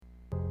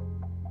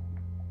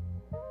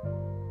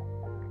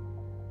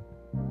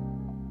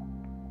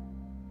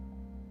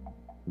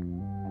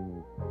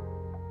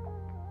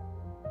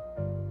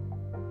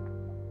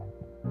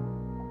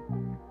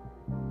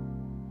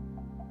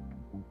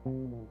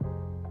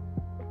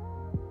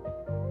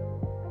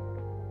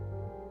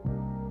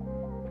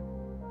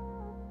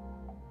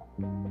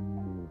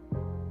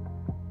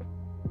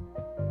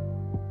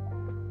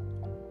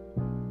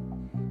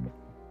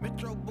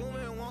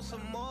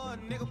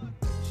nigga.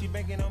 She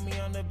banking on me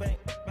on the bank.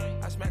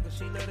 I smack her,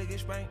 she love to get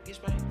spanked.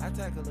 I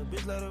tackle her,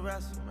 bitch love to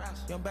wrestle.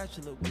 Young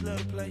bachelor, we love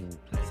to play.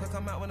 So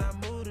come out when I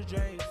move the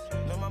drapes.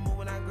 Know my move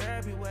when I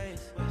grab your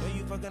waist. Know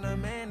you fucking a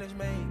man that's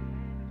made.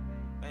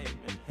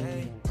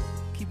 Hey,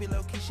 keep it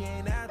low key, she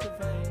ain't out the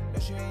fame. No,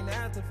 she ain't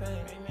out the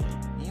fame.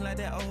 You ain't like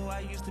that old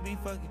I used to be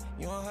fucking.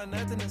 You don't have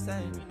nothing to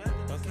say.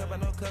 Don't care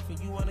about no cuffing,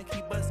 you wanna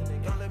keep busting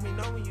it. Don't let me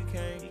know when you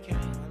came.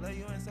 I love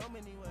you in so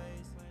many ways.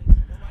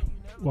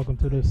 Welcome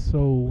to the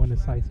Soul and the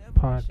Sights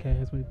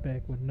podcast. We're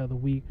back with another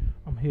week.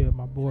 I'm here with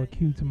my boy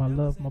Q to my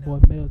left, my boy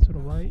Mel to the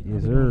right.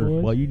 Yes, sir.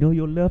 Well, you know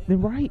your left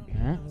and right.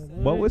 Huh?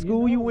 But what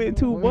school you went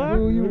to, What boy?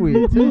 school you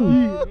went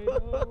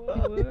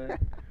to?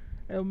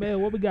 Hey,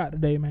 man, what we got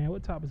today, man?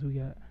 What topics we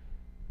got?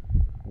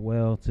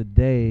 Well,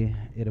 today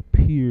it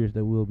appears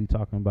that we'll be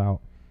talking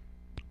about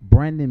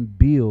Brandon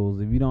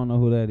Beals. If you don't know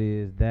who that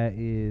is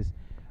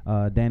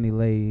Danny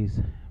Lay's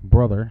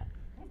brother.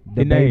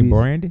 His name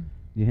Brandon?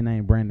 Yeah, his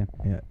name Brandon.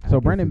 Yeah. So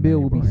Brandon Beal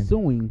will be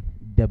suing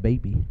the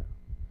baby. You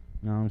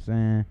know what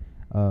I'm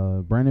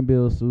saying? Brandon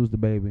Beal sues the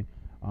baby.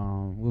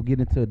 We'll get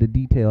into the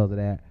details of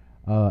that.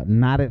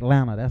 Not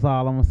Atlanta. That's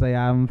all I'm gonna say.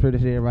 I'm pretty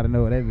sure everybody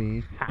know what that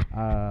means.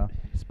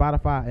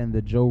 Spotify and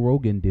the Joe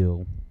Rogan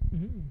deal.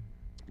 Mm-hmm.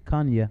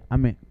 Kanye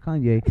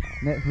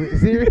Netflix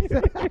series.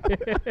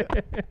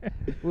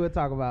 We'll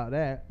talk about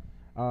that.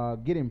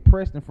 Get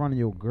impressed in front of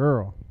your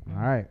girl.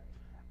 All right.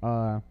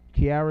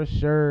 Kiara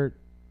shared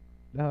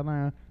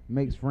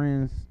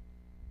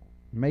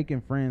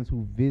making friends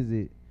who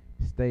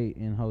stay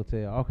in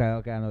hotel. Okay,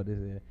 I know what this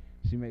is.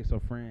 She makes her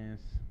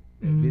friends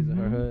that visit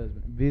her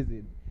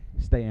husband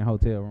stay in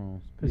hotel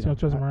rooms. Because she don't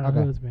trust around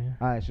her husband.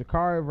 All right,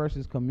 Sha'Carri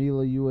versus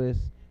Camila, U.S.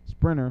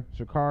 sprinter.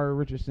 Sha'Carri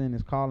Richardson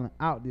is calling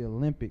out the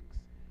Olympics.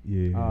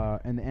 Yeah.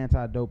 And the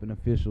anti-doping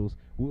officials.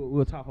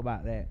 We'll talk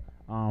about that.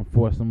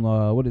 For some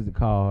what is it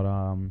called?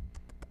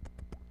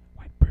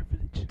 White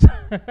privilege.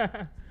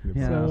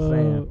 Yeah, what I'm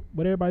saying?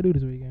 What everybody do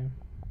this weekend?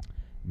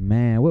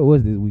 Man, what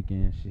was this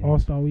weekend? Shit.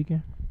 All-Star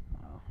weekend.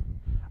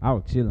 I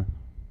was chilling.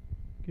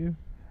 Q?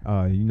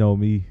 You know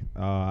me.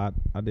 I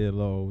did a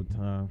little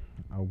overtime.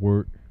 I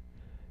worked.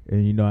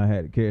 And you know I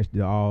had to catch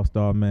the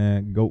All-Star,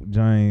 man. Goat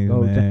James,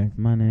 man.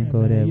 My name Yeah,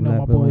 go man, that you know my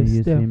black boy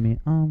you Steph see me.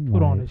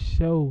 Put on a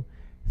show.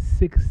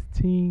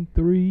 16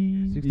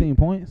 threes. 16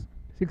 points?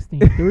 16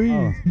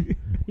 threes.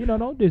 You know,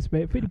 don't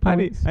disrespect. 50 I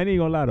points. ain't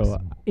gonna lie though.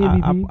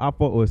 MVP. I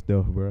fuck with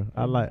Steph, bro.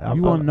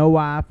 You want to know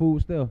why I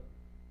fooled Steph?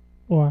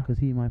 Why? Because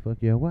he might fuck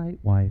your white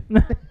wife.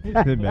 Man, Hey,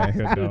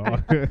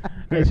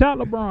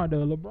 shout out LeBron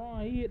though.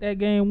 LeBron, he hit that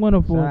game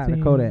winner for Shout a out to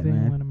team. Kodak, team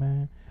man. winner,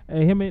 man.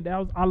 Hey,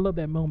 I love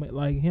that moment.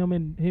 Like him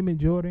and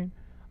Jordan.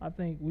 I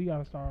think we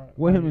gotta start.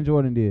 What like, him and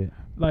Jordan did?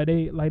 Like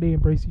they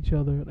embrace each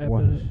other after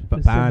What?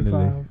 the Finally.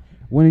 75.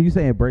 When you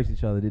say embrace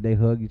each other, did they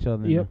hug each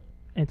other? Yep.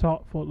 And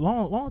talk for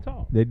long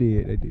talk. They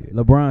did.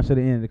 LeBron should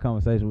have ended the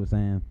conversation with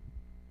saying,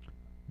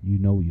 "You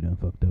know you done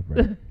fucked up,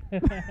 right?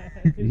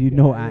 You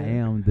know I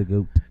am the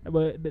GOAT."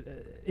 But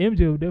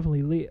MJ was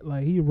definitely lit.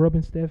 Like he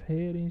rubbing Steph's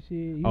head and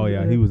shit.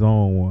 He was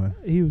on one.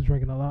 He was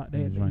drinking a lot. He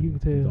That was you drinking.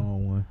 can He was tell.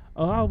 on one.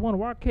 I was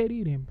wondering why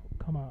KD didn't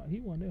come out. He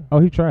wasn't there. Oh,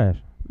 he trash.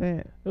 Man,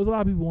 There was a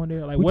lot of people on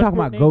there. Like We talking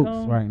about Westbrook GOATs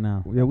didn't come. right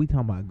now. yeah, we talking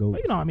about goats.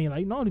 But you know what I mean?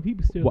 Like, none of the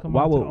people still come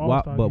Why out to would the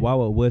All-Star game. why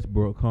would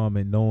Westbrook come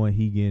and knowing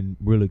he getting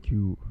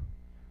ridiculed?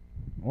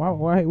 Why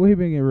what he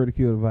been getting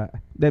ridiculed about?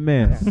 That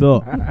man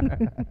suck.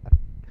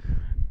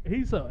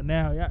 He's up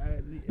now.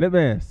 That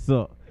man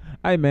suck.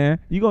 Hey man,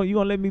 you gonna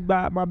let me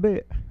buy my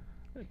bet?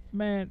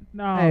 Man,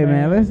 no. Hey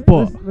man,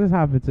 let's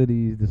hop into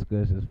these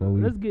discussions before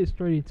we Let's get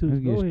straight into it.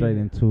 let's get Go straight ahead.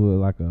 into it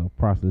like a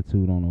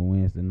prostitute on a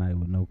Wednesday night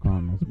with no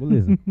comments. But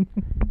listen,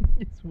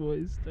 This boy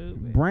is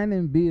stupid.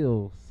 Brandon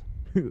Beals,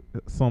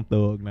 Some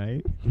thug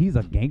name. he's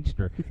a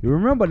gangster. You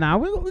remember now,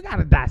 we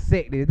gotta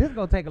dissect this. This is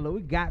gonna take a look.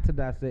 We got to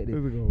dissect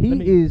this.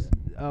 He is,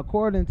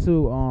 according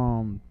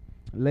to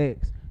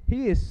Lex,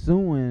 he is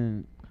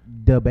suing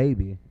the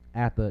baby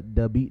after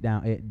the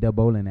beatdown at the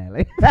bowling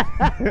alley.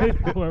 This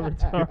boy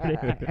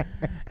retarded.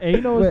 And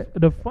you know what's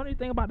the funny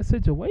thing about the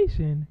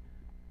situation?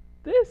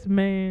 This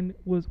man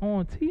was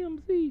on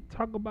TMZ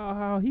talk about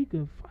how he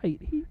could fight.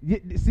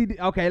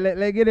 Okay,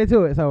 let's get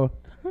into it. So,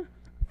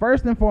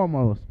 first and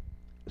foremost,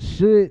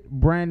 should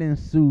Brandon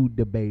sue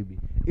the baby?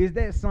 Is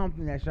that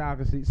something that y'all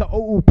can see?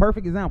 So,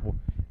 perfect example.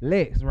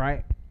 Lex,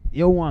 right?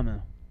 Your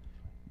woman.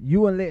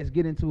 You and Lex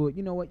get into it.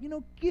 You know what?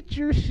 Get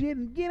your shit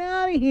and get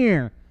out of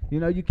here.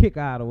 You kick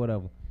her out or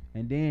whatever.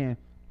 And then,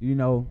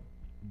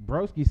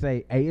 Broski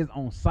say, hey, it's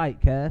on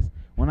site, Cass.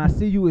 When I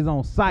see you, it's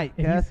on site,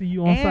 And Cass. he see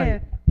you on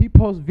site. He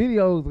posts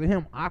videos of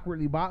him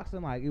awkwardly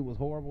boxing, like it was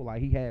horrible,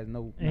 like he has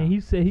no. And he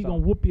said he So,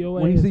 gonna whoop your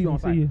ass when he see you on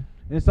site.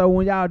 And so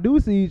when y'all do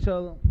see each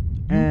other,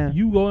 and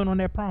You go in on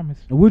that promise.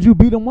 would you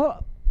beat him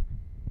up?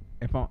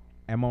 If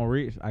I'm on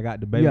rich, I got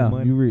the baby Yeah,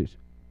 money. you rich.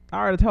 I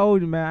already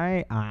told you,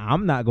 man.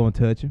 I'm not gonna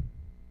touch him.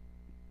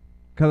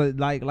 Cause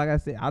like I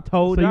said, I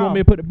told So you y'all. want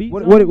me to put the beats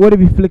on? What if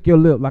you flick your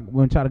lip like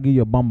when try to give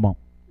you a bum bump?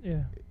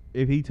 Yeah.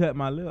 if he touched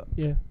my lip,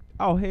 Yeah.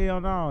 oh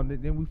hell no,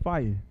 then we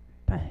fighting.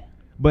 Dang.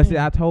 But see,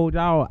 I told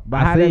y'all. But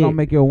I how they said gonna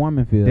make your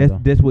woman feel? though?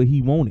 that's what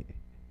he wanted.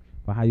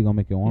 But how you gonna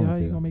make your woman Yeah, how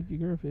you feel? gonna make your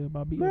girl feel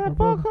about beating Man, up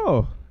her fuck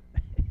brother? her.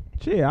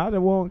 Shit,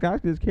 I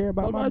just care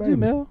about What my about baby. you,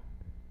 Mel?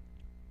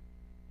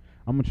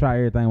 I'm gonna try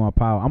everything in my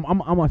power. I'm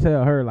gonna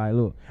tell her like,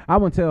 look, I'm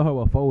gonna tell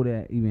her before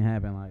that even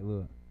happened. Like,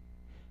 look,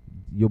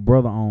 your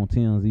brother on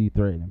TMZ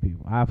threatening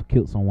people. I've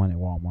killed someone at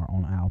Walmart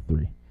on aisle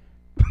 3.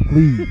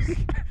 Please,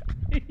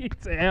 He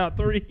said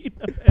L3.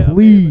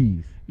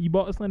 please, You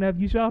bought something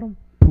after you shot him?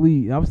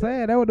 please. I'm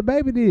saying that what the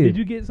baby did. Did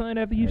you get something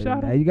after you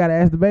shot Hey, him? you gotta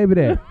ask the baby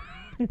that.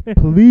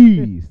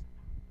 Please,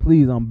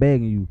 please, I'm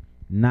begging you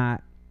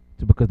not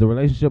to, because the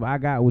relationship I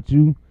got with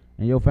you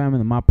and your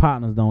family, my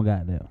partners don't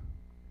got that.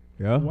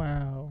 Yeah.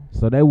 Wow.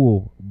 So they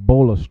will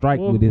bowl a strike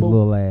Well, with his well-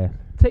 little ass.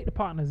 Take the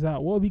partners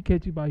out. What if he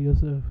catch you by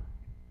yourself?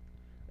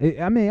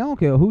 I mean, I don't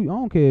care who. I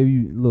don't care if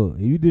you look.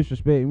 If you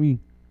disrespect me,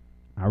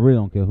 I really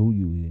don't care who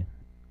you is.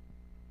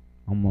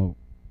 I'm gonna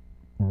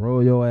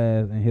roll your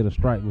ass and hit a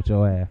strike with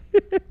your ass.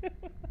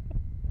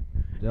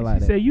 Just like She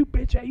that. said, "You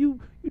bitch, you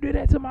did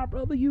that to my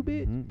brother, you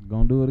bitch."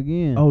 Gonna do it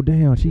again. Oh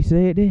damn, she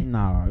said that.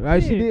 no,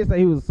 she Yeah. did say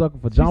he was a sucker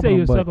for She jumping said him,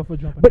 you a but sucker for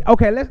jumping. But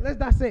okay, let's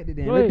dissect it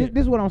then. Go ahead.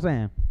 This is what I'm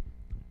saying.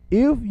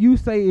 If you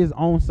say it's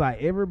on site,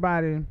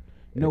 everybody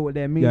know what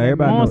that means. Yeah, That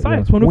everybody means on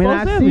know, site, yeah. when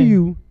 24/7. I see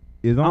you,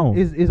 It's on.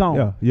 it's on.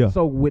 Yeah, yeah.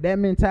 So with that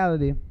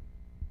mentality,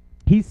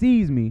 he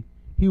sees me,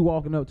 he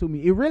walking up to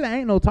me. It really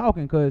ain't no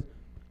talking because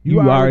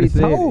you already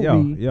said it. told Yeah,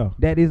 me yeah.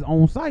 that it's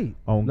on site.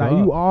 On like God.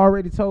 you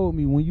already told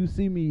me when you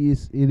see me,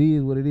 it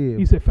is what it is.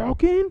 He said,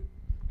 "Falcon,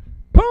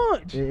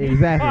 punch."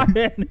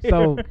 Exactly.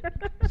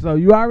 So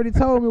you already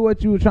told me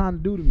what you were trying to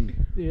do to me.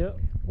 Yeah.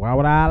 Why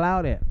would I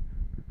allow that?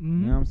 Mhm. You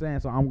know what I'm saying?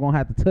 So I'm gonna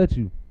have to touch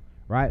you,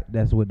 right?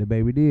 That's what the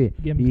baby did.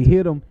 Give him He the-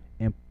 hit him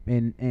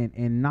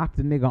and knocked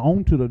the nigga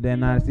onto the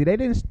damn alley. See, they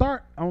didn't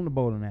start on the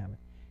bowling alley.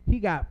 He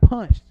got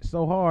punched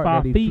so hard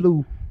 5 that he feet.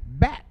 flew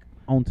back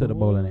onto the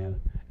bowling alley.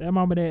 That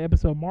remember that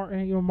episode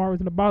Martin, you know, Martin was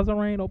in the boxing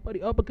ring,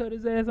 nobody uppercut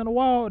his ass on the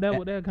wall. That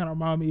kind of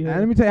remind me of. Now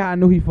let me tell you how I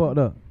knew he fucked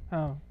up.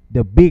 How?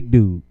 The big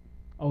dude.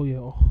 Oh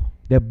yeah.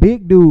 The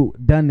big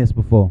dude done this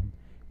before.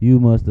 You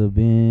must have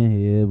been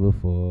here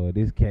before.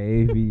 This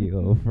can't be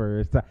your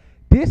first time.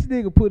 This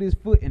nigga put his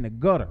foot in the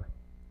gutter.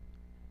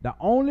 The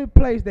only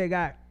place that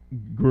got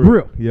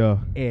grip. Yeah.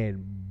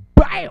 And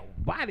bam,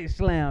 body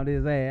slammed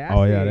his ass. I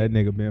Oh yeah, said, that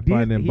nigga been this-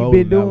 fighting in he bowling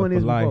been doing alley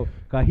this for life. before.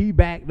 Cause he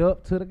backed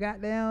up to the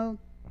goddamn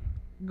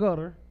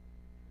gutter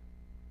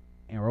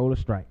and rolled a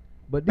strike.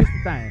 But this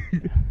the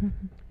thing.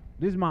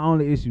 This is my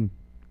only issue.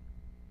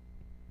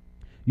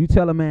 You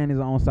tell a man is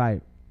on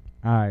site.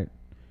 All right.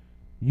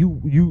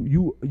 You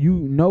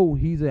know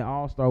he's at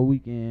All-Star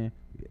Weekend.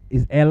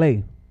 It's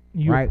LA.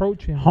 You right?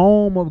 approach him.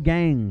 Home of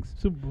gangs.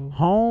 Super Bowl.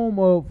 Home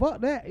of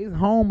fuck that. It's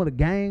home of the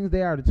gangs.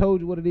 They already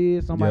told you what it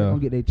is. Somebody Yeah.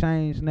 gonna get their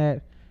chain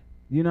snatched.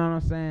 You know what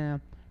I'm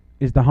saying?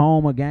 It's the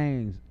home of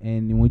gangs.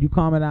 And when you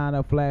coming down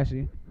there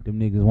flashy, them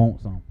niggas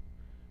want some.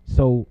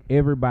 So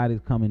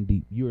everybody's coming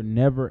deep. You're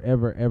never,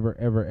 ever, ever,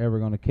 ever, ever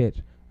gonna catch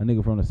a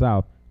nigga from the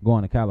South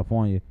going to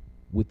California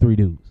with 3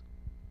 dudes.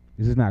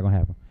 This is not gonna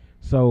happen.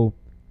 So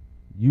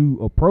you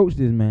approach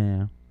this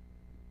man.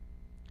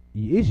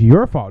 It's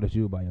your fault that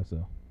you were by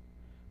yourself.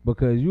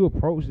 Because you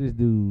approached this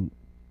dude,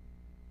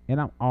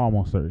 and I'm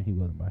almost certain he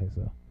wasn't by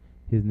himself.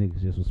 His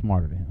niggas just was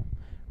smarter than him.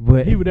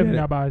 But He would definitely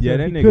not by himself. Yeah,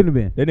 that he nigga couldn't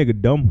have been. That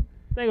nigga dumb.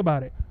 Think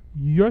about it.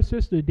 Your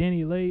sister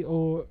Danny Lay,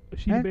 or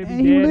she and, baby and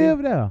daddy. you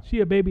live there. She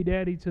a baby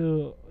daddy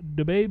to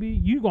the baby.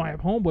 You gonna have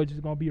homeboys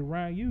just gonna be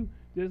around you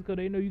just because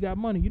they know you got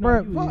money. You know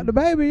Bruh, you fuck is. the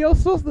baby. Your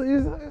sister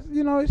is,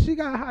 you know, she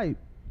got hype.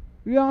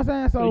 You know what I'm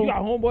saying? So you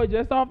got homeboy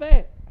just off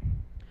that.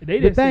 They the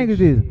didn't say thing is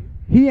this. shit.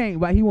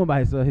 He went by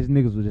himself. His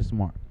niggas was just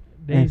smart.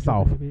 They and ain't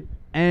soft. jumping that bitch.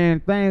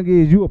 And thing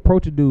is, you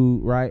approach a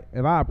dude, right?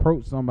 If I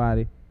approach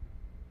somebody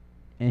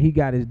and he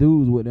got his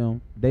dudes with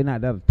them, they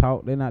not there to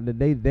talk.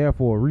 They there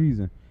for a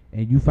reason.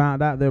 And you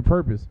found out their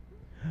purpose.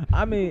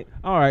 I mean,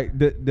 all right,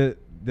 the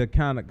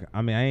kind of,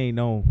 I mean, I ain't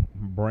know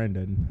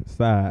Brandon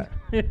side.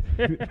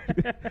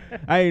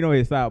 I ain't know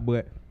his side,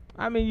 but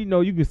I mean, you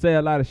know, you can say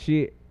a lot of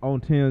shit on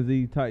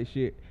TMZ type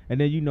shit, and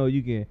then you know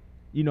you can,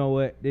 you know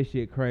what, this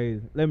shit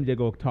crazy. Let me just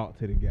go talk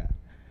to the guy.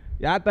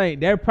 Yeah, I think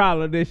that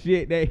probably the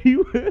shit that he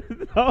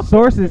was.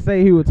 Sources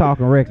say he was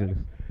talking reckless.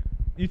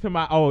 You talking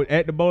about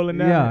at the bowling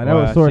alley? Yeah, that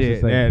was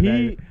sources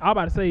say. I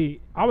about to say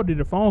I would do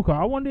the phone call.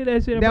 I wouldn't do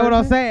that shit. in That's what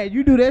I'm person. saying.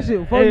 You do that shit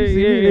before you Yeah, see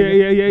me. yeah,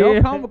 nigga. yeah, Don't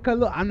yeah. come because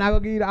look, I'm not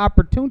gonna give you the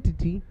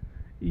opportunity.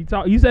 You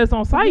said it's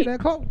on to site. get that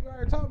coach. You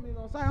already told me it's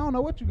on site. I don't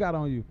know what you got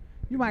on you.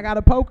 You might got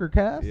a poker,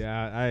 cuz.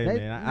 Yeah, They-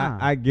 man, nah.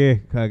 I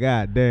get, cause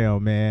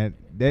goddamn, man,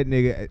 that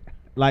nigga,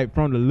 like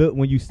from the look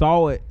when you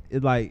saw it,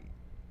 it's like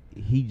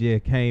he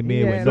just came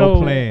in Yeah, with no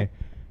so- plan.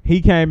 He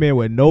came in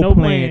with no No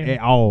plan plan. at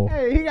all.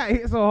 Hey, he got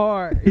hit so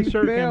hard. His He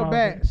shirt came fell off.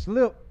 back,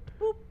 slipped.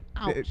 Boop,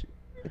 ouch.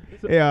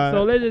 So, Yeah.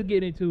 so let's just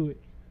get into it.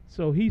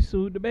 So he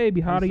sued the baby.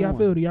 How do y'all suing.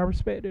 feel? Do y'all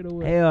respect it or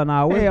what? Hell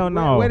no. Hell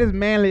no. What is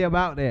manly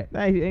about that?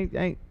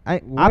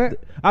 What?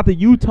 After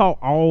you talk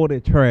all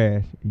the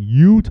trash,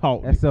 you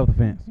talk, That's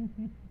self-defense.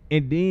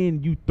 and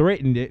then you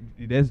threaten it.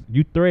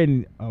 You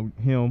threaten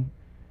him,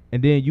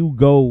 and then you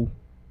go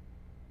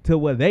to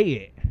where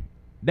they at.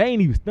 They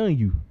ain't even stun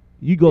you.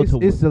 You go it's, to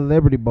it's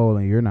celebrity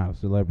bowling. You're not a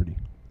celebrity.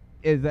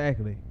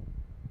 exactly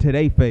to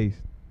they face.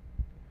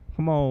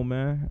 Come on,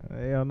 man.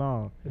 Hell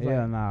no. It's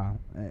Yeah, like- nah.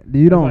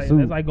 You don't It's sue.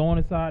 like, it's like going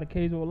inside a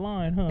cage with a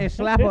lion, huh? And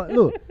slap a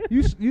look.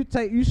 You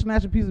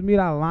snatch a piece of meat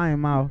out of a lion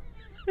mouth,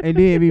 and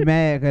then be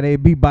mad because they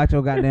beat bite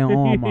your goddamn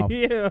arm off.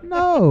 Yeah.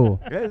 No,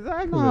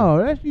 Exactly. no,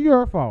 that's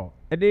your fault.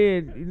 And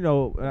then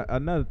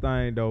another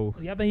thing though,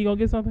 Y'all think he gonna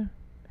get something?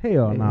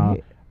 Hell no.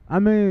 I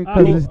mean, I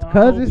hope- because I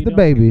hope it's he the don't.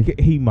 baby.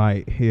 he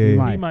might. Yeah. He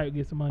might. He might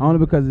get some money. Only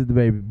because it's the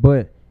baby.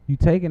 But you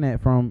taking that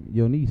from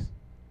your niece.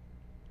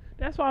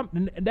 That's why.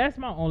 That's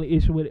my only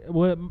issue with it.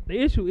 Well, the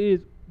issue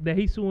is that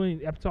he's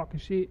suing after talking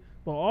shit,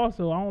 but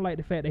also I don't like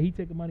the fact that he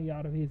taking money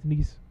out of his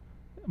niece's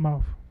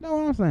mouth. Know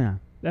what I'm saying?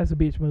 That's a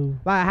bitch move.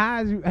 Like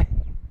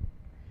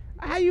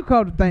how you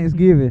call the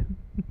Thanksgiving?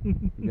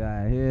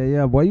 God,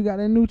 yeah, boy, you got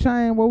that new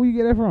chain. Where you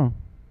get that from?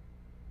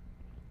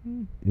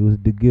 It was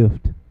the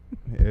gift.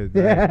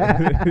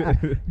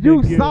 Exactly.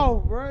 You gift.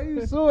 soft, bro.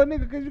 You sore nigga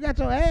because you got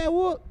your ass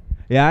whooped.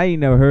 Yeah, I ain't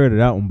never heard of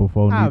that one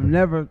before. I've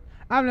neither.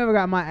 never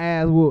got my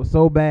ass whooped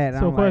so bad. So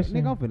I'm like, question.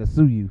 nigga, I'm finna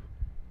sue you.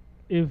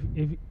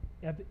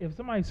 If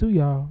somebody sue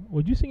y'all,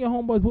 would you see your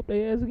homeboys whoop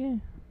their ass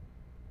again?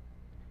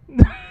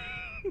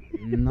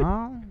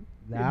 Nah,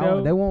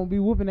 know? they won't be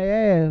whooping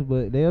their ass,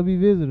 but they'll be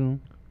visiting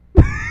them.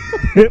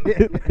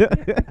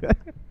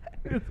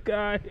 This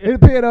guy. It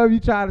depends on if you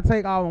try to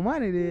take all my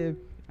money. Then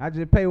I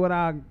just pay what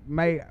I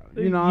make.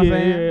 You know what I'm Yeah,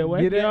 saying? yeah,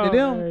 whack Get that to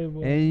y'all, them, hey,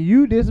 boy. and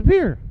you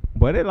disappear.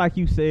 But it like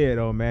you said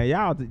though, man.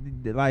 Y'all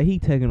like he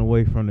taking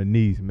away from the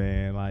niece,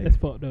 man. Like That's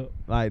fucked up.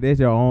 like that's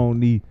your own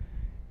niece.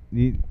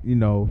 You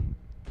know.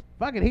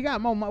 Fuck it, he got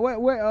more money.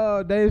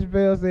 What Dave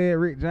Chappelle said,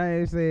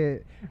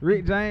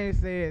 Rick James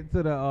said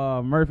to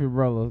the Murphy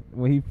brothers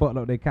when he fucked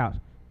up their couch.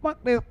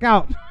 Fuck this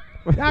couch.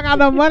 Y'all got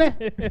no money?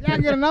 Y'all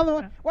get another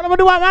one? What I'm gonna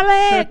do with my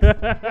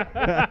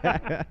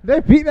legs? They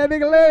beat that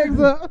nigga legs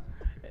up.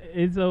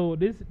 And so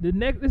this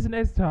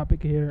next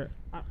topic here.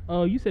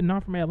 You said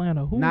not from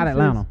Atlanta. Who Not is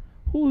Atlanta. This,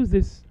 who is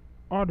this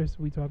artist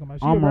we talking about?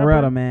 She a rapper?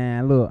 Amaretta,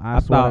 man. Look, I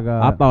swear to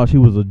God. I thought she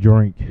was a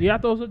drink. Yeah, I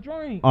thought it was a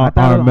drink. I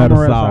thought it was Amaretta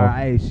Amaretta sour. sour.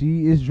 Hey,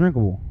 she is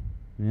drinkable.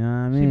 You know what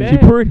I mean? bad? She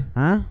pretty.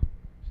 Huh?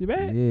 She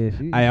bad? Yeah,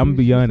 Hey, I'm gonna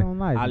be she's honest. so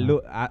nice, I man.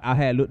 look. I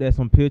had looked at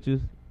some pictures.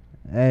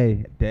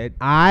 Hey, That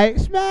I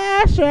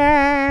smash her.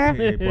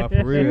 yeah, but for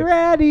You real.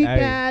 ready, Hey.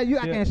 guy? I Yeah.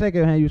 can't shake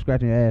your hand. You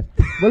scratching your ass.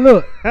 But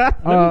look,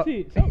 Let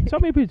me see. Show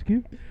me a picture,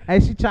 Q. hey,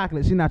 she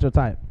chocolate. She not your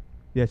type.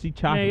 Yeah, she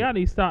chocolate. Man, y'all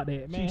need to stop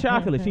that, man. She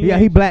chocolate. She Yeah,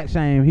 he black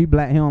shame. He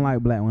black. He don't like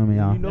black women,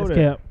 y'all. You know That's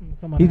that. cap.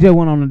 Come on He now. just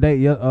went on a date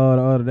the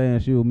other day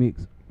and she was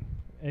mixed.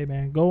 Hey,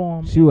 man, go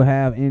on. She would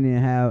have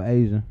Indian, half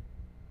Asian.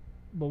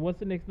 But what's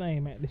the next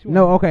name, man? She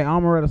No, wanna- okay,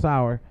 Amaretta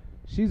Sour.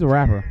 She's a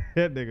rapper,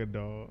 That nigga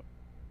dog.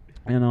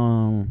 and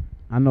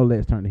I know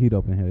Let's turn the heat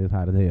up in here. It's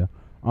hot as hell.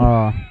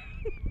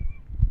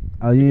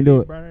 You didn't do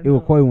it. Burn it It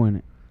was up. Quay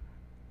winning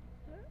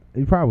it.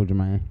 You probably was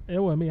Jermaine. It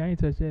wasn't me. I ain't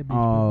touched that bitch.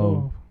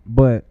 Oh,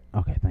 but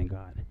okay, thank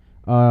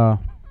God.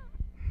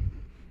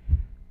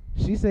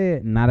 She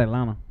said not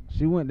Atlanta.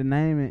 She went to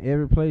naming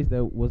every place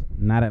that was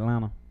not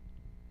Atlanta.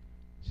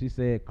 She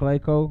said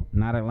Clayco,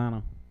 not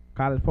Atlanta.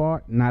 College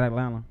Park, not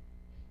Atlanta.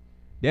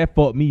 That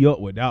fucked me up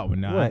with that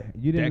one. Now What?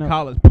 You didn't that know-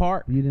 College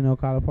Park. You didn't know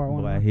College Park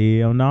was? Like Let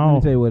hell me no.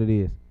 tell you what it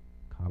is.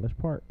 College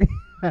Park.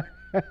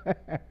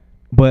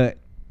 But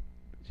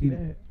She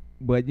bad.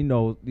 but you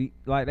know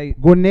like they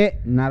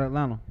Gwinnett, not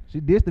Atlanta. She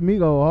dissed the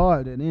Migo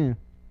hard at the end.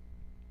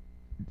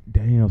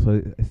 damn.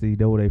 So see,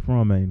 that where they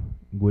from, man.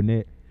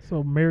 Gwinnett,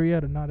 So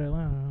Marietta, not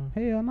Atlanta.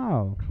 Hell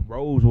no.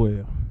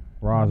 Roswell.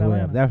 Roswell.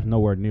 Atlanta. That's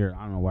nowhere near.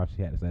 I don't know why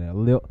she had to say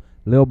that.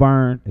 Lil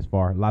Burn is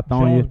far. Latonia.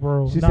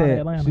 Jonesboro, She not said.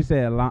 Atlanta.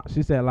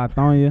 She said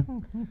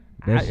Latonia.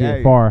 That I- shit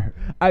I- far.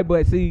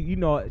 But see, you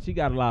know, she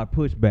got a lot of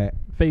pushback.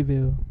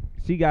 Fayetteville.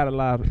 She got a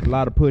lot of She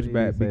pushback didn't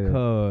say that.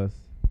 because,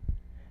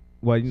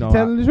 well, you She know,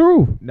 telling the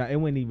truth. no, it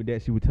wasn't even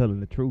that she was telling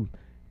the truth.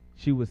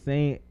 She was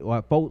saying,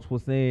 like, folks were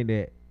saying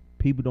that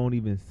people don't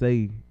even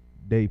say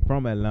they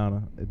from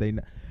Atlanta. They,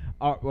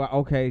 well,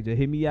 okay, just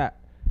hear me out.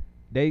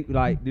 They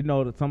like, you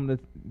know, some of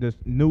the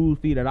news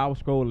feed that I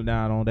was scrolling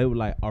down on. They were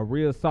like, a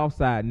real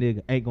Southside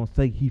nigga ain't gonna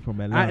say he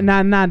from Atlanta.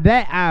 Now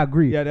that I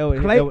agree. Yeah, that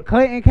was-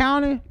 Clayton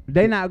County,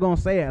 they not gonna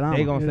say Atlanta.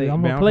 they gonna Yeah, say, I'm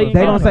man, gonna I'm play from it.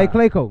 They gonna say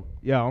Southside. Clayco.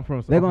 Yeah, I'm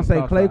from. They I'm gonna from say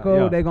Southside, Clayco.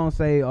 yeah. They gonna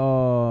say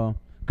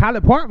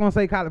College Park. Gonna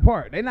say College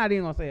Park. They not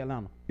even gonna say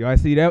Atlanta. You know, I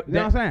see that. You know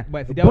what I'm saying?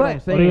 But see, that's what I'm But- Or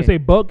saying. they gonna say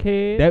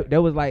Buckhead, that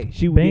was like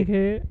she was.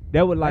 Bankhead.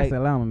 That was like That's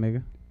Atlanta,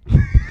 nigga.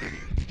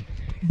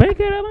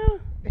 Bankhead, Atlanta?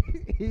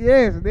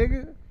 Yes,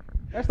 nigga.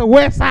 That's the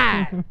West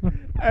Side.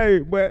 hey,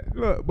 but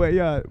look, but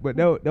yeah, but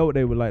that what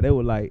they were like. They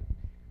were like,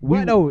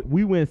 What though?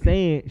 we went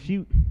saying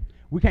she.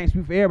 We can't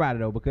speak for everybody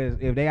though, because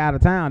if they out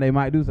of town, they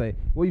might do say,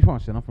 "Where you from?"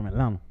 Shit, I'm from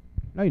Atlanta.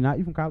 No, you're not.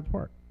 You from College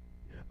Park.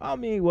 I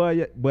mean, well,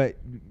 yeah, but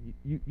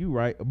you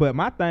right. But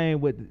my thing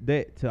with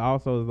that to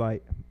also is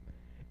like,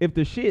 if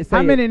the shit say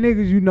How many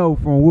niggas you know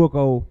from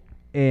Wilco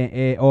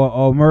and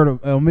or Murder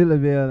or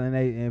Millerville and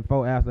they and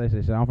Fort Allen, they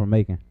say, "Shit, I'm from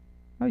Macon."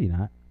 No, you're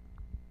not.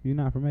 You're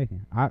not from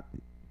Macon.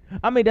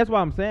 I mean, that's what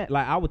I'm saying.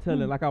 Like I was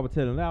telling,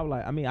 I was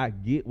like, I mean, I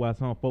get why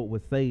some folk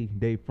would say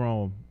they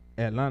from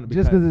Atlanta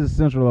Just because it's a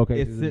central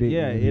location. it's it's a big-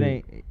 yeah, it's it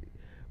big. ain't.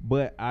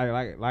 But I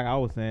like I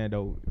was saying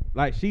though,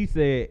 like she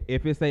said,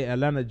 if it say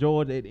Atlanta,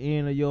 Georgia at the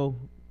end of your,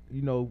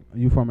 you know,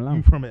 You from Atlanta?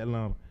 you from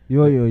Atlanta.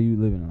 You live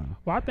in Atlanta.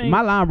 Well, I think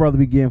My line brother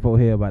be getting for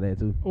hell by that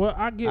too. Well,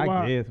 I get I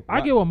why. guess.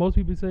 I get what most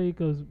people say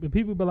because the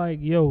people be like,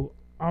 "Yo,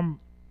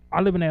 I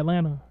live in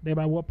Atlanta." They be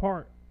like, "What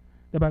part?"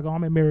 They be like, "Oh,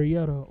 I'm in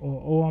Marietta,"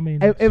 or "Oh, I'm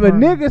in." If a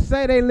Smyrna." nigga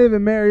say they live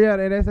in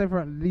Marietta, and they say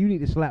from, you need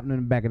to slap them in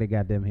the back of their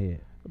goddamn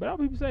head. But all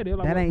people say they're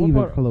like, That what, ain't what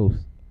even part? close.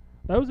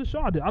 That was a show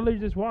I did. I literally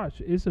just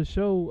watched. It's a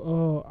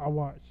show I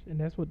watched, and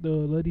that's what the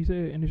lady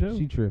said in the show.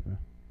 She tripping.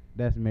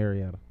 That's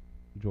Marietta,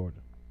 Georgia.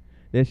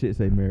 That shit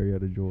say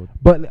Marietta, Georgia.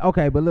 But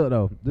okay, but look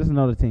though, this is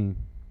another team.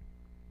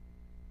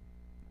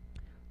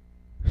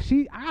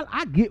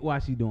 I get why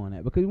she doing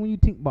that because when you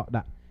think about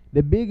that,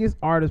 the biggest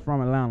artists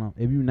from Atlanta,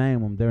 if you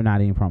name them, they're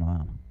not even from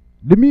Atlanta.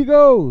 The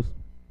Migos,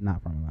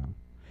 not from Atlanta,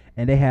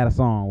 and they had a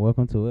song,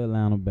 "Welcome to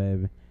Atlanta,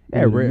 Baby."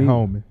 That Red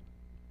Homie.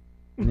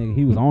 Nigga,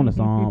 he was on the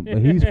song, but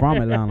he's from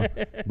Atlanta.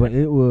 But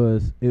it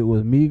was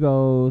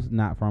Migos,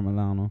 not from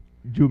Atlanta.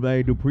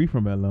 Jubilee Dupree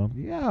from Atlanta.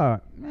 Yeah,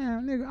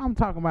 man, nigga, I'm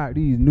talking about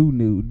these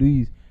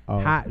these Oh.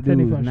 hot Teddy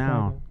dudes from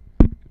now.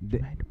 Chicago.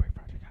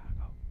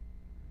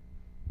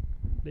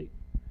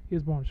 He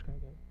was born in Chicago.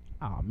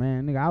 Oh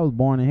man, nigga, I was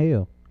born in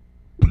hell.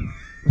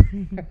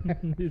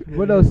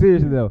 But no,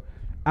 seriously though,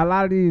 a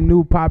lot of these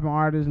new popping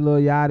artists, Lil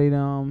Yachty,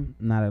 them,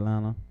 not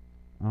Atlanta.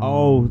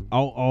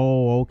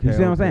 Okay. You see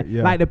what I'm saying?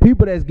 Yeah. Like the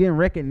people that's getting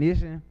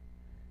recognition,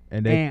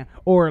 and they and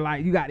or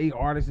like you got these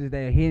artists that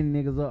are hitting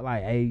niggas up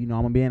like, hey, you know,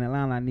 I'm gonna be in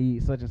Atlanta. I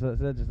need such and such,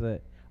 such and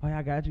such. Oh, yeah,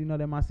 I got you. You know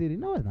that my city.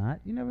 No, it's not.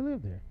 You never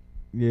lived there.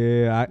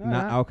 yeah, No, it's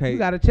not. okay. You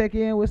gotta check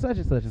in with such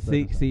and such and such.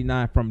 and such. See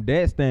now from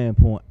that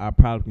standpoint, I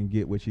probably can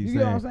get what she's You saying.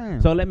 get what I'm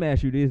saying? So let me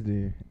ask you this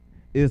then: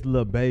 is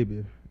Lil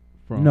Baby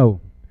from? No,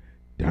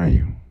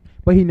 Damn.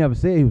 but he never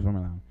said he was from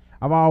Atlanta.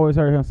 I've always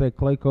heard him say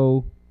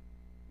Clayco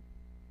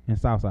and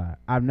Southside.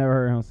 I've never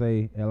heard him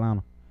say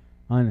Atlanta.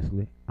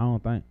 Honestly, I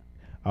don't think.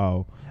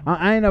 Oh,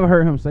 I ain't never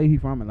heard him say he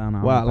from Atlanta.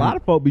 I well, a don't lot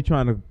think. of folk be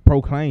trying to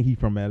proclaim he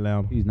from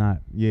Atlanta. He's not.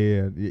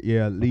 Yeah,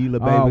 Lil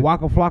Baby.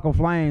 Waka Flocka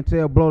Flame,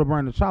 tell Blow to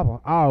Burn the Chopper.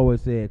 I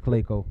always said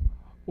Clayco.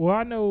 Well,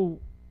 I know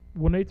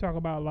when they talk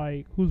about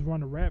like who's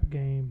run the rap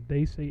game,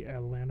 they say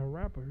Atlanta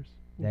rappers.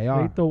 They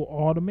are. They throw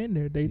all them in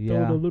there. They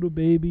Yeah. throw the little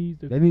babies.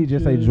 The They need to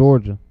just say Futures.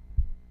 Georgia.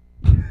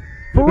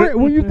 For real,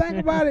 when you think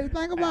about it,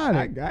 think about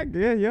it. I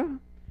guess, yeah.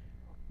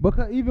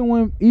 Because even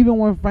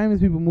when famous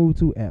people move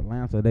to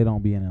Atlanta, they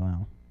don't be in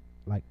Atlanta,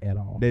 like at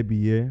all. They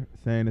be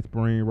saying the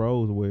Spring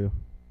Rosewell.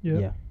 Yep.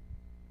 Yeah.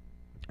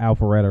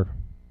 Alpharetta.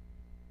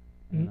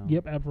 You know.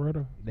 Yep,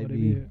 Alpharetta. They What be-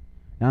 did. You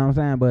know what I'm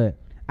saying? But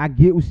I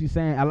get what she's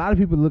saying. A lot of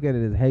people look at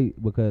it as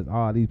hate because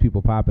all these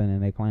people popping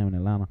and they claiming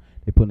Atlanta,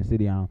 they putting the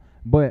city on.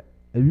 But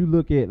if you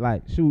look at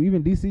like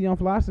even DC Young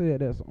Fly said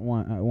that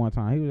one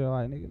time. He was just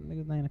like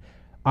niggas ain't.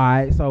 All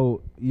right,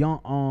 so young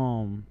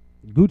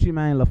Gucci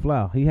Mane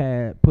LaFleur,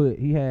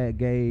 he had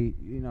gay,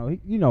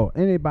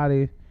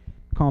 anybody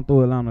come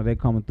through Atlanta, they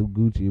coming through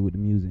Gucci with the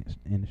music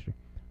industry.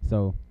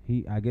 So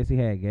I guess he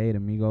had gay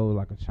Amigos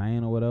like a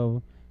chain or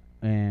whatever,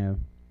 and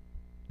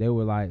they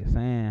were like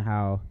saying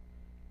how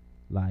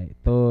like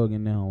Thug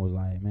and them was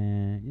like,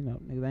 man,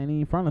 niggas ain't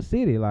even from the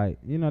city, like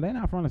they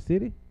not from the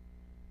city,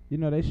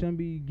 they shouldn't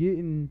be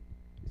getting.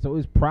 So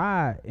it's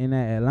pride in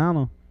that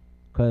Atlanta,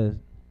 cause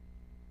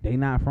they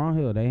not from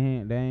here. They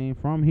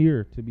ain't from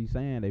here to be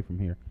saying they from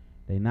here.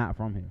 They not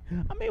from here.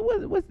 I mean,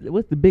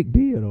 what's the big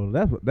deal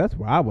though? That's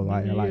where I was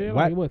like, Yeah, like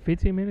like what,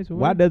 15 minutes away?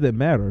 why does it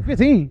matter?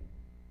 15.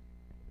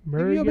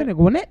 Marietta? You been to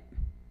Gwinnett?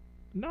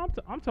 No,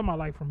 I'm talking about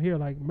like from here,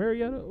 like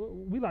Marietta.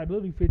 We like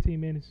literally 15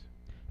 minutes.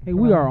 Hey,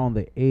 we are on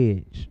the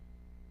edge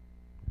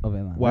of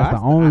Atlanta. Well, That's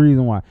the only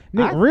reason why.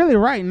 Nigga, really,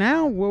 right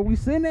now, where we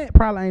sitting at,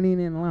 probably ain't even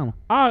in Atlanta.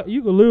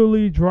 You could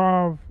literally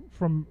drive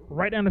from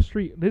right down the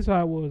street. This is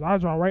how it was. I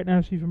drive right down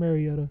the street from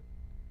Marietta.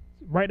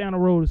 Right down the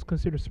road is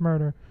considered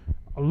Smyrna.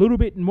 A little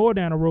bit more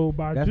down the road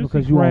by That's Juicy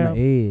because you Crab. on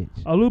the edge.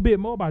 A little bit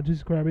more by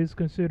Juicy Crab is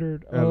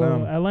considered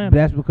Atlanta.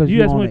 That's because you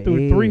you just on went the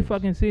through 3 edge.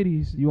 fucking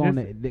cities. You on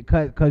That's-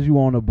 the cause you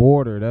on the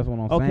border. That's what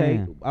I'm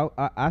Okay, saying.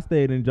 I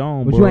stayed in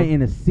Jonesboro. But you ain't in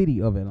the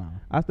city of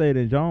Atlanta. I stayed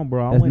in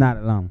Jonesboro. I That's went, not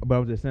Atlanta. But I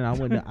was just saying,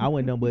 I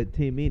went down but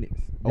 10 minutes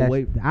That's-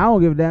 away. I don't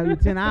give a damn. You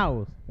 10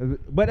 hours.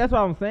 But that's what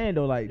I'm saying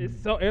though. Like,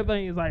 It's so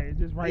everything is like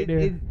just right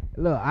there.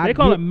 Look, They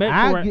call it I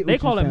Metro. get They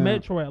what call you it saying.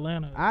 Metro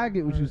Atlanta. I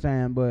get what you're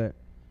saying, but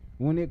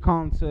when it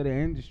comes to the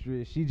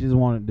industry, she just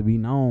wanted to be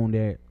known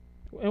that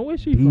And where's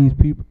she these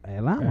from? people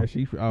Atlanta. yeah,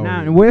 she. Oh, Now,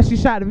 yeah. and where she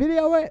shot the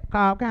video at?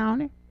 Cobb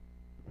County.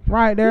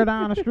 Right there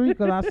down the street,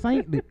 because I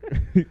synced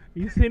it.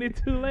 You seen it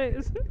too late.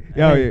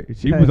 Oh yeah,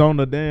 she was on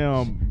the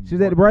damn. She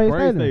was at the Braves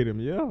Stadium.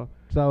 Yeah.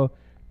 So,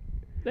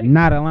 They-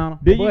 not Atlanta.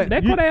 Did you- But,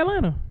 They call that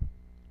Atlanta.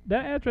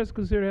 That address is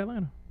considered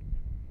Atlanta.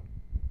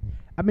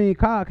 I mean,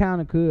 Cobb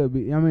County could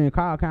be. I mean,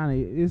 Cobb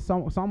County is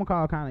some of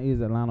Cobb County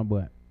is Atlanta,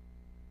 but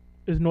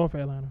It's North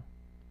Atlanta.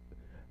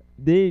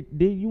 Did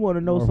you want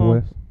to know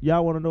Northwest. something?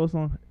 Y'all want to know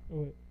something?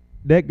 Wait.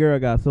 that girl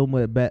got so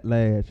much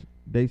backlash.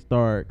 They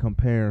start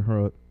comparing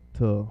her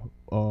to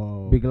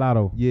Big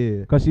Lotto.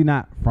 Yeah, Cause she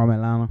not from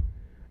Atlanta.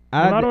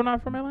 Lotto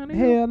not from Atlanta?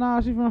 Hell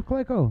no, she from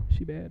Clayco.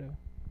 She bad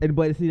though.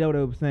 but see, that what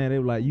they were saying. They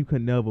were like, you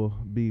could never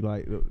be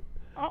like.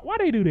 Why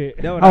they do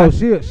that? That what Oh,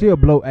 I- she'll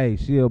blow. Hey,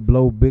 she'll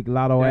blow Big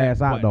Lotto Yeah,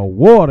 ass out but- the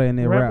water in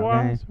that Rap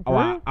rap game. wise? Oh,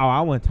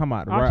 I wasn't talking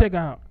about the I'll rap. check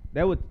out.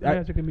 That was. I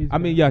gotta check the music I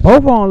mean, out. yeah. Both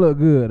of them look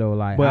good though.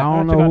 Like But I don't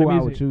I'll check know out who the I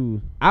would music.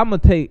 choose. I'm gonna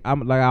take.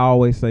 I'm like I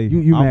always say.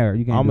 You I'm, married.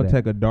 You can't I'm do gonna that.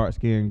 take a dark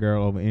skinned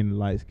girl over any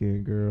light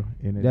skinned girl.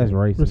 That's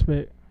racist.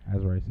 Respect.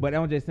 That's racist. But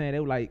I'm just saying they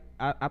were like.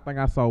 I think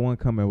I saw one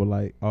comment with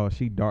like, oh,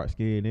 she dark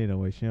skinned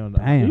anyway. She don't know.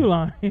 Damn. You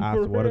lying. I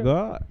for swear to real.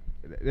 God.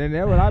 And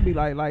that would I be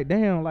like,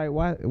 damn, like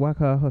why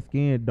cause her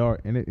skin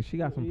dark and she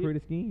got some pretty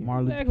skin.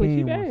 Martin Luther Exactly, she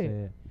King once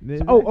bad. said.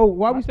 So, Oh,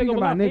 why I'll we take speaking a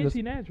about look, and niggas?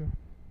 She natural.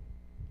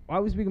 Why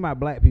we speaking about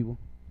black people?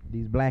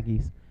 These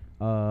blackies.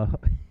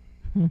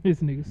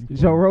 This nigga stupid.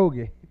 Joe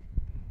Rogan.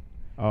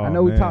 oh, I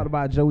know we man. talked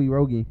about Joey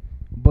Rogan,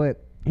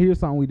 but here's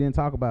something we didn't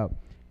talk about.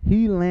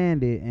 He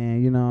landed,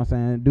 and you know what I'm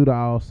saying, due to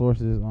all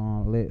sources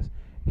on Let's,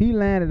 he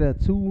landed a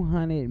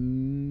 $200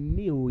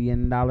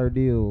 million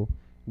deal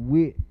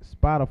with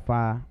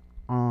Spotify.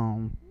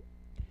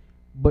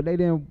 But they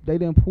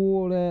didn't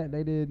pull that.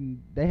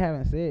 They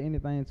haven't said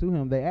anything to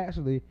him. They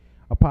actually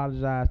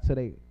apologized to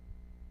the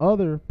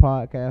other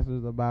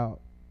podcasters about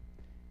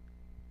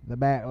the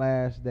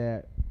backlash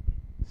that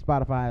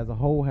Spotify as a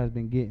whole has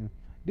been getting.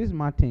 This is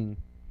my team.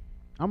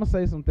 I'm gonna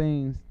say some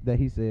things that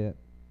he said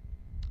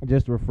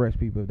just to refresh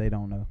people if they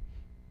don't know.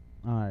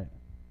 All right.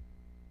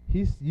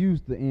 He's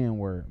used the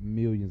N-word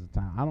millions of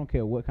times. I don't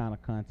care what kind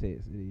of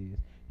context it is.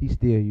 He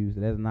still used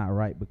it. That's not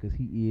right because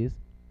he is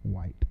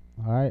white.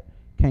 All right?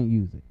 Can't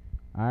use it.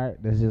 All right?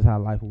 That's just how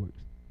life works.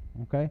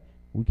 Okay?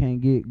 We can't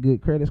get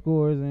good credit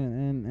scores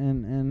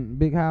and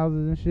big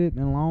houses and shit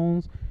and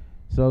loans,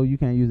 so you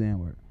can't use the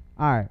N-word.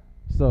 All right.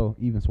 So,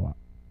 even swap.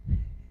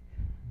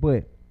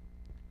 But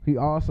he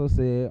also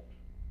said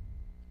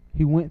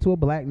he went to a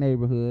black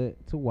neighborhood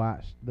to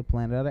watch the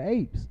Planet of the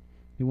Apes.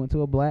 He went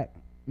to a black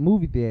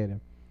movie theater.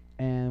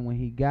 And when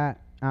he got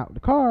out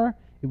the car,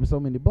 it was so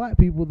many black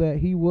people that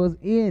he was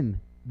in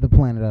the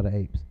Planet of the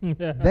Apes.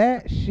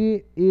 That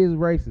shit is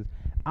racist.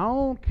 I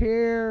don't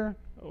care.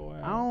 Oh,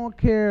 wow. I don't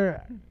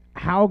care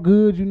how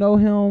good you know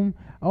him.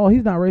 Oh,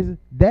 he's not racist.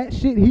 That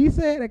shit he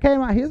said that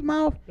came out his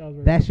mouth,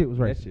 that shit was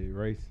That racist. shit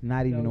race.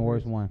 Not even That the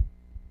was worst racist. one.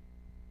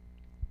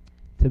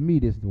 To me,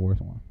 this is the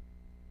worst one.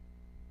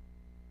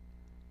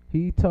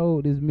 He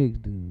told this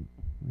mixed dude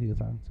he was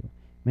talking to,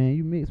 man,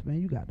 you mixed,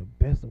 man, you got the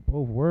best of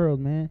both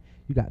worlds, man.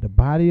 You got the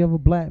body of a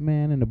black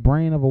man and the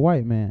brain of a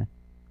white man.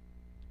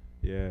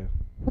 Yeah.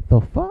 What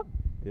the fuck?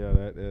 Yeah,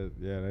 that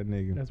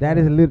nigga. That's That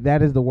wild. is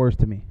that is the worst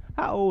to me.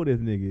 How old this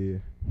nigga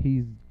is?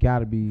 He's got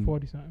to be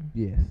 40 something.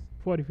 yes.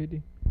 40,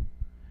 50.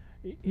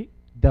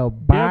 The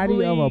body of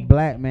a Definitely-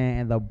 black man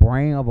and the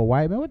brain of a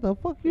white man. What the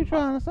fuck you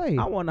trying to say?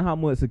 I wonder how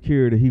much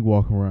security he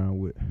walking around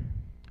with.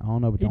 I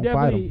don't know, but He don't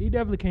fight him.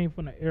 definitely came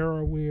from the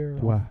era where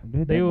Why?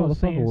 That they were motherfucker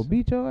saying will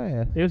beat your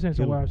ass. they were saying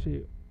some Kill him. wild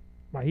shit.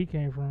 Like he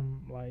came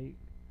from like,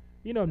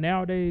 you know,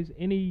 nowadays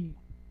any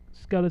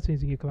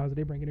skeletons in your closet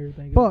they bringing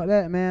everything. Fuck up.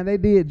 that, man. They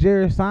did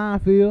Jerry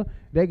Seinfeld.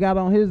 They got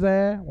on his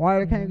ass. Why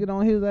they can't Mhm. get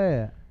on his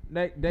ass?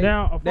 They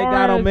Now, as they far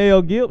got on as-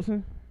 Mel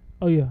Gibson.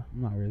 Oh yeah,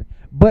 Not really.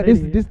 But They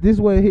this did. this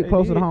way it hit They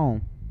closer to did.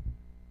 home.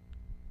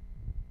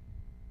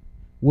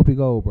 Whoopi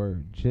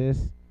Goldberg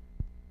just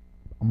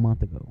a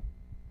month ago.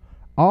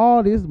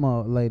 All this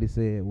lady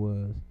said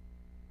was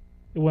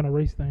it wasn't a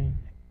race thing.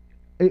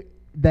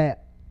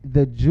 that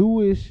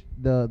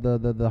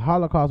the the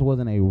Holocaust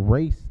wasn't a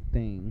race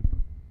thing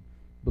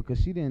because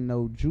she didn't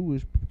know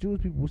Jewish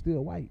people were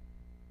still white.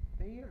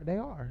 They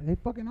are. They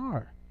fucking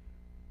are.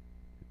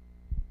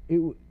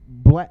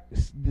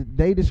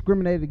 They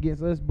discriminated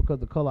against us because of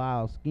the color of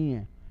our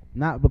skin,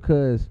 not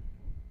because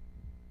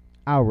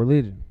our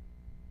religion.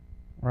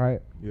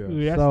 Right? Yeah.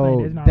 Ooh, that's the So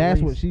thing, not that's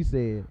race. what she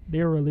said.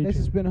 Their They religion.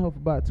 suspended her for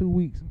about 2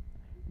 weeks,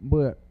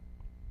 but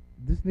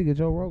this nigga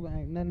Joe Rogan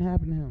ain't nothing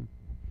happened to him.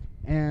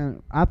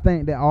 And I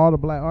think that all the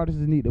black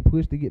artists need to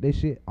push to get their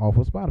shit off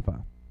of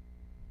Spotify.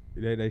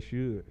 They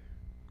should.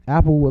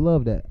 Apple would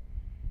love that.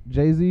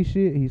 Jay-Z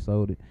shit, he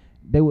sold it.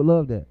 They would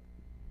love that.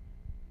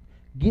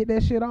 Get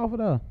that shit off of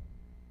there.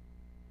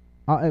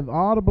 If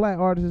all the black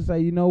artists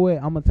say, you know what,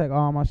 I'm gonna take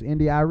all my shit.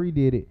 NDIRE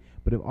did it,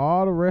 but if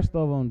all the rest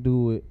of them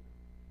do it,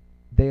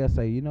 they'll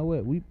say, you know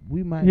what, we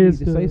might Here's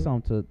need to say the-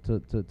 something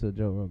to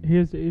Joe Rogan.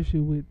 Here's the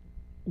issue with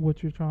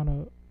what you're trying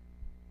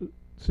to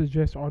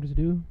suggest artists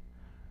do.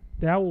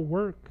 That will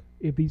work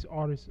if these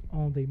artists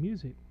own their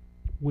music,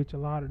 which a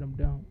lot of them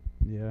don't.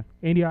 Yeah.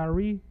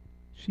 NDIRE,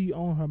 she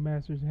own her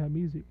masters and her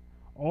music.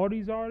 All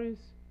these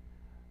artists,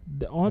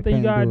 the only They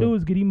thing you can't gotta do do it.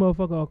 is get these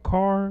motherfucker a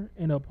car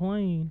and a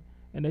plane,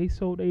 and they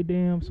sold their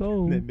damn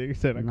soul. That nigga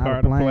said a Not car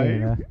a to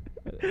plane,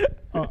 play.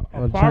 a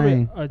A private-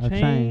 chain. a A chain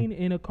chain.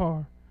 and a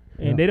car,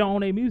 and Yeah. they don't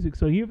own their music.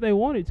 So if they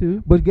wanted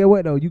to, But get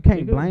what though? You They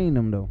can't do. blame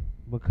them though.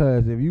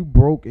 Because if you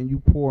broke and you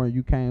poor and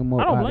you came up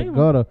I don't out blame the 'em.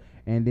 gutter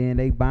and then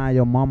they buying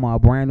your mama a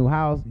brand new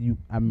house,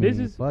 I mean, This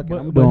is, fuck it,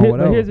 I'm but, doing but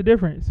whatever. here's the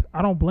difference.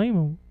 I don't blame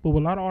them. But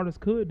what a lot of artists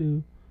could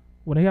do,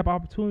 when they have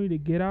opportunity to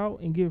get out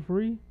and get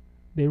free,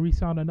 they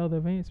re-sign another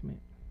advancement.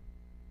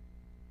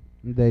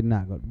 They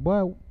not gonna.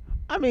 Boy,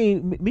 I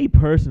mean, me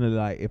personally,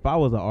 like if I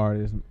was an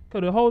artist,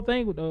 Cause the whole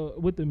thing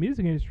with the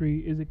music industry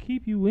is to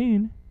keep you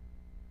in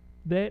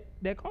that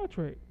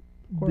contract.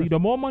 The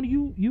more money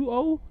you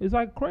owe is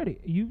like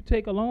credit. You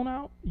take a loan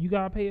out, you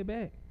gotta pay it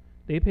back.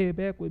 They pay it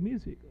back with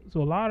music.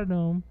 So a lot of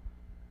them,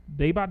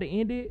 they about to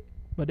end it,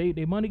 but they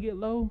money get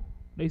low.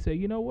 They say,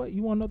 you know what?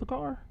 You want another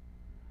car?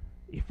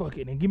 You fuck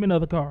it and give me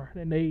another car.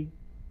 And they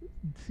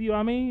see what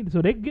I mean.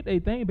 So they get their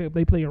thing back if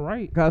they play it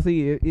right. cause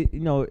see, you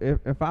know,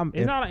 if I'm,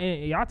 It's not.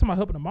 And y'all talking about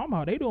helping the mama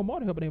out. They doing more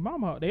than helping their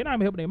mama out. They not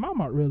even helping their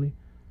mama out really.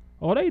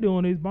 All they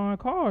doing is buying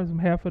cars.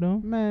 Half of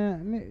them.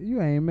 man,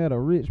 you ain't met a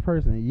rich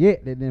person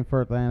yet that then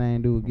first thing they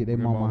ain't do is get their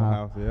mama a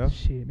house. yeah.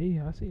 Shit, me.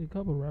 I seen a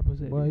couple of rappers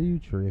that. Boy, you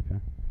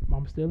tripping.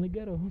 Mama still in the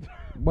ghetto.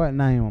 What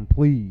name him,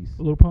 please?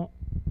 Little Pump.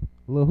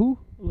 Lil who?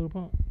 Little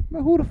Pump.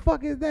 Man, who the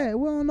fuck is that?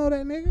 We don't know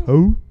that nigga.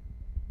 Who?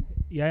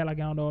 Yeah, I act like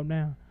I don't know him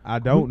now. I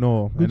don't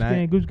know him. Gucci and I-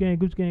 gang, Gucci gang,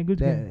 Gucci gang, Gucci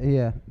gang. That,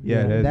 yeah,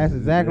 Yeah, That's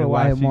exactly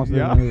why he she- wants to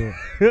yeah. in the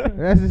hood.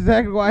 That's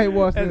exactly why he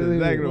wants to That's in the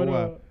exactly hood.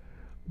 why.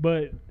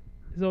 But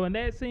so in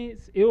that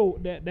sense,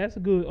 that's a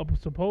good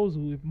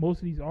proposal if most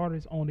of these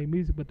artists own their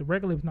music, but the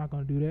record label's not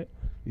gonna do that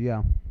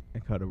Yeah,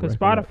 And cut the because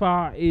record up.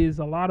 Spotify is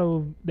a lot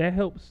of that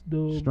helps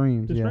the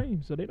Streams, the yeah.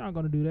 streams, so they're not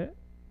gonna do that.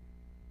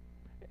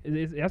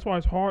 That's why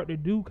it's hard to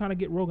do kind of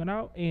get Rogan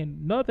out.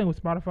 And another thing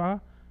with Spotify,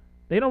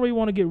 they don't really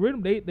want to get rid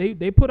of them.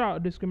 They put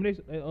out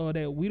discrimination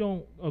that we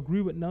don't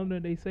agree with none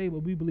that they say, but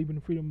we believe in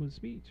the freedom of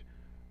speech.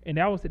 And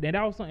that was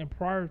something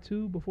prior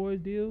to before his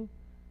deal.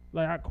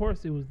 Like of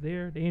course it was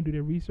there. They didn't do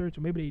their research,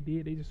 or maybe they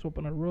did. They just swept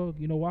on the rug.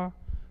 You know why?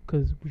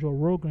 Because Joe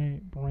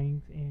Rogan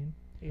brings in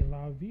a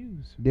lot of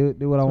views, do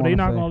what I so want they're to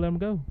not say. gonna let them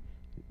go.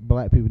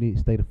 Black people need to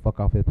stay the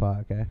fuck off his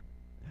podcast.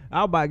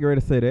 I was about to get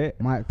ready to say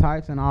that. Mike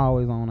Tyson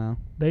always on now.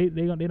 They're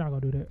not gonna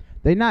do that.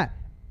 They not.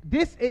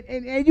 This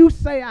and you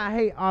say I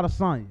hate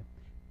Adesanya.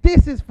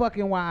 This is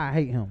fucking why I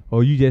hate him. Oh,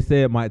 you just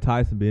said Mike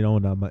Tyson being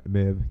on that,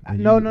 Mev.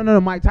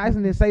 No. Mike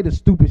Tyson didn't say the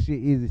stupid shit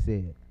Izzy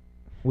said.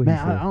 What Man,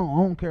 he said? I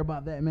don't care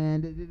about that,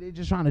 man. They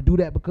just trying to do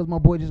that because my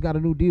boy just got a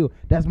new deal.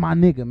 That's my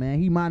nigga, man.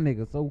 He my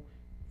nigga. So,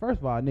 first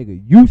of all,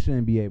 nigga, you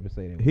shouldn't be able to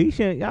say that. He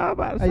shouldn't. Y'all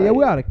about to say. Hey, yeah,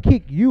 we ought to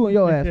kick you and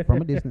your ass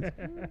from a distance.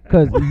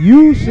 Because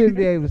you shouldn't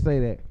be able to say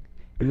that.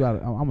 You oughta,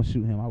 I'm going to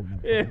shoot him. I would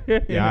never. fuck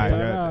him. Yeah,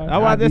 Nah. that's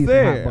what I I'd just be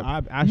said. some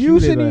hot I You shoot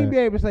his shouldn't even ass. be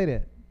able to say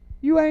that.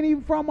 You ain't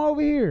even from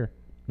over here.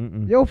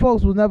 Mm-mm. Your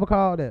folks was never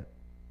called that.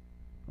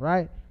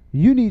 Right?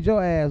 You need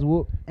your ass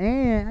whooped.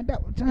 And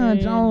John And-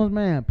 Jones,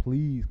 man,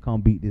 please come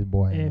beat this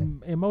boy.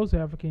 And most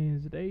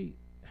Africans, I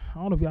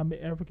don't know if y'all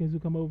met Africans who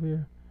come over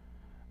here.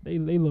 They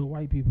look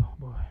white people,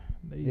 boy.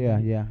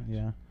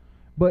 Yeah.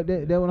 But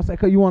that what I say,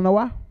 cause you wanna know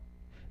why?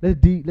 Let's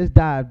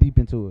dive deep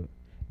into it.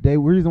 The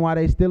reason why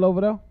they still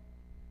over there,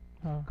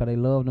 Huh. cause they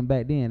loved them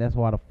back then. That's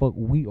why the fuck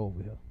we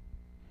over here.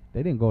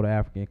 They didn't go to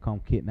Africa and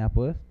come kidnap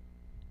us.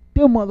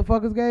 Them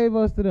motherfuckers gave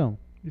us to them.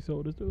 You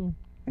sold us too.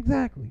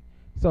 Exactly.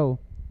 So,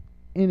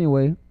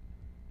 anyway,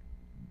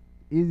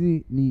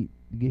 Izzy need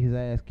to get his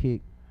ass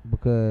kicked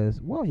because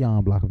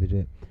Jan Blachowicz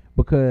at?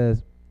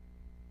 Because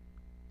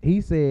he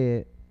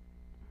said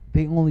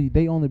they only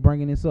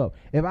bringing this up.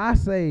 If I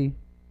say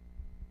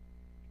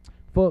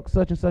fuck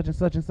such and such and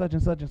such and such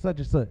and such and such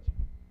and such,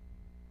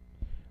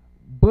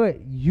 but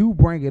you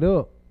bring it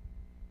up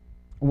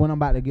when I'm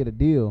about to get a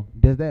deal,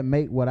 does that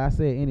make what I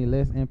said any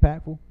less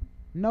impactful?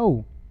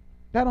 No,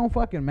 that don't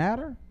fucking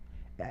matter.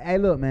 Hey,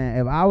 look, man,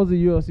 if I was a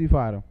UFC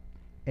fighter,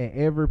 at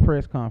every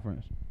press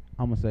conference,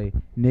 I'm going to say,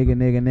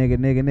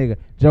 nigga.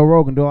 Joe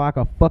Rogan, do I like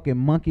a fucking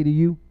monkey to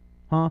you?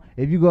 Huh?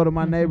 If you go to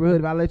my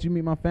neighborhood, if I let you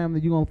meet my family,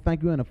 you going to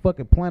think you in the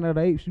fucking Planet of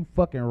the Apes, you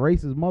fucking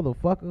racist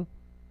motherfucker.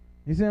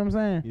 You see what I'm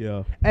saying?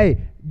 Yeah.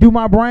 Hey, do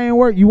my brain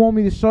work? You want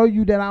me to show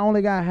you that I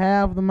only got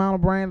half the amount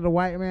of brain that the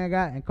white man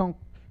got and come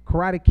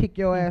karate kick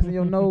your ass in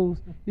your nose?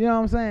 You know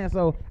what I'm saying?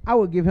 So I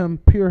would give him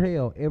pure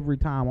hell every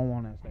time I'm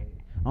on that stage.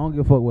 I don't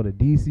give a fuck what a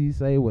DC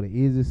say, what a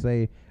Izzy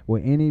say,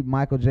 what any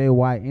Michael J.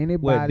 White,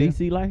 anybody. What,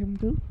 DC like him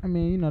too? I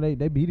mean, you know, they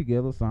be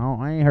together, so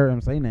I ain't heard him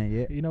say nothing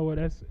yet. You know what?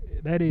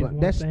 That is But one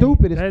that's thing.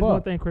 stupid as That's one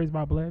fuck. thing crazy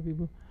about black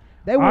people.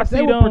 They I would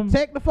see them-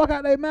 protect the fuck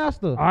out their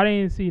master. I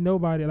didn't see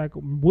nobody like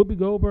Whoopi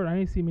Goldberg. I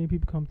didn't see many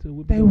people come to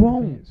Whoopi They Goldberg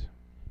won't. defense.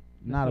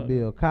 Not a That's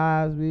Bill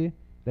Cosby.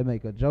 They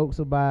make a jokes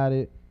about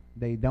it.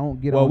 They don't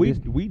get Well, on we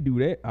this. we do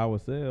that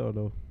ourselves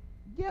though.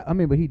 Yeah, I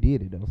mean, but he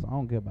did it though, so I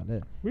don't care about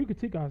that. We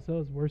critique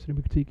ourselves worse than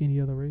we critique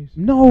any other race.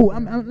 No,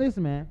 I'm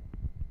listen, man.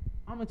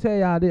 I'm gonna tell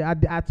y'all this.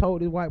 I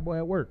told this white boy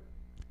at work.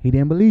 He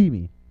didn't believe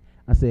me.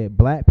 I said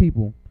black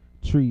people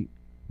treat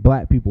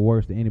black people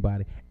worse than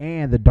anybody,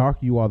 and the darker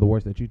you are, the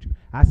worse that you treat.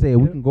 I said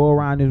we Yep. can go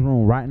around this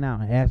room right now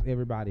and ask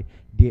everybody,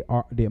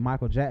 did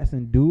Michael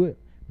Jackson do it?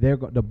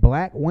 The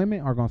black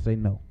women are gonna say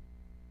no.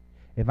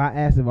 If I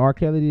ask if R.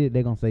 Kelly did it,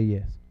 they're gonna say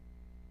yes.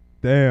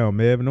 Damn,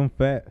 Evan, them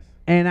facts.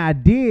 And I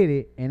did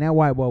it, and that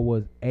white boy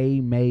was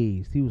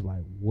amazed. He was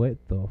like, "What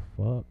the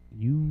fuck?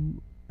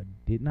 You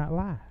did not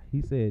lie."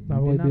 He said, By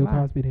the "You way, did not Bill lie."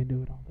 Cosby didn't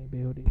do it. I don't think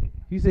Bill did.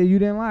 He said, "You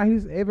didn't lie."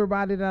 He's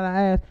everybody that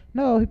I asked.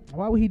 No,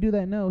 why would he do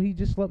that? No, he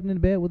just slept in the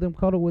bed with them,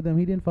 cuddled with them.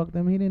 He didn't fuck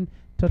them. He didn't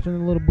touch on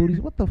the little booties.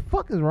 What the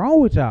fuck is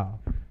wrong with y'all?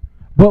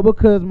 But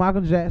because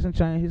Michael Jackson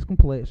changed his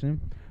complexion,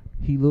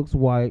 he looks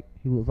white.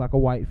 He looks like a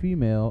white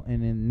female,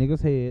 and in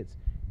niggas' heads,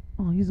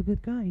 oh, he's a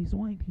good guy. He's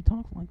white. He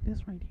talks like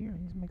this right here.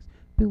 He makes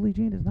Billie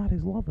Jean is not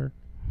his lover.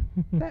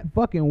 That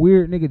fucking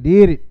weird nigga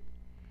did it.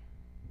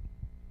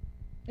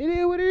 It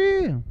is what it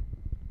is.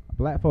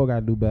 Black folk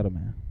gotta do better,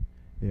 man.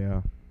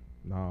 Yeah.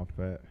 Nah,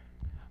 fat.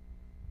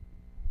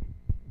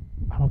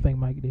 I don't think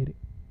Mike did it.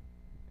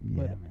 Yeah,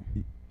 But-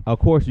 man. Of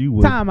course you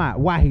would. Time out.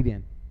 Why he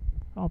didn't?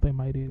 I don't think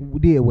Mike did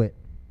it. Did what?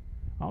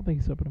 I don't think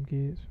he slept with them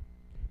kids.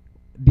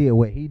 Did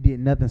what? He did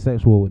nothing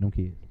sexual with them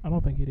kids. I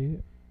don't think he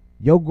did.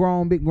 Your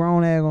big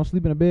grown ass gonna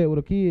sleep in a bed with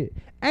a kid?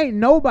 Ain't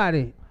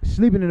nobody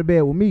sleeping in a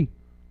bed with me.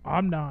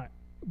 I'm not.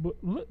 But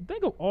look,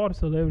 think of all the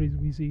celebrities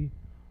we see.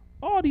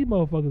 All these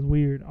motherfuckers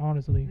weird,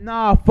 honestly.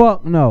 Nah,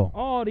 fuck no.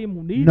 All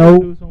them these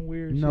Nope. niggas do some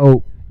weird shit.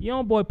 Nope.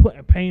 Young boy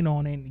putting paint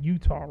on in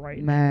Utah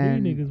right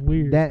Man, now. These niggas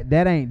weird.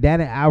 That ain't.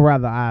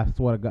 I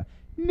swear to God,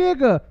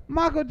 nigga.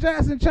 Michael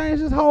Jackson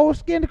changed his whole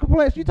skin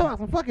complexion. You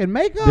talking some fucking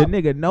makeup? The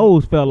nigga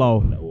nose fell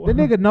off. The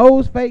nigga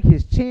nose fake,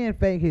 his chin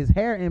fake, his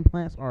hair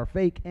implants are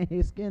fake, and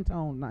his skin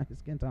tone not his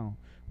skin tone.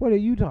 What are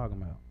you talking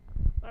about?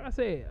 Like I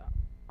said,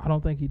 I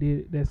don't think he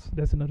did it.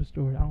 That's another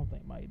story. I don't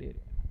think Mike did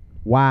it.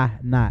 Why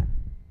not?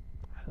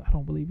 I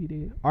don't believe he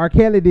did. R.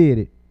 Kelly did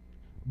it,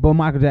 but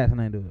Michael Jackson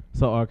ain't do it.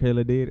 So R.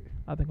 Kelly did it.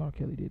 I think R.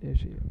 Kelly did that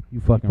shit.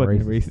 You fucking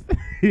racist.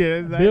 Yeah,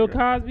 exactly. Bill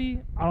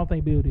Cosby, I don't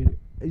think Bill did it.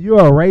 You're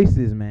a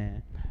racist,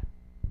 man.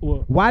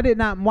 Well, Why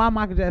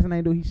Michael Jackson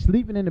ain't do it? He's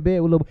sleeping in the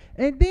bed with little.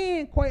 And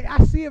then,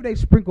 I see if they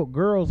sprinkled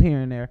girls here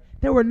and there.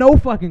 There were no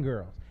fucking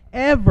girls.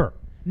 Ever.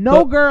 No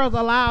So- girls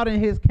allowed in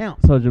his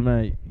count. So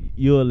Jermaine,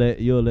 you'll let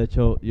your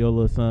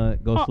little son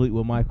go Oh, sleep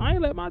with Michael. I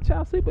ain't let my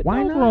child sleep with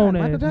Why no not? grown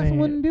Michael ass Jackson man.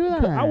 wouldn't do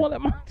that. I won't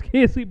let my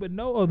kid sleep with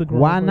no other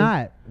grown Why person.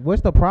 not?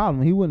 What's the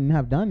problem? He wouldn't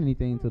have done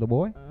anything to the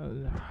boy.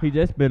 He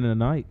just spending the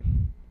night.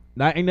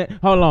 Ain't that,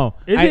 hold on.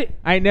 Is it-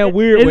 ain't that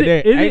weird is with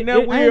it- that? is Ain't it-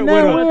 that is- weird ain't with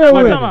that a, weird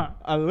with with a, it?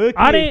 a little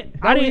I kid? didn't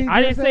That's what he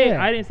I didn't just say said.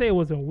 I didn't say it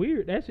wasn't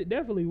weird. That shit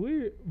definitely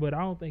weird, but I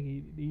don't think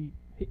he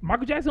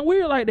Michael Jackson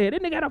weird like that.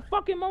 That nigga had a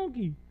fucking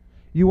monkey.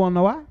 You want to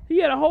know why? He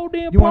had a whole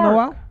damn You want to know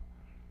why? park.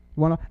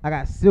 You want to? I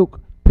got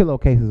silk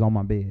pillowcases on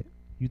my bed.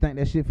 You think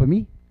that shit for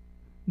me?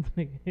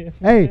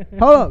 Hey,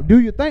 hold up. Do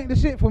you think the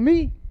shit for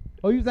me?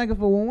 Or you think it's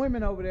for when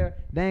women over there,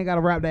 they ain't got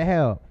to wrap their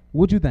hair up?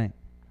 What you think?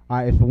 All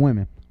right, it's for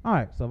women. All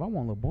right, so if I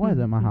want little boys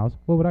at my house,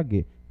 what would I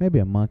get? Maybe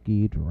a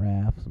monkey,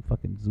 giraffe, some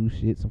fucking zoo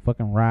shit, some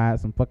fucking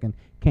rides, some fucking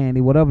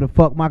candy, whatever the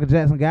fuck Michael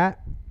Jackson got.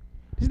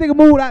 This nigga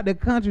moved out the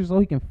country so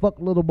he can fuck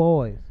little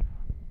boys.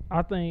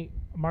 I think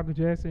Michael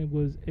Jackson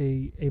was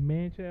a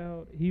man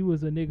child. He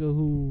was a nigga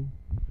who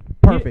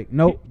Perfect.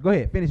 Nope. Go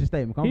ahead. Finish your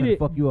statement. I'm he gonna did-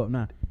 fuck you up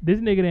now. this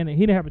nigga he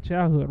didn't have a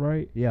childhood,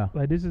 right? Yeah.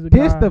 Like this is a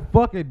This guy. the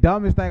fucking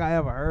dumbest thing I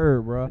ever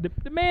heard, bro.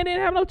 The man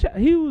didn't have no child.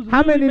 He was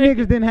How many really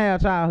niggas didn't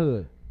have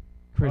childhood?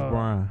 Chris Uh,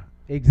 Brown.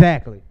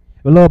 Exactly.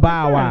 A little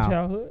Bow Brown Wow.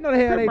 childhood. No, the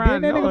hell Chris they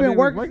Brown, didn't. That no, nigga been niggas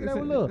working working since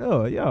they were since-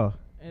 little. Yeah.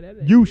 And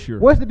that- You sure?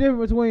 What's the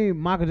difference between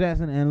Michael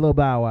Jackson and Lil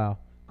Bow Wow?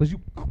 Cause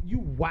you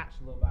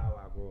watched Lil Bow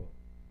Wow grow up.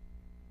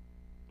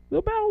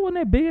 Lil Bow Wow wasn't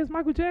that big as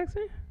Michael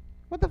Jackson.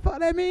 What the fuck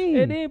that mean?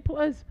 And then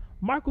plus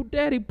Michael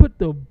Daddy put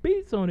the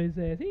beats on his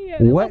ass. He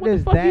had What the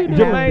does fuck that you have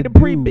doing? Jermaine to the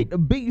pre do? beat the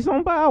beats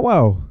on Bow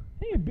Wow.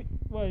 He ain't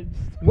what?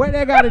 What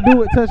that got to do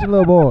with touching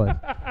little boys?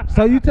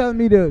 So you telling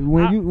me that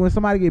when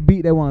somebody get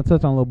beat, they want to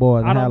touch on little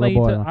boys? I And don't have think.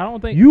 little boys on? I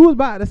don't think. You was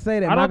about to say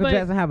that I don't Michael think-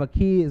 Jackson have a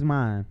kid's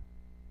mind,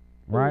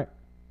 right?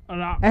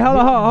 Nah, Hey, hold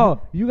on.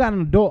 You got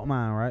an adult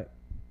mind, right?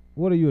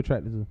 What are you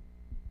attracted to?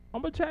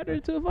 I'm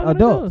attracted to fucking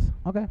Adults.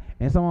 adults. Okay.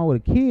 And someone with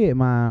a kid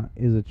mind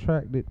is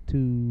attracted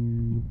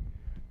to.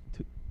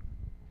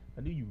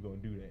 I knew you were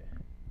gonna do that.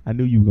 I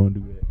knew you were gonna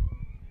do that.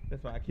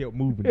 That's why I kept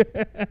moving it.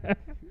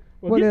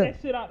 Well, What get the-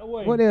 that shit out the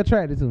way. What they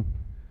attracted to?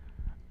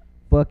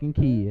 Fucking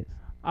kids.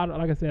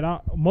 Like I said,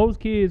 most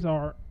kids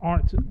aren't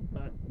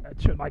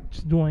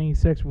like doing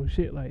sexual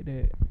shit like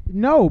that.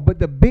 No, but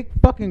the big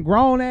fucking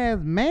grown ass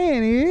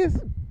man is.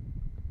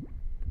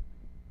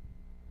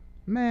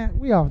 Man,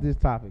 we off this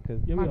topic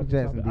because Yeah, we Michael off the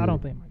Jackson topic. did I don't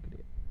it. think Michael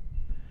did.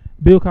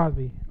 Bill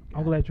Cosby.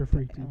 I'm glad you're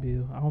free too,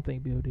 Bill. I don't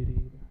think Bill did it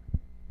either.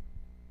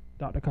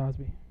 Dr.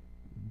 Cosby.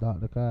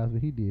 Dr. Cosby,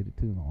 he did it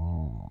too.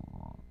 Oh.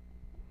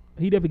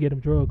 He definitely get him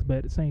drugs, but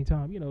at the same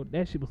time,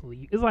 that shit was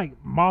illegal. It's like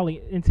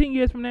Molly. In 10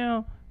 years from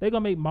now, they're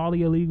gonna make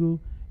Molly illegal,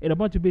 and a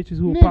bunch of bitches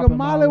who will pop Nigga, in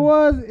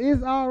Molly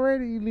is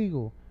already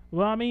illegal.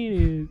 What I mean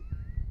is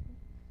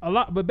a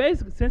lot, but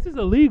basically, since it's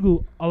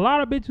illegal, a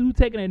lot of bitches who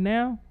taking it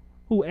now,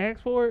 who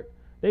ask for it,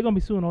 they're gonna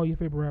be suing all your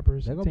favorite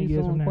rappers. They're 10 gonna be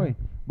years suing from now. Quay.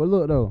 But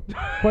look though,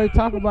 Quay,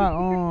 talk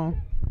about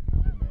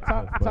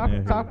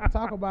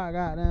talk about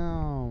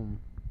goddamn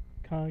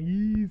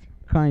Kanye's.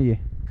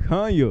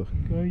 Kanye.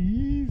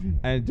 Easy.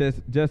 And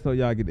just so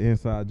y'all get the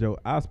inside joke,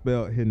 I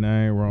spelled his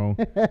name wrong.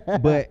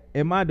 But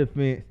in my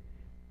defense,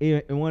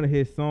 in one of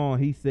his songs,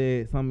 he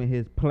said some of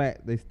his plaque,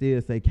 they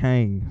still say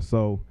Kane.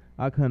 So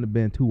I couldn't have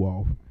been too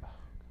off.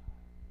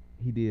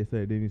 He did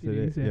say, didn't he say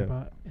that? He said Yeah.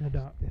 about in the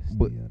doc. That still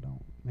But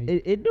don't make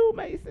It do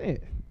make sense.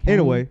 Kane-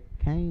 Anyway,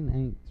 Kane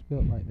ain't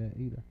spelled like that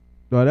either.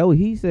 no, that what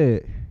he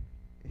said.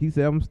 He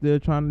said, I'm still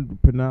trying to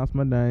pronounce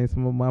my name.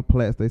 Some of my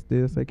plaques, they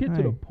still say Get Kane.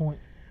 to the point.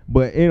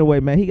 But anyway,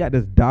 man, he got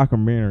this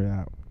documentary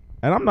out.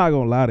 And I'm not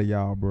going to lie to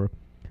y'all, bro.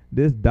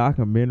 This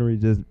documentary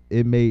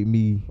it made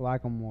me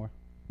Like him more.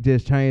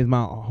 just change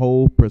my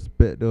whole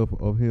perspective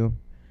of him.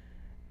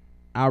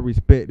 I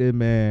respect this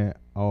man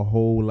a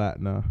whole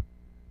lot now.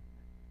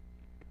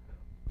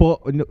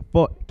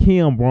 Fuck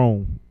Kim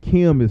wrong.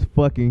 Kim is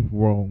fucking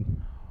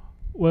wrong.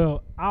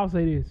 Well, I'll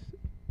say this: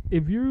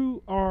 if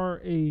you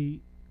are a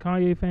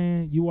Kanye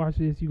fan, you watch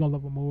this, you gonna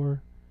love him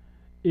more.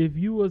 If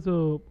you was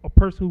a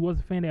person who was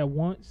a fan at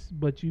once,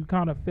 but you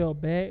kind of fell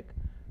back,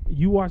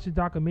 you watch the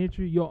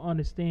documentary, you'll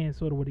understand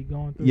sort of what he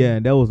going through. Yeah,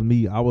 and that was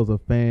me. I was a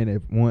fan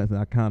at once, and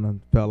I kind of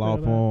fell Fell off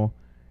back. on him.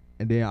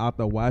 And then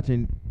after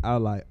watching, I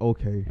was like,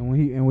 okay.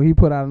 And when he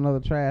put out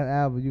another trash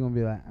album, you gonna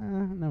be like,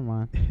 never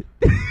mind.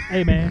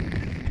 Hey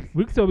man,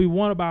 we can still be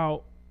one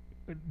about.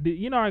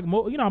 You know, like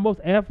how most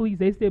athletes,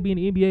 they still be in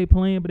the NBA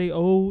playing, but they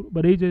old,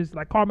 but they just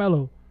like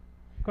Carmelo.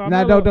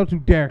 Nah, don't you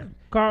dare.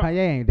 Car- Kanye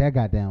ain't that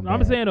goddamn bad.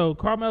 I'm saying though,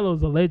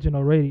 Carmelo's a legend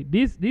already.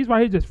 These right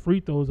here just free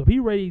throws up. He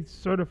ready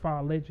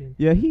certified legend.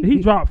 Yeah, He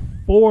dropped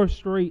 4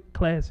 straight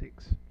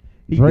classics.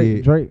 He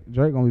Drake did.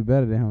 gonna be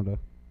better than him though.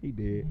 He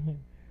did.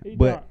 He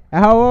But- dropped-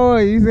 How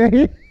old you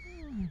say?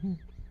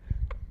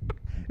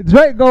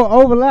 Drake gonna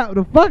overlap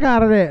the fuck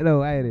out of that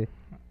though, ain't it?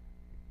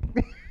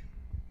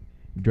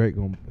 Drake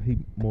he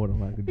more than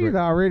like a Drake. He's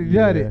already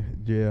done it.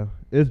 Yeah,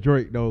 it's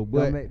Drake though. Don't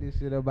But make this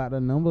shit about the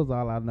numbers.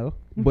 All I know.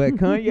 but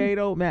Kanye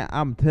though, man,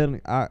 I'm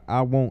telling,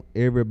 I want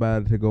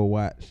everybody to go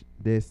watch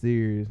that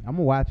series. I'm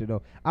gonna watch it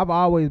though. I've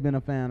always been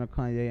a fan of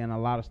Kanye and a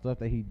lot of stuff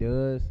that he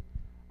does.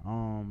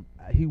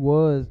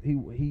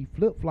 He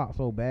flip flopped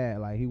so bad.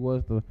 Like he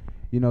was the,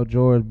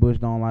 George Bush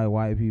don't like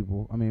white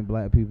people. I mean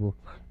black people.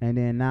 And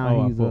then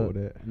now I fuck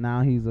with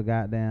that. he's a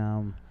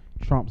goddamn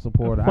Trump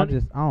supporter. Funny-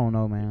 I don't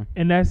know, man.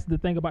 and that's the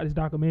thing about this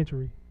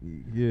documentary.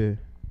 Yeah,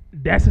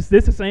 This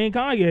the same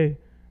Kanye.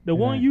 The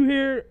one ain't. you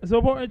hear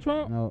supporting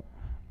Trump. No,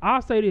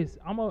 I'll say this: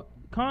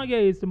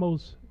 Kanye is the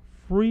most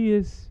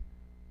freest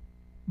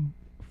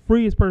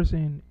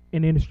person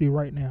in the industry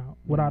right now,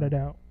 without a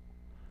doubt.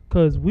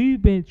 Cause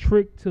we've been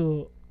tricked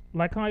to,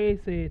 like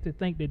Kanye said, to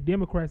think that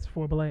Democrats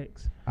for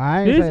blacks.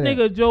 I ain't This say that.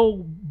 nigga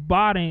Joe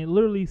Biden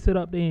literally sit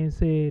up there and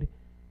said,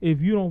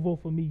 "If you don't vote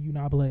for me, you're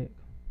not black."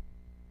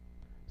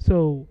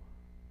 So,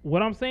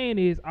 what I'm saying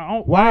is, I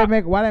don't. Why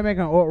they make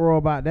an uproar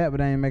about that, but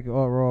they ain't make an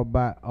uproar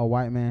about a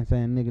white man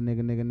saying nigga,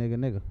 nigga, nigga, nigga,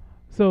 nigga.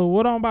 So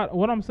what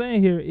I'm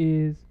saying here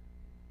is,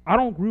 I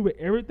don't agree with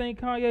everything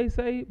Kanye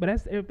say, but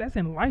that's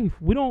in life.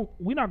 We're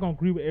not gonna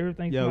agree with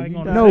everything Yo, somebody you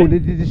gonna No, say.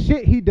 the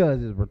shit he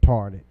does is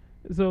retarded.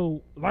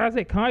 So like I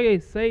said,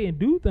 Kanye say and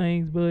do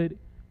things, but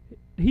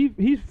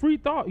he's free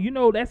thought.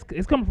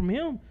 It's coming from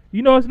him.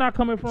 It's not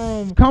coming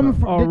from It's coming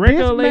from a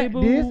record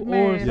label this or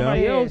man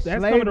somebody said else.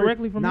 That's coming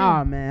directly from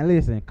Nah, him. man,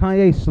 listen,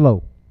 Kanye's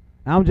slow.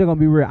 I'm just gonna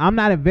be real. I'm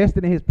not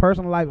invested in his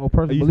personal life or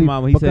personal you belief. talking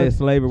about when he said because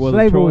slavery was a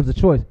was choice? a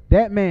choice.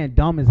 That man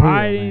dumb as hell,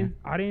 man.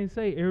 I didn't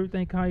say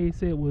everything Kanye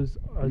said was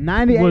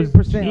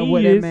 98% of what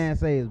that genius. man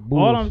say is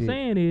bullshit. All I'm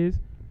saying is,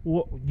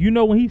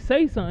 when he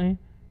say something,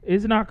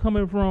 it's not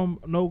coming from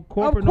no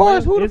corporate. Of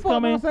course, no, who the it's fuck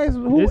coming, gonna say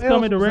some- who it's else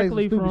coming would say some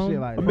directly stupid from. shit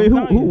like I that? mean,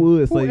 from who Kanye.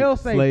 would Who say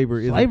else say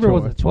slavery is slavery a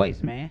was choice? a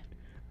choice, man?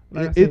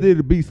 Like I It's said. either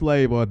to be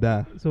slave or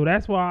die. So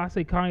that's why I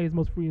say Kanye is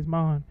most free his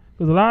mind.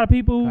 Because a lot of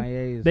people,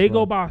 Kanye is they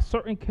slow. go by a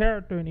certain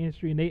character in the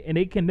industry, and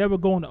they can never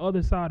go on the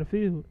other side of the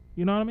field.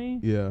 You know what I mean?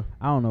 Yeah,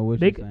 I don't know what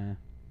They you're c- saying.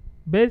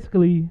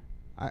 Basically,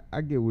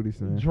 I get what he's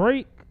saying.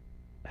 Drake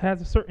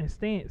has a certain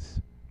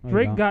stance. No, he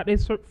Drake don't. got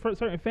this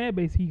certain fan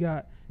base he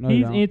got. No, he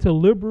He's don't. into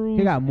liberals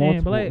He got and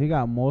multiple. black. He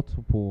got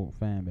multiple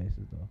fan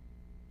bases though.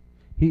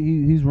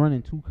 He's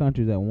running 2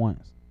 countries at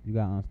once. You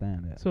gotta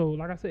understand that. So,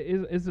 like I said,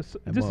 it's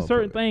That just a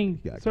certain motherfucker, thing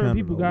he got certain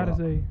people Canada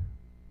gotta locked. say.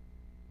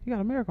 He got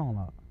America on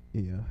lock.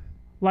 Yeah,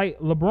 Like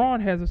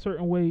LeBron has a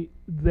certain way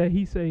that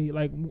he say.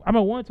 Like I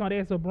remember one time they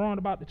asked LeBron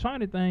about the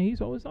China thing. He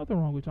said, "Oh, there's nothing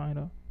wrong with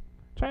China.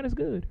 China's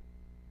good."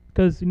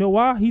 Because you know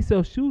why? He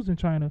sells shoes in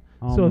China,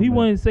 I don't so he remember that.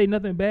 wouldn't say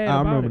nothing bad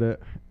I about remember it.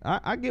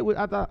 that. I get what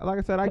I thought. Like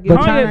I said, I get. But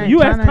Kanye, China-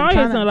 you ask China- Kanye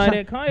China- something like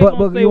China- that. Kanye but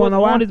gonna say you what's wanna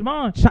know why? on his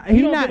mind.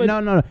 He don't not give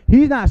a- no.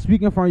 He's not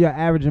speaking from your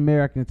average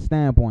American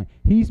standpoint.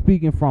 He's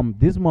speaking from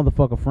this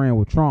motherfucker friend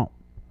with Trump.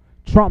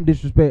 Trump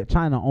disrespect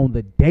China on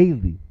the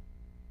daily.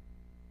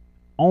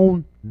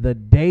 On the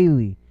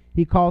daily,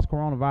 he calls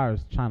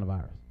coronavirus China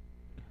virus.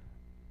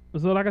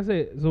 So like I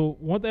said,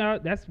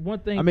 that's one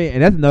thing. I mean,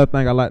 and that's another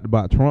thing I liked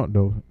about Trump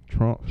though.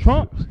 Trump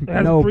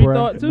has no, free bruh.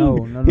 thought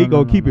too. No, he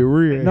gonna keep it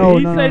real. No,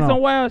 he no, say no. some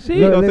wild shit.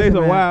 He gonna say listen,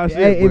 some man. wild shit,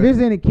 Hey, if but- there's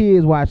any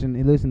kids watching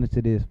and listening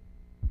to this,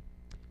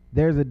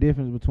 there's a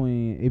difference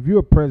between if you're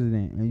a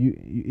president and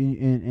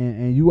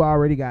and you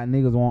already got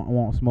niggas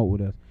want smoke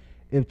with us.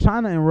 If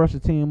China and Russia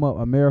team up,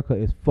 America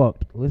is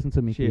fucked. Listen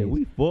to me, Shit, kids.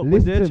 we fuck with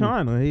Listen that to me.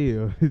 China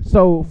here.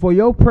 So for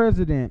your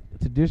president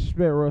to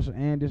disrespect Russia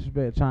and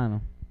disrespect China,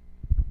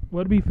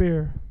 Well, to be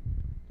fair,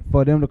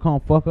 for them to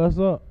come fuck us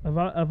up, if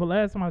the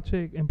last time I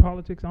checked in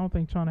politics, I don't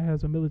think China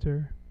has a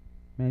military.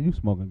 man, you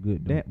smoking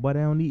good. Though. But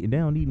they don't need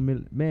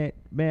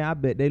man. I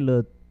bet they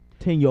little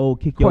 10-year-old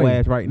kick your Quay,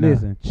 ass right now.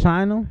 Listen,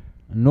 China,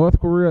 North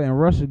Korea, and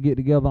Russia get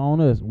together on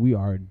us, we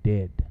are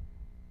dead.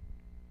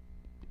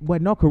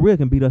 But North Korea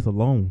can beat us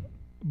alone.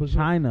 But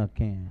China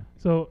can.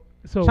 So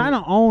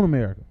China own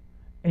America.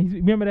 And you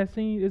remember that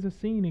scene? There's a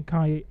scene in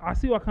Kanye. I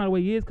see what kind of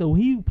way he is because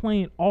when he was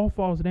playing All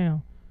Falls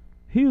Down,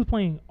 he was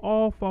playing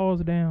All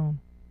Falls Down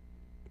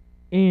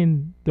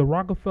in the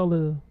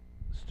Rockefeller,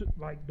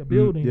 like the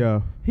building.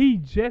 Yeah. He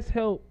just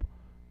helped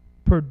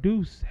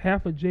produce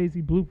half of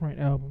Jay-Z Blueprint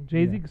album.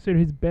 Jay-Z Yeah. considered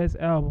his best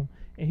album,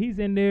 and he's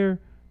in there.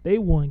 They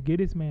wouldn't get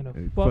this man a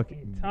Fucking-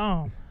 fucking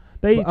time.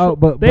 They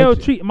But they'll you-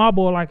 treat my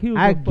boy like he was.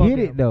 I a get fucking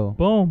it though.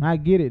 Boom. I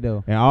get it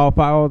though. And All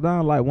Falls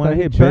Down like one But of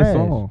he his best trash.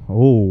 songs.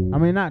 Oh. I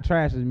mean, not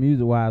trash as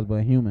music wise,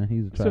 but human.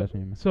 He's a trash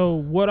human. So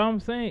what I'm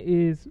saying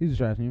is, He's a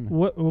trash human.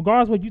 what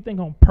regardless what you think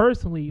on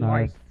personally, Nah,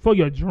 like it's- for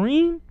your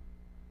dream,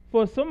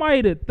 for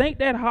somebody to think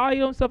that high of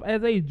himself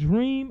as a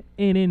dream,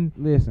 and then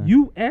Listen,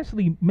 you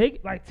actually make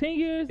it like 10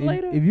 years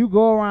later. if you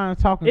go around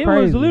talking It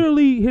crazy, was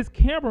literally his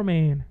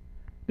cameraman.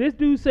 This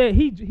dude said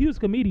he was a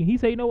comedian. He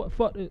said, you know what,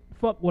 fuck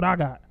what I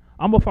got.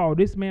 I'm gonna follow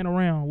this man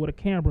around with a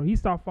camera. He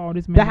started following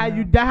this man.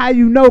 that how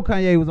you know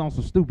Kanye was on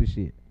some stupid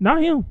shit.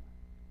 Not him.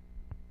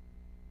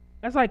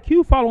 That's like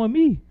Q following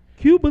me.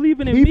 Q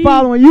believing in He me.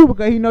 following you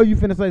because he know you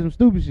finna say some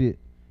stupid shit,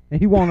 and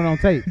he want it on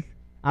tape.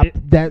 Hey,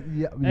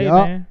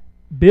 man,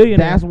 billionaire.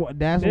 That's what.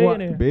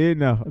 Billionaire. Big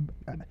enough.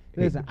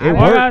 Listen, It All I,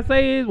 I worked. gotta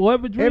say is,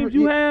 whatever dreams Every-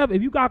 you have,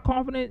 if you got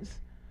confidence,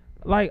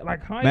 like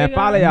Kanye, Man, got,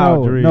 follow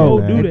y'all no, dreams, no.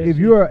 man. Do that If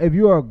shit.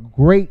 you're a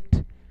great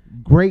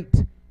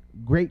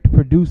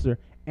producer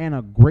and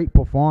a great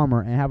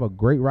performer and have a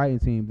great writing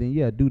team, then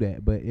yeah, do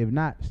that. But if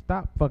not,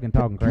 stop fucking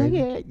talking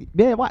crazy.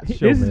 Man, watch the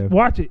show, This is man.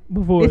 watch it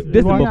before. This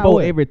is watch it.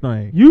 before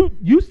everything.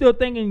 You still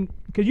thinking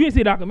because you didn't see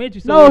the documentary?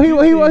 So No, what he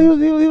you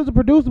see- was a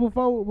producer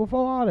before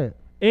all that.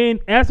 And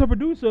as a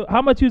producer,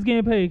 how much he was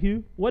getting paid?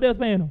 Q? What else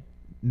paying him?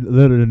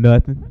 Little to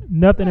nothing.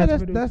 Nothing. Yeah, as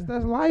a that's producer.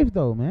 that's life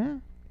though,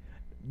 man.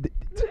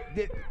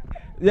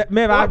 Yeah,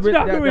 man, Watch the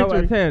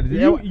documentary.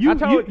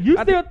 You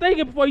still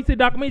thinking before you see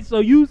documentary, so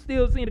you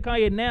still seeing the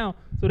Kanye now.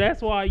 So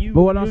that's why you.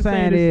 But what I'm you're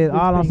saying this- is, this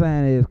all I'm thing.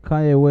 saying is,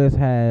 Kanye West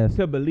has.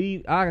 to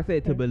believe, like I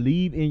said, to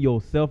believe in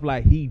yourself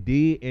like he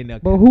did,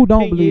 and But who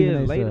don't 10 believe in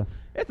years later, themselves?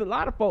 it's a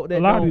lot of folk that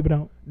A lot of don't-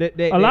 people don't.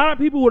 That A lot of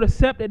people would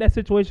accept that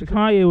situation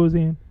Kanye was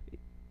in.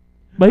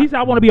 But he said,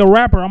 I want to be a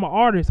rapper. I'm an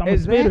artist. I'm a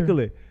spitter.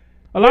 exactly.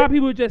 A lot of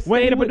people just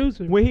say the was-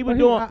 producer. when he was But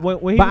doing, I-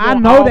 when he But was I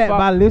doing know All that Falls-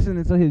 by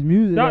listening to his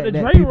music. Dr.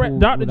 that Dre, people-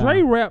 Dr. nah.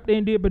 Dre rapped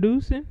and did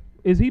producing.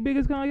 Is he big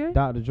as Kanye?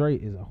 Dr. Dre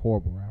is a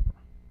horrible rapper.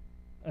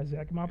 That's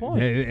exactly my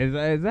point.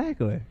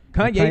 Exactly.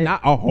 Kanye Kanye-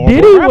 not a horrible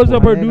Diddy rapper. was a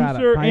Kanye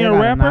producer Kanye and a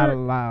got not rapper.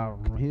 allowed-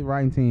 His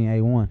writing team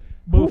A1.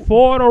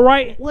 Before the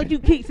right, What you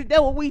keep?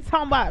 That what we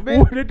talking about,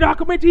 man? the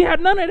documentary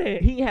had none of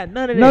that. He had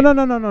none of that. No.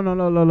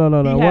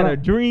 He What had I- a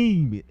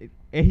dream,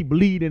 and he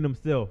believed in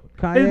himself.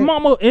 His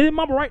Kanye,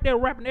 mama right there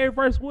rapping every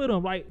verse with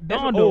him, like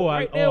That's Dondo, what-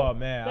 right there. oh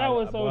man, that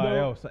was so boy,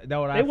 dope. that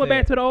what I They went said.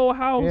 back to the old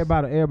house.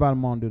 everybody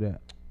mama do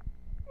that.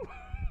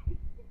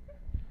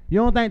 You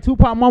don't think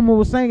Tupac mama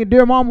was singing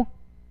Dear Mama?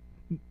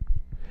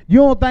 You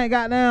don't think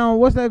goddamn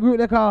what's that group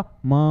they call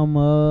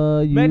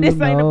Mama? You Man, this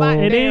ain't know. about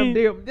And damn then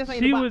deal. This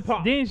ain't she about was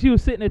pop. then she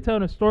was sitting there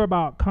telling a story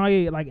about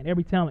Kanye like in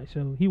every talent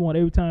show. He won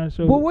every talent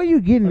show. But where you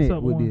getting What's it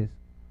up, with Warren? this?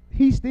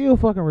 He's still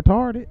fucking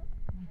retarded.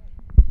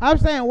 I'm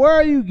saying, where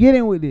are you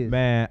getting with this?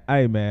 Man,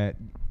 hey man.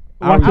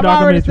 Watch the I've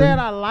already documentary. said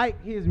I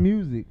like his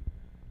music,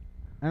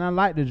 and I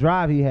like the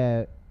drive he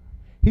had.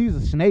 He's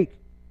a snake.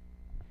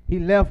 He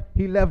left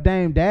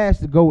Dame Dash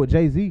to go with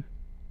Jay-Z.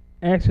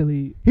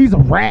 Actually, He's a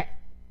rat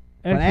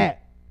for actually,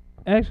 that.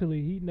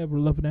 actually, he never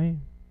loved a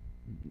name.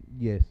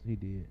 Yes, he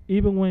did.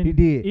 Even when He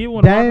did. Even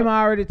when Dame Robert-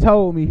 already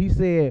told me. He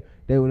said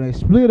that when they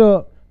split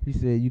up, he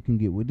said you can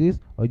get with this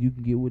or you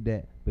can get with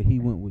that. But he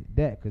went with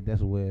that because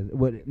that's where.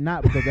 But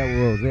not because that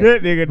was it.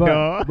 That nigga but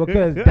dog.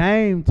 because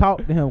Dame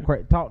talked to him,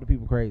 talked to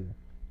people crazy.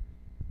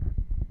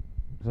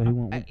 So he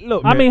went with.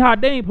 Look, I mean, how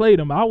Dame played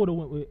him, I would have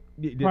went with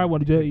did, probably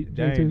one of Jay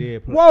Dame too.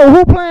 did play. Whoa,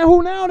 who playing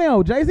who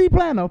now? Jay-Z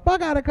playing the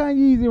fuck out of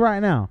Kanye right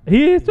now.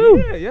 He is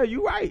too. Yeah,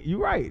 you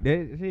right.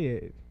 That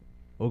shit.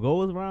 What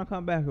goes around,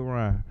 come back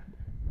around.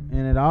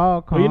 And it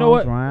all comes But you know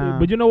what? around.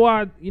 But you know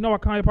why? You know why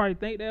Kanye probably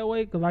think that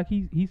way? Because like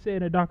he said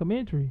in the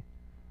documentary,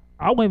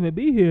 I wouldn't even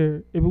be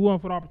here if it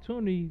wasn't for the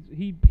opportunities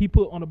he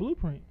put on the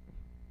blueprint.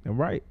 And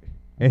right.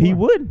 And he Right.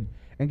 wouldn't.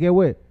 And get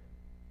what?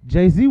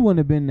 Jay-Z wouldn't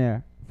have been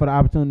there for the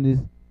opportunities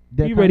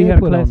that He already Kanye had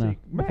a put on classic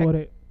there. before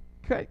that.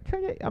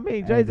 Kanye, I mean,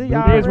 Hey, Jay-Z the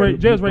already. blueprint-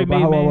 Just Ray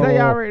made Hold on, man. Jay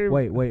already-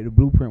 Wait, the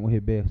blueprint was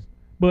his best.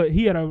 But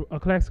he had a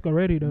classic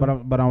already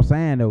though. But I'm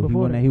saying though,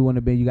 Before that. he wouldn't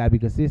have been. You gotta be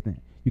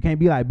consistent. You can't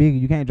be like Biggie.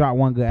 You can't drop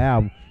one good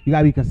album. You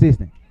gotta be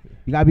consistent.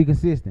 You gotta be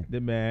consistent. The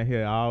man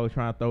here always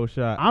trying to throw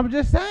shots. I'm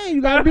just saying,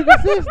 you gotta be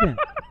consistent.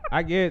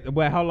 I get,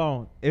 but how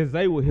long? If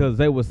Zay was here,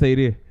 Zay would say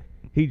this.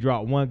 He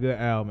dropped one good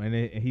album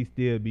and he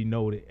still be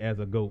noted as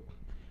a GOAT.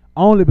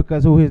 Only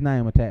because who his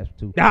name attached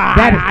to.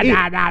 That is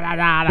it.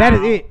 That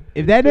is it.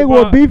 If that nigga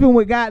was beefing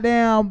with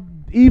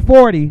goddamn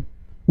E40,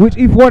 which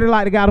E40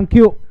 like the got him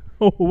killed.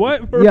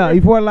 What? Yeah,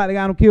 E40 like the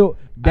got him killed.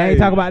 They ain't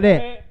talk about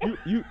that.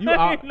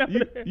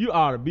 You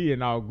ought to be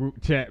in our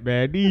group chat,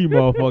 man. These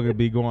motherfuckers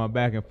be going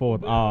back and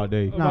forth all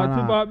day. About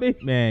Tupac B?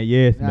 Man,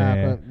 yes, Nah,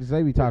 man. but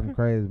they be talking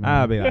crazy, man.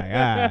 I'll be like,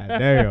 ah,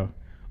 damn.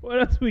 What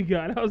else we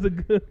got? That was a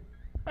good.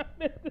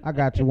 I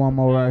got you one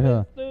more right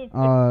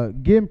here.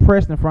 Getting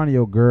pressed in front of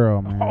your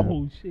girl, man.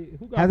 Oh shit!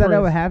 Who got Has that pressed?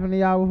 ever happened to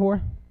y'all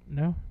before?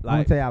 No. Let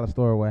me tell y'all a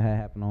story what had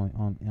happened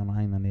on the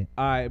internet.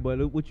 All right, but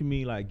look what you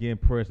mean, like getting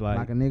pressed,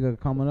 Like a nigga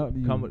coming up to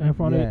you in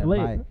front of the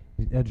lady. like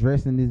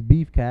addressing this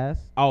beef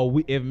cast.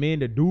 oh, if me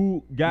and the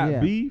dude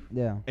got beef,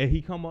 Yeah. and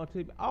he come up to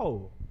me,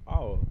 oh,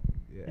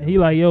 yeah. And he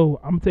like, yo,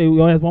 I'm gonna tell you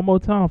your ass one more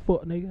time,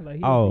 fuck nigga. Like,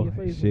 he oh in your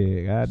face.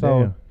 shit, goddamn.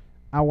 So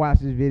I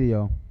watched this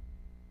video,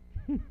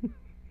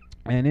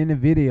 and in the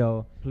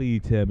video,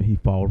 Please tell me he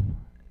fought him.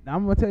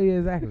 I'm gonna tell you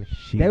exactly.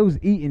 Shit. They was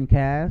eating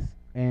Cass,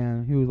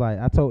 and he was like,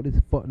 I told this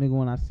fuck nigga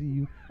when I see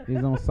you, he's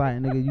on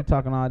site, nigga, you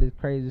talking all this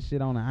crazy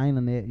shit on the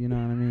internet, you know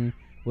what I mean?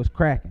 Was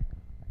cracking.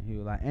 And he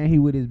was like, and he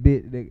with his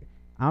bitch, nigga.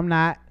 I'm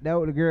not. That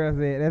what the girl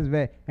said. That's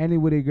bad. And he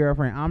with his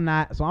girlfriend. I'm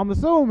not. So I'm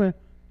assuming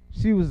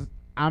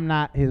I'm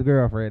not his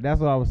girlfriend. That's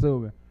what I was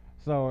assuming.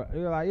 So he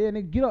was like, yeah,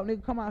 nigga, get up,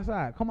 nigga, come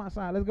outside,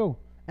 let's go.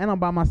 And I'm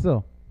by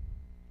myself.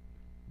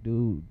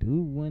 Dude,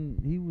 when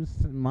he was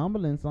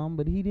mumbling something,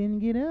 but he didn't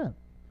get up.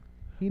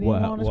 He didn't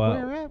want to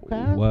square up,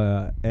 Kyle.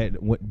 Well, at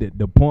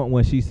the point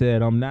when she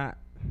said I'm not,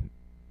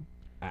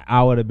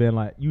 I would have been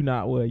like, you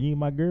not what? You ain't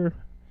my girl.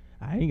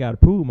 I ain't got to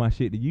prove my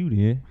shit to you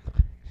then.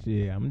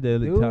 Shit, I'm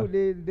deadly tough.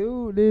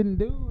 Dude didn't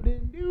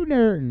do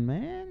nothing,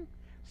 man.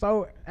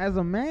 So as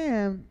a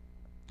man,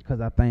 because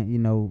I think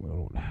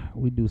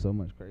we do so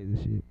much crazy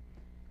shit.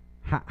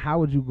 How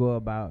would you go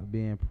about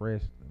being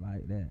pressed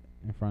like that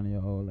in front of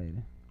your old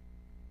lady?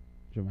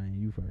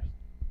 Jermaine, you first.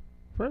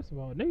 First of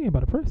all, nigga ain't about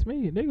to press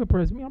me. Nigga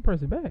press me, I'm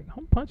pressing back.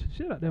 I'm punching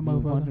shit out that You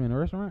punch motherfucker. him in a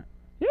restaurant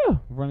Yeah.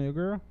 in front of your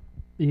girl?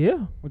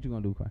 Yeah. What you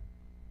gonna do, Clay?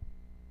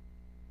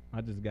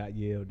 I just got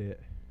yelled at.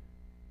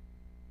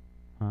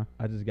 Huh?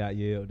 I just got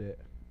yelled at.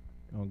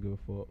 I don't give a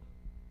fuck.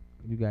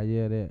 You got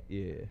yelled at.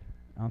 Yeah.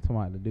 I'm talking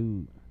about the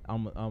dude.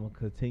 I'm gonna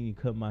continue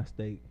cut my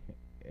steak,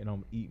 and I'm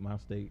gonna eat my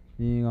steak.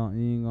 You ain't gonna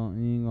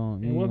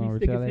And what if he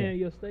stick his hand in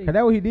your steak? Cause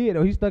that's what he did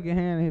though. He stuck his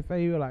hand in his face.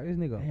 He was like, this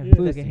nigga Damn, Yeah.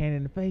 pussy. stuck a hand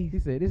in the face. He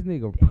said, this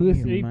nigga Yeah,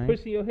 pussy, he man.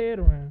 pushing your head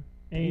around.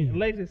 And Damn.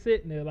 Lex is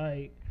sitting there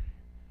like,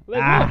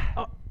 Lex,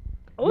 Ah.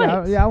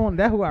 Lex. Yeah, I want.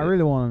 That's who I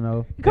really want to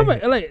know. Come on,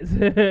 Lex.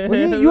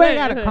 Well, you ain't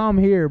gotta come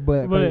here,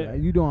 but But-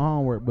 you doing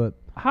homework. But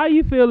How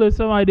you feel if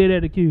somebody did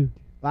that to Q?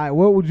 like,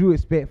 what would you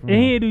expect from And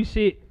he him? ain't do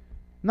shit.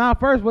 Nah,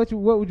 first, what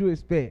would you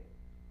expect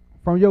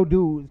from your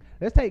dudes?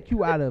 Let's take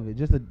Q out of it.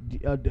 Just a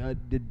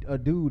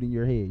dude in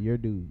your head, your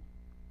dude.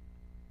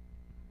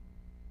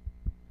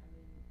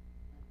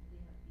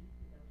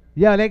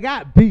 Yeah, they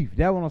got beef.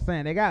 That's what I'm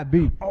saying. They got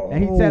beef,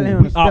 and he telling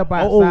him to step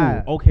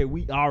outside. Okay,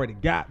 we already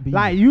got beef.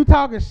 Like you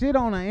talking shit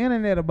on the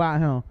internet about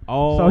him.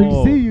 Oh. So he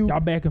see you.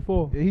 Y'all back and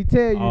forth. He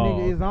tell you, Oh,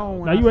 nigga, it's on.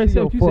 When Now I you already see said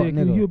your what you fuck said.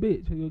 nigga. You a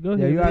bitch. Go Yeah,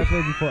 ahead. you already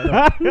said you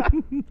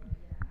fucked up.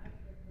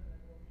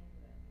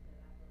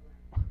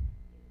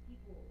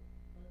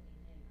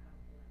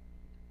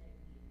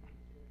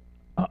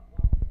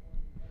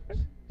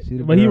 See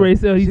the But he girl- already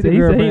said- he see said- the he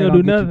said he girlfriend ain't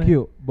gonna do get you nothing.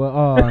 killed.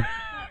 But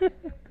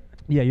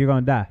yeah, you're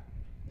gonna die.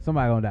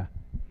 Somebody gonna die.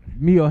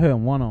 Me or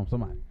him, one of them,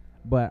 somebody.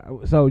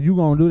 But so you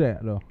gonna do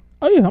that though?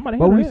 Oh yeah, I'm about to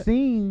But handle we that.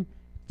 seen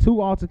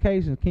 2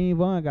 altercations. King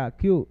Von got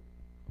killed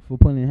for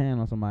putting his hand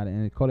on somebody,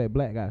 and Kodak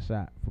Black got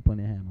shot for putting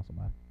his hand on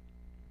somebody.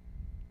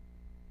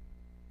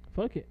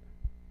 Fuck it.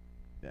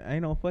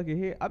 Ain't no fucking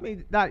here. I mean,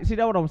 see, that's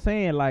what I'm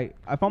saying. Like,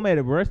 if I'm at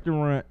a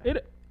restaurant,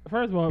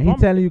 First of all, And if he I'm,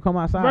 telling you come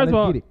outside, first of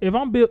all, let's get it.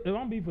 if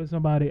I'm beef with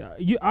somebody,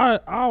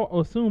 I'll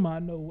assume I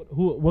know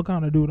what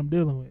kind of dude I'm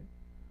dealing with.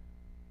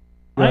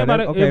 I ain't about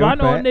to, if I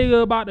know a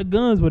nigga about the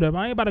guns, whatever,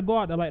 I ain't about to go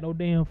out there like no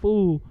damn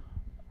fool.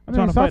 I tryna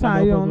mean, fight that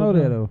sometimes you don't motherfucker know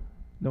with that them.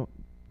 though.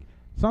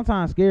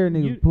 Sometimes scared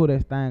niggas You- pull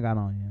that sting out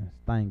on you,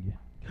 sting you.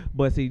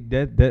 but see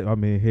that I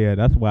mean, here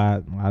that's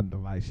why I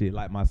don't like shit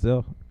like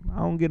myself. I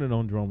don't get it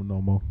on drama no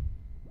more.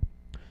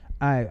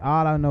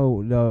 All I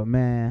know, though,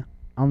 man,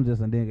 I'm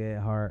just a nigga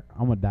at heart.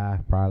 I'm gonna die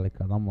probably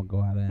because I'm gonna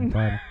go out there and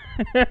fight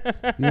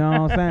him. You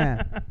know what I'm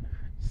saying?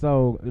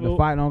 So if the Well-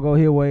 fight don't go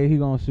his way, he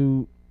gonna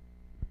shoot.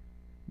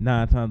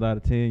 9 times out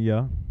of 10,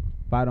 yeah.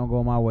 Fight don't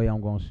go my way,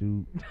 I'm gonna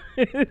shoot.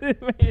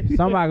 Man,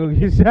 Somebody gonna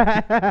get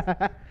shot.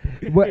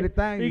 But the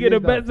thing you is, get a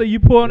though, bet so you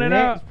pulling it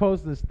Lex out.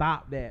 supposed to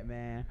stop that,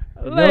 man.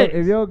 Lex.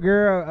 If your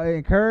girl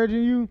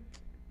encouraging you,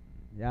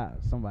 yeah,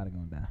 somebody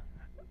gonna die.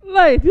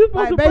 Like you supposed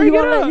Like, to baby, bring you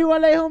it gonna, up. you gonna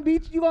let him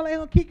beat you? You gonna let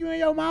him kick you in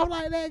your mouth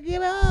like that?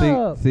 Get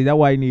up. See, that's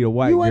why you need a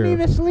white you girl. ain't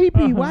even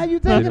sleepy. Why you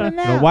taking a The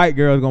nap? white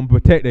girl's gonna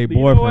protect their You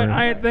know what? boyfriend.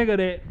 I ain't think of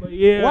that, but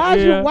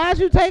yeah. Why's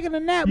you taking a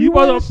nap? You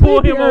wasn't supposed to pull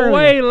sleepy him earlier.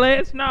 away.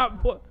 Let's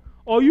not put.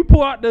 Or you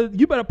pull out the.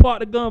 You better pull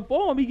out the gun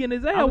for him. He getting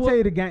his ass. I'm gonna tell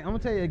you the gang. I'm gonna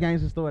tell you a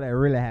gangster story that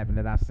really happened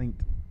that I seen.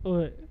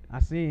 What? I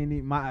seen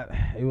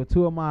it. It was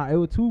two of my. It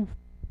was two.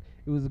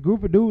 It was a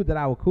group of dudes that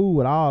I was cool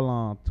with all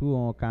on.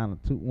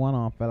 One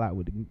on fell out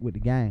with the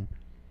gang.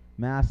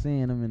 Man, I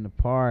seen them in the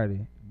party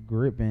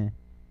gripping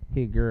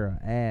his girl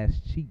ass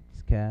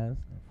cheeks, cuz.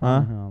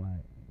 Huh?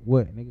 Like,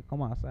 what, nigga?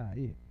 Come outside,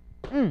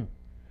 yeah.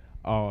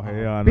 Oh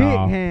hell Big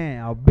no.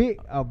 hand,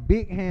 a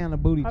big hand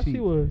of booty How cheeks. she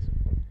was?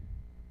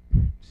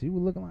 She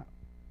was looking like.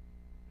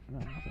 You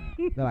know what I'm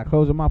saying? Then I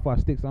close your mouth before I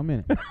stick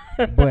something in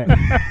it.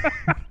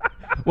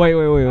 But Wait.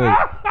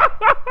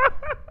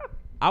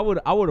 I would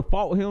have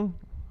fought him.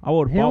 I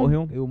would have fought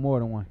him. It was more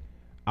than one.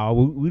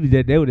 Oh,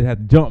 they would have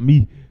had to jump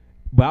me.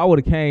 But I would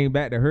have came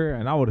back to her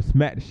and I would have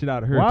smacked the shit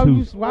out of her Why too. would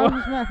you smack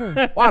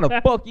her? Why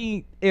the fuck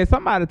you? If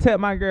somebody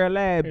tap my girl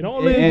lab, Hey,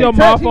 don't leave your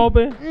mouth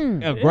open.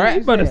 grab,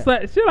 You better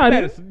slap the shit out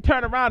of him.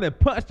 turn around and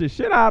punch the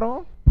shit out of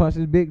him. Punch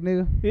this big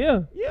nigga.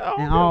 Yeah. Yeah,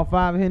 And all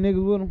 5 of his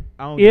niggas with him.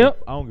 I don't Yep.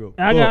 Go, I don't go.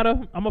 I got her.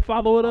 I'm gonna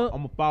follow it up. I'm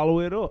gonna follow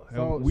it up.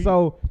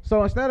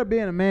 So instead of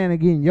being a man and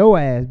getting your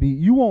ass beat,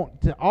 you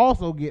want to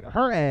also get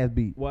her ass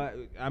beat. What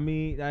I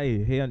mean,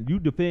 hey, hell, you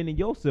defending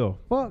yourself.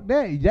 Fuck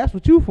that. That's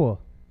what you for.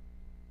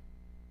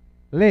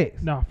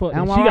 Lex. Nah, fuck that.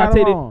 Am She I gotta right or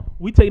take it. wrong?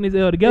 We taking this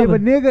L If together. a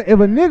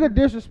nigga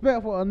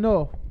disrespectful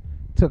enough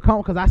to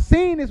come, cause I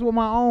seen this with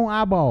my own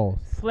eyeballs.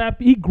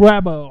 Slap. He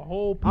grab a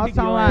whole I'm piece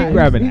of talking your about ass. He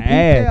grabbing he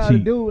ass tell the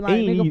cheek. dude like,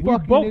 He nigga, ain't-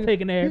 fuck we you, both nigga.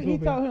 taking ass He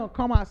whooping. told him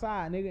come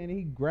outside, nigga, and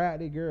he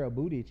grabbed that girl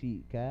booty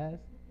cheek, cuz.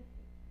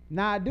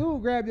 Nah,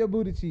 dude, grab your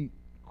booty cheek.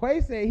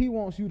 Quay said he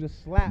wants you to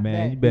slap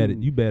Man, that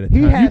you better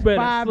He turn, has You better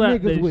 5 slap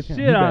niggas the with him.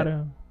 shit You out better-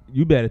 of him.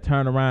 you better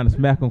turn around and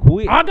smack him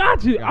quick. I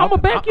got you. I'm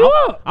gonna back you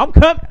up. I'm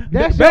coming.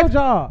 That's your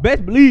job.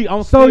 Best believe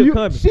I'm So still you,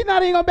 coming. she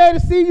not even gonna be able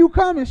to see you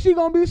coming. She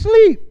gonna be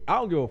asleep. I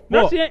don't give a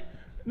No, fuck. she ain't.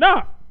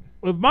 Nah.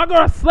 If my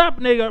girl slap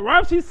a nigga,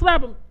 right? If she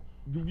slap him.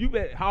 You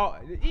bet how.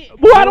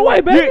 Move out of the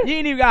way, baby. You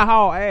ain't even got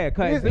haul ass.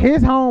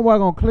 His homeboy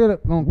gonna clear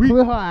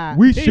her eye.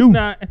 We He's shoot.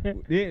 not.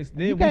 Then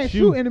you we can't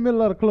shoot in the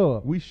middle of the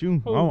club. We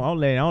shoot. Who? I'm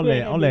letting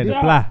Yeah.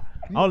 them fly.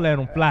 I'm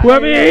letting them fly.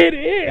 Whoever hit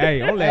it.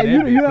 Hey, I'm Hey, letting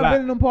you them done fly.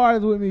 been in them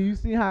parties with me. You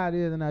see how it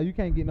is now. You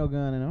can't get no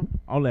gun in them.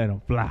 I'm letting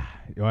them fly.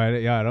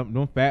 Yeah,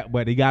 them fat,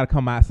 but they gotta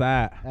come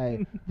outside.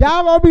 Hey,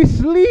 y'all gonna be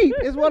asleep.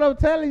 Is what I'm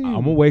telling you.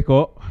 I'm gonna wake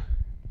up.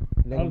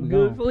 They I'm gonna be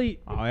good gone.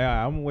 sleep. Oh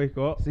yeah, I'm gonna wake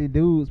up. See,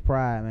 dude's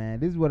pride, man.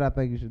 This is what I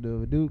think you should do.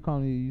 If a dude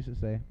come to you, you should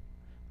say,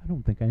 "I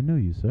don't think I know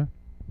you, sir.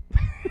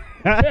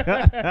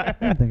 I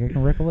don't think I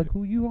can recollect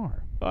who you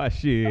are." Oh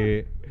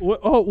shit.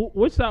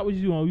 Which side was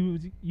you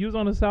on? You was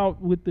on the side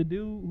with the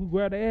dude who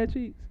grabbed the ass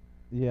cheeks?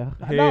 Yeah.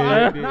 Hell No,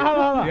 yeah.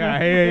 no. Yeah,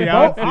 hell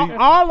yeah, Both- I see.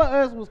 all of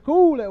us was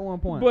cool at one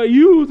point. But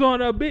you was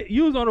on a bit.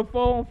 You was on a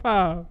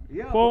 4-on-5.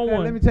 Yeah,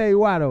 4-on-1. let me tell you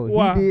why though.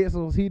 Why?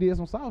 He did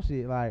some soft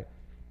shit. Like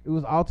it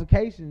was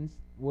altercations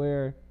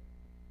where,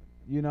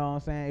 you know what I'm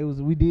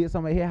saying, we did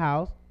something at his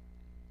house.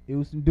 It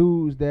was some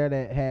dudes there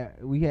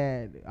that we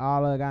had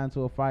all got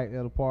into a fight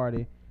at a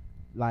party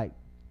like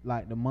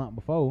the month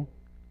before.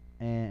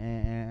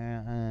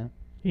 And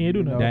He ain't do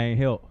you know, nothing. They ain't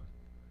help.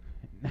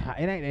 Nah,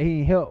 it ain't that he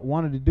ain't help.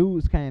 One of the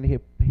dudes came to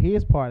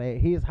his party at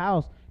his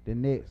house the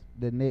next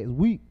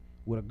week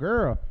with a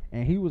girl,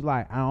 and he was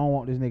like, "I don't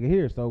want this nigga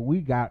here." So we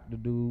got the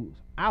dudes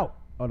out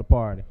of the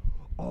party.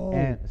 Oh,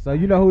 And so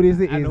you know who this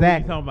is I know what you're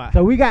exactly. talking about.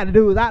 So we got the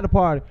dudes out the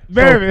party.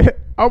 baby,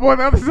 I'm on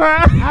the other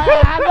side.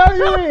 I know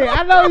you in.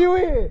 I know you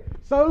in.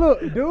 So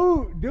look,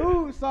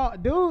 dude saw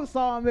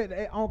him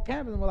on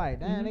campus and was like,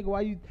 "Damn, nigga,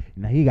 why you?"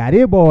 Now he got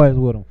his boys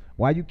with him.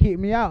 Why you kick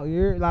me out?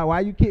 You're like,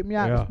 why you kick me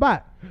out the Yeah.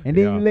 spot? And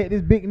then Yeah. you let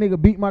this big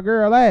nigga beat my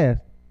girl ass.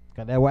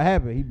 Cause that's what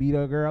happened. He beat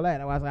her girl ass.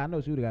 That's why I said I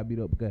know she would've got beat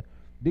up because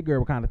this girl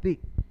was kind of thick.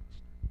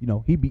 You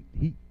know, he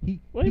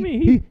What do you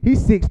mean? He's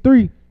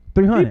 6'3",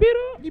 300. He beat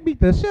her up? He beat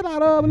the shit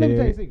out of her. Let me tell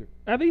you a Yeah. secret.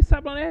 After he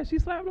slapped on the ass, she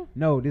slapped him?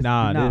 No, this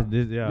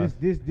Yeah.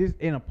 this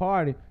in a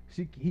party.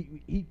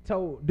 He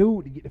told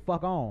dude to get the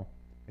fuck on,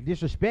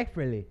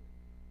 disrespectfully,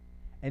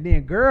 and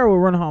then girl was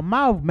running her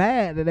mouth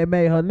mad that they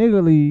made her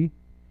nigga leave,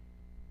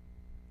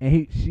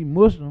 and she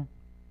mushed him,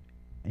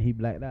 and he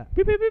blacked out.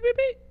 Beep, beep, beep, beep,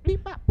 beep.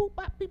 Beep, bop, boop,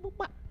 bop, beep, boop,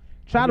 bop.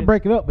 Try to guess-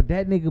 break it up, but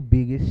that nigga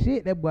big as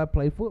shit. That boy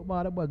play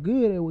football. That boy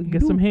good at what he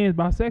Get do. some hands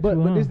bisexual, But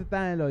huh? this the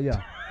thing though,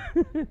 yeah.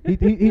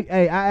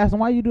 Hey, I asked him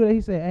why you do that. He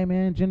said, "Hey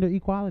man, gender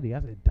equality." I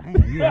said,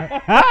 "Damn, you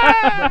right."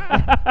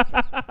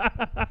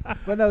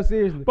 But no,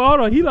 seriously, But hold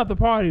on, he left the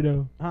party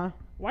though. huh?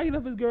 Why he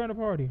left his girl in the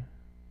party?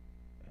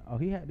 Oh,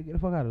 he had to get the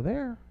fuck out of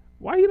there.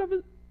 Why he left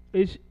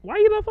why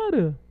he left her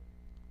there?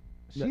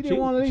 She didn't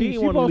want to leave. She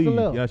didn't wanna supposed to leave.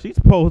 leave. Yeah, she's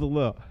supposed to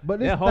leave. But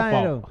this That's the her thing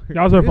fault. though.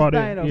 That was her This fault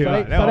thing then. though. Yeah, So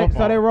that they her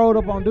fault. rolled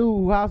up on dude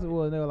whose house it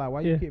was. And they were like,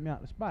 "Why you Yeah. kicked me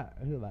out the spot?"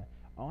 And he was like,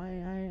 "Oh, I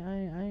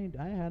ain't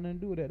had nothing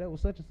to do with that. That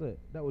was such and such.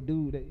 That was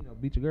dude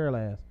that beat your girl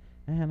ass.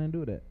 I ain't had nothing to do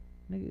with that.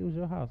 Nigga, it was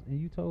your house, and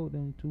you told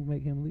them to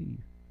make him leave.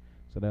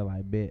 So they're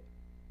like, bet,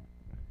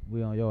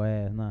 we on your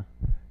ass now.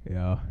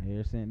 Yeah.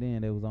 Ever since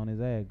then, they was on his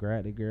ass.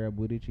 Grabbed the girl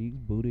booty cheeks,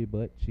 booty,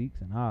 butt cheeks,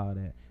 and all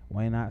that.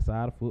 Went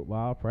outside of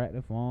football,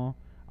 practice for him,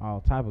 all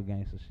type of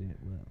gangster shit.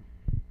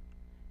 But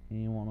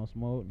he ain't want no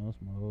smoke, no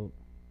smoke.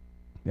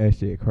 That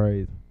shit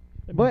crazy.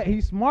 But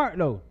he's smart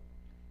though,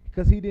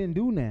 because he didn't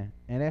do nothing,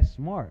 and that's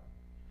smart.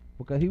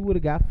 Because he would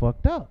have got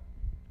fucked up.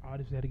 I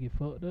just had to get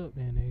fucked up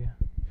then, nigga.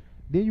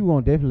 Then you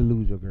gonna definitely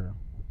lose your girl.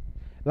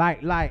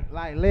 Like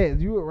Les,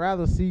 you would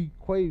rather see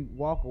Quay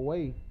walk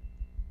away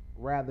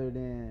rather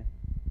than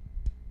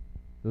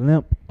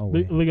limp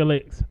away. Look at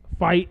Lex.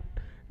 Fight.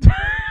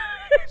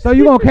 So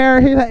you gonna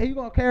carry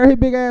his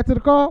big ass to the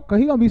car? Cause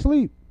he gonna be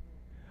asleep.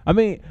 I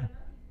mean,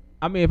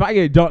 if I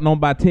get jumped on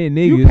by 10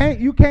 niggas,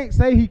 You can't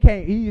say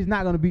he's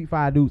not gonna beat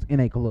 5 dudes in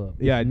a club.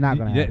 It's yeah, not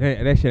gonna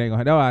happen. that shit ain't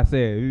gonna. That's what I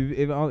said.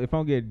 If I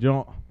don't get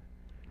jumped,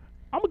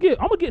 I'm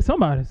gonna get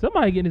somebody.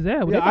 Somebody getting his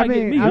ass. Well, Yeah, they might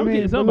get me. You'll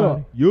get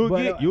somebody.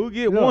 you'll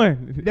get look,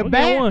 one. The Okay,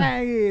 bad one.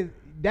 thing is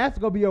that's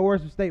gonna be your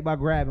worst mistake by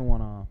grabbing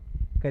one on.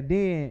 Cause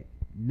then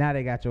now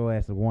they got your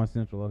ass at One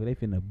Central. Okay, they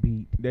finna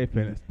beat They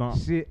finna stomp.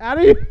 shit out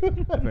of you.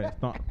 Finna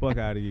stomp the fuck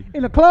out of you.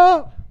 In the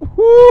club.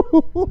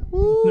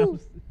 Woo.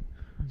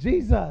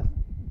 Jesus.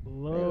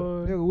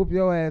 Lord. They'll whoop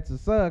your ass till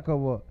sun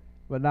come up.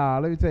 But nah,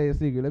 let me tell you a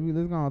secret. Let's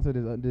go on to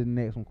this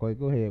next one quick.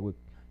 Go ahead with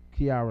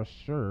Kiara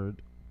Sherd.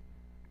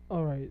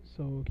 All right.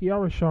 So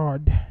Kiara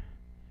Shard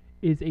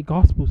is a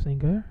gospel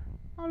singer,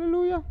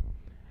 Hallelujah.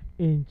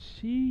 and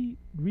she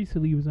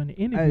recently was on the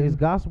interview. Hey, is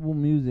gospel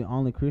music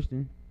only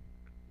Christian?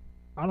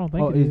 I don't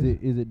think Or it is.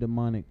 is it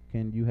demonic?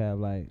 Can you have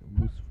like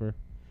Lucifer?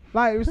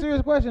 Like a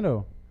serious question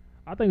though.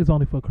 I think it's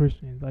only for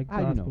Christians, like How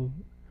you know? gospel.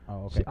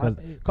 Oh, She-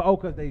 okay.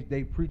 Cause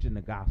they preaching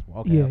the gospel.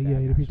 Okay. Yeah, okay, I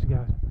they got preach the you.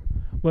 gospel.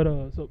 But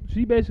so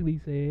she basically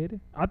said,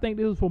 I think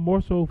this is for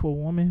more so for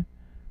women,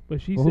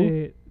 but she For who?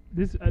 said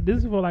this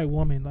is for like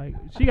women, like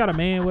she got a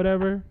man,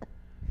 whatever.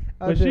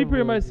 I But she just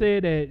pretty much bullshit.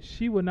 said that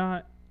she would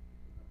not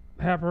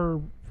have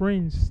her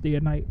friends stay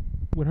at night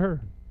with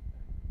her.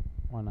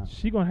 Why not?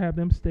 She gonna have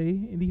them stay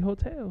in the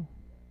hotel.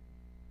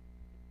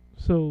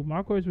 So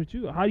my question with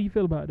you, how do you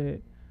feel about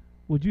that?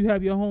 Would you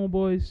have your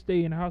homeboys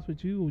stay in the house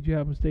with you, or would you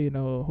have them stay in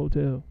a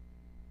hotel?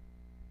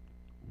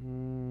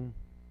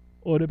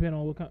 Or depend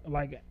on what kind,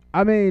 like.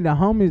 I mean, the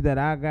homies that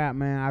I got,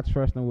 man, I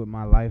trust them with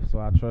my life, so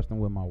I trust them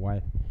with my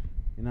wife.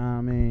 You know what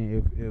I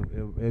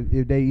mean?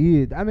 If they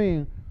is, I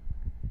mean,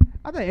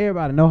 I think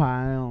everybody know how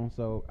I am.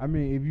 So I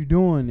mean, if you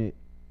doing it,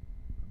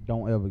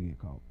 don't ever get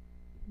caught.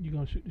 You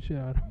gonna shoot the shit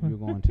out of him. You're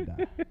going to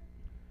die.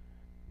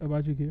 How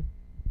about you, kid?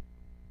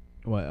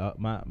 What?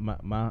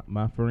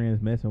 My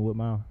friends messing with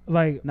my.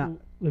 Like, Nah.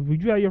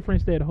 would you have your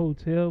friends stay at a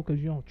hotel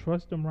because you don't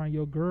trust them around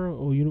your girl,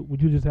 or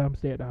would you just have them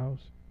stay at the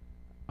house?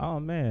 Oh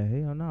man,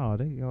 hell no,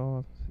 they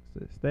all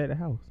stay at the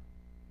house.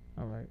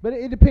 All right. But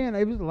it depends.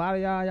 If it's a lot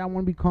of y'all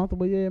want to be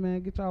comfortable, yeah,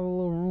 man, get y'all a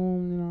little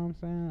room. You know what I'm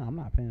saying? I'm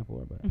not paying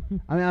for it, but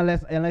I mean,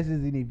 unless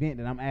it's an event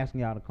that I'm asking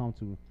y'all to come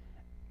to,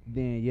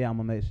 then yeah, I'm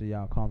gonna make sure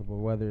y'all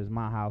comfortable, whether it's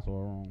my house or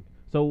a room.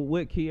 So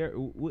what Kiara,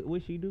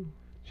 what she do?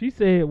 She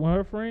said when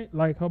her friend,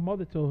 like her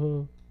mother told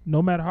her,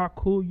 no matter how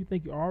cool you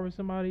think you are with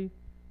somebody,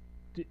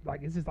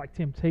 like it's just like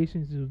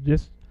temptations to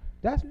just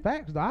That's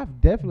facts, though.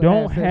 I've definitely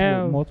Don't had sex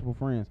have- with multiple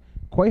friends.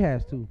 Quay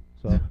has too,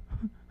 so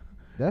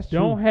that's true.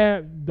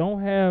 don't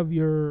have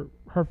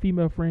her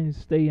female friends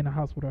stay in the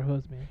house with her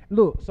husband.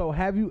 Look, so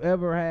have you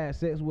ever had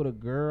sex with a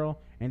girl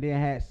and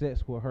then had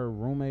sex with her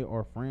roommate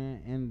or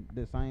friend in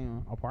the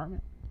same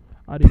apartment?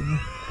 I didn't.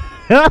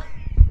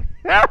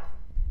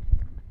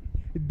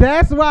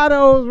 That's why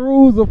those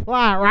rules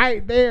apply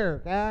right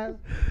there, guys.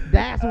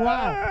 That's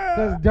why.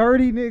 Because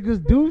dirty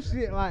niggas do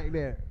shit like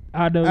that.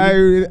 I know.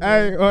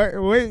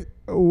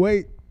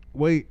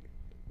 Wait.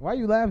 Why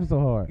you laughing so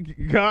hard?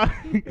 God,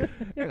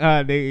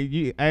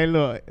 nigga, hey,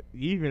 look,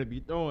 you finna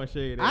be throwing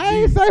shade at I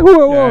me. ain't say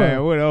who it Yeah,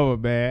 was. whatever,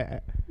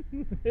 man.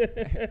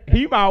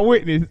 He my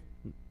witness.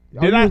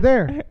 Oh, you was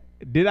there.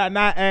 Did I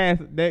not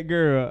ask that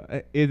girl,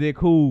 is it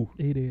cool?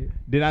 He did.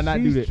 Did I not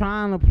She's do that?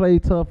 trying to play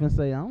tough and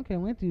say, I don't care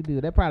what you do.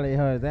 That probably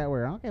her that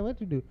word. I don't care what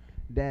you do.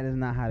 That is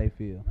not how they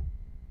feel.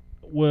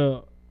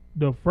 Well,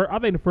 I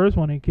think the first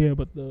one didn't care,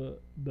 but the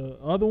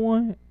other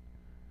one,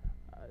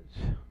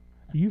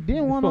 you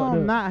Didn't one fucked of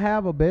them up. not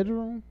have a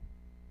bedroom?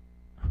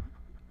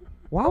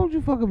 Why would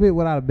you fuck a bitch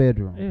without a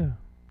bedroom? Yeah,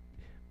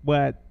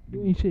 But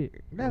you ain't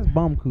shit. That's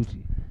bum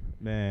coochie.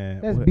 man,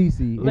 That's what-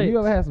 BC. If Lex, you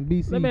ever had some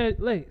BC, Let me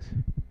Lex,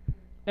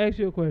 ask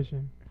you a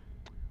question.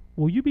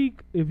 Will you be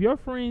if your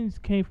friends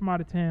came from out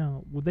of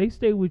town? Would they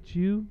stay with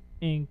you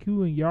in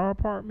your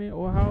apartment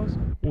or house,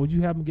 or would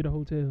you have them get a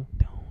hotel?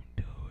 don't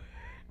do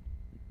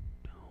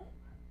it. Don't.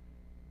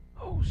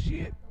 Oh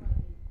shit.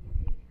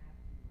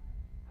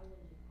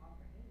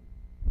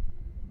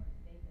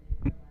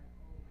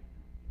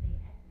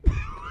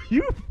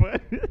 you funny.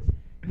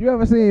 You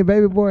ever seen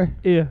Baby Boy?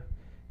 Yeah,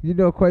 You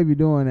know Quay be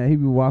doing that. He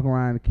be walking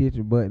around the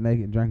kitchen butt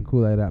naked, drinking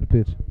Kool-Aid out the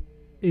pitcher.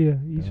 yeah.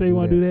 You Don't sure you do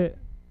want to do that?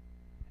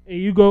 And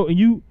you go and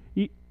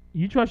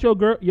you trust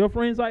your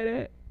friends like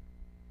that?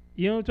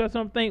 You don't trust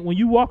them think when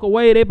you walk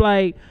away, they be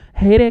like,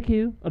 hey, that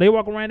cute. Or they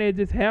walk around there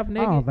just half I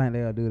don't naked. think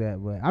they'll do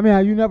that, but I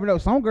mean, you never know.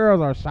 Some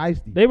girls are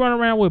shiesty. They run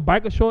around with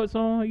biker shorts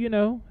on,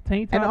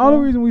 tank top And the only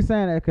on. reason we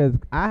saying that because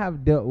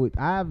I've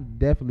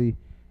definitely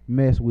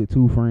messed with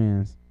two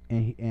friends,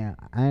 and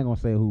I ain't gonna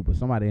say who, but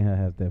somebody in here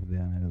has definitely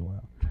done that as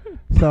well.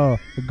 So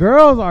the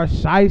girls are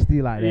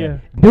shiesty like that. Yeah.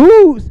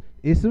 Dudes,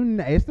 it's some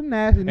nasty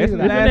niggas.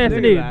 some out That's there. nasty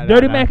niggas niggas. out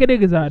Dirty there. Mac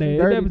niggas out there. Dirty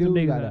There some dudes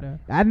niggas out out there.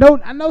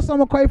 there. I know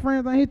some of Quay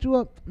friends gonna hit you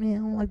up. Man, I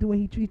don't like the way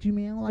he treats you,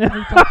 man. I don't like how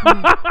he talks to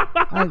you.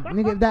 Like,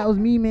 nigga, if that was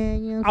me,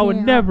 man, you know what I I'm would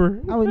saying?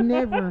 never. I would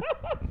never.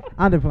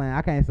 I'm just playing.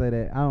 I can't say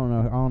that. I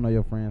don't know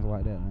your friends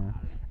like that, man.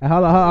 Hey,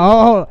 hold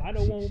on. I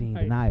don't want- She ain't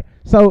hey. deny it.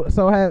 So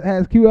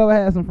has Q ever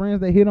had some friends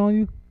that hit on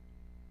you?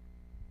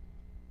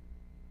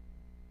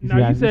 No,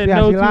 see how- you said see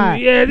how no she to lied?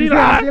 me. Yeah, You he see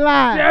how lied. she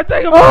lied? Yeah,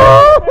 take him.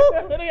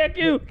 Oh! Look at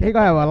you. He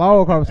gonna have a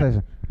long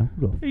conversation.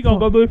 Who the He gonna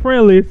go fuck? through his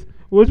friend list.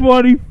 Which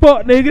one of these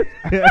fuck niggas?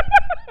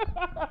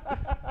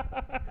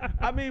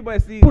 I mean,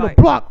 but see, Put like,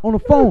 a block on the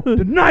phone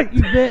tonight,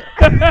 Yvette.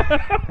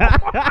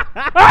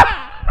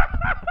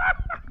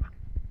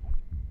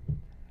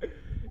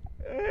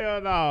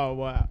 hell no,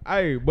 boy.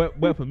 Hey,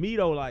 but for me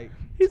though, like,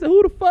 He said,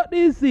 who the fuck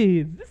this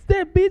is? This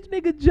that bitch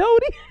nigga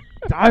Jody?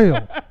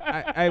 Damn.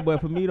 hey,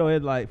 but for me though,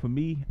 it's like for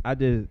me, I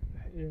Yeah.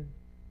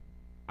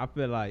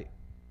 feel like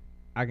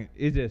I can.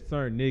 It's just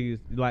certain niggas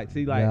like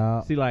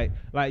Yeah.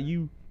 like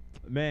you,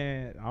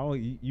 man. I don't.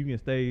 You can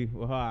stay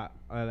with her.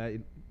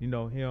 Like,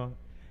 him.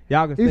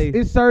 Y'all can stay.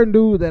 It's certain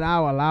dudes that I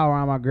will allow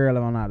around my girl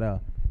if I'm not there.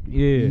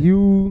 yeah.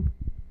 You,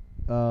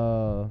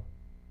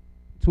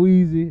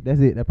 Tweezy, that's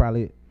it. That's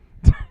probably it.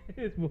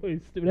 This boy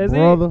is stupid. That's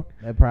Brother,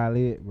 that's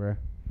probably it, bro.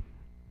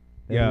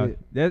 yeah.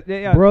 It.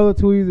 Yeah. Brother,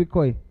 Tweezy,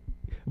 Quay.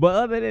 But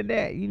other than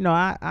that,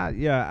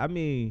 I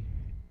mean,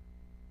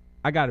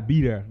 I gotta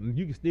be there.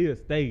 You can still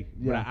stay,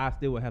 but Yeah. I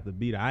still would have to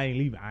be there. I ain't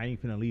leaving. I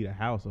ain't finna leave the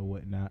house or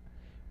whatnot.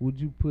 Would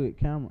you put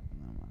camera?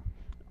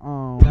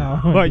 No,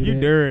 Oh, do you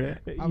that.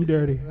 dirty. You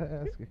dirty.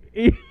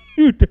 asking.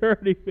 You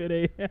dirty for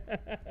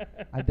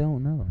that. I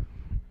don't know,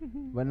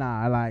 but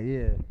nah, I like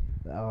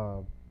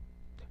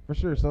for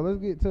sure. So let's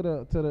get to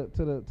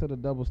the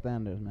double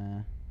standards,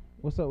 man.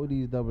 What's up with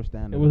these double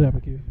standards? What's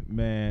happening, kid?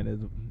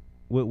 Man,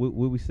 what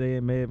we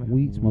saying, man?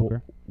 Weed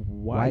smoker.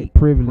 White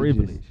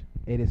privilege.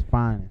 It is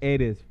fine. It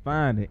is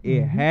fine. It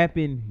Mhm.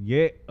 happened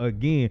yet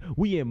again.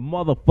 We in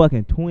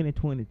motherfucking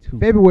 2022.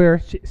 February.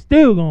 Shit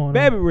still going on.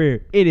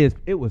 February.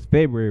 It was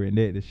February and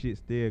that the shit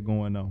still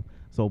going on.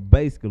 So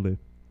basically,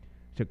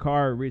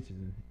 Sha'Carri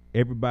Richardson,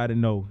 everybody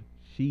know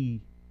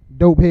she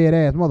Dope head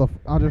ass mother.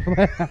 I'm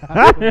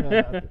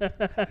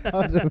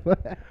just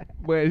playing.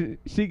 but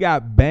she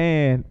got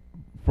banned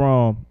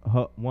from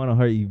one of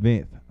her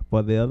events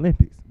for the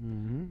Olympics.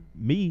 Mhm.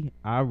 Me,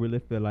 I really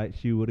feel like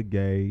she would have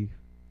gave.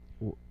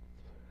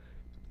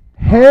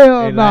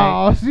 Hell Hey,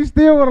 no, she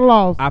still would have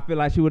lost. I feel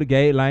like she would have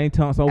gave Lane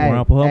Thompson Hey,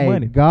 run for her hey,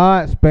 money.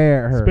 God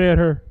spared her. Spared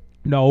her.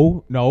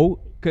 No.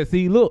 Cause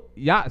see, look,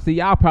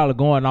 y'all probably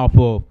going off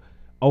of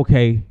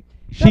okay,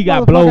 she That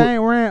got motherfucker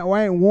blowed.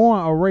 ain't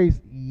won a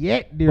race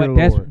yet, dear But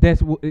Lord.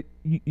 that's what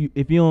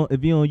if you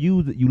don't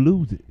use it, you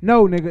lose it.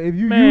 No, nigga, if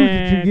you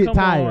Man, use it, you get come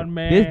tired. on,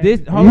 man.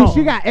 This hold on.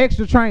 She got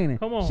extra training.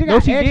 Come on. She No,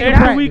 got she extra didn't. Every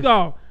practice. week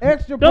off.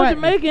 Extra Those practice.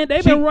 Jamaicans,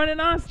 they She- been running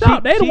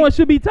nonstop. They the she- ones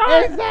should be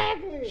tired.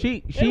 Exactly.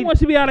 she They the ones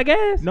should be out of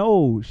gas.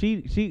 no,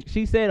 she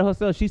said it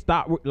herself. She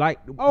stopped like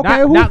Okay, not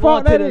whose going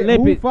fault to that the is?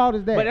 Olympics. Whose fault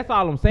is that? But that's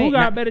all I'm saying. Who got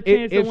Now, a better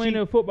chance to if win she-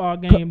 a football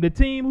game? The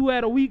team who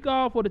had a week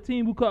off or the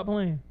team who kept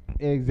playing?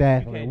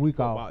 Exactly. can't do Week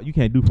football. off. You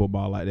can't do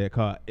football like that.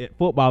 Cause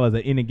football is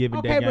an any given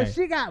Okay, day game. but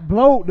she got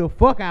blowed the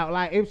fuck out.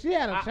 Like if she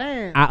had a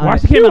chance, Why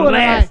she came in would've,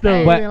 last, though?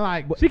 came But- in,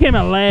 like, She came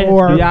in last.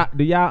 Or-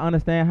 do y'all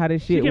understand how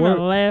this She shit came in works?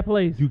 last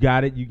place. You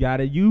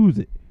gotta use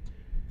it.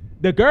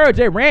 The girl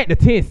just ran the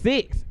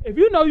 10-6. If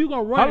you know you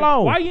gonna run, Hold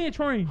on. why you ain't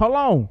train? Hold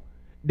on.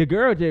 The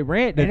girl just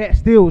ran the and that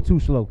still was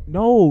too slow.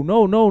 No.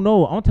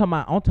 I'm talking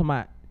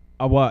about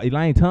well,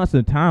 Elaine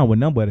Thompson time with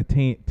number the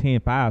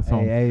 10-5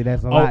 something. Hey,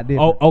 that's a lot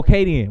different.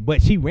 Okay then. But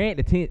she ran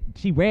the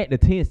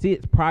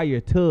 10-6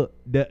 prior to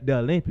the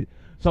Olympics.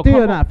 So Still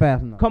come not on,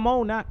 fast enough. Come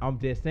on now. I'm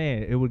just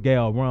saying it would get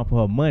a run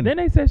for her money. Then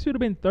they said she would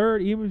have been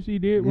third, even if she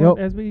did Yep. run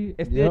SB.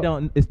 It still Yep.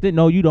 don't. It still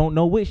no. You don't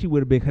know what she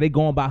would have been because they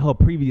going by her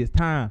previous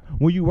time.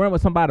 When you run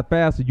with somebody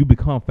faster, you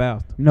become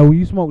faster. No, when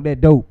you smoke that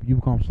dope, you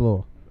become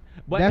slower.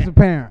 But That's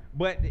apparent.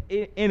 But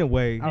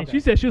anyway, And she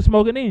said she was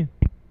smoking in.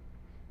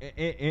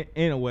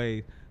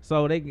 anyway,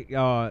 so they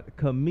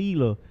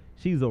Camila,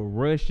 she's a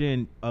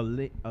Russian.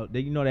 They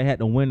had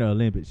the Winter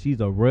Olympics.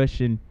 She's a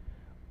Russian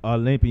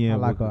Olympian. I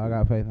like her. I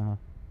got faith in her.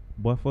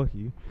 Boy, fuck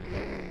you.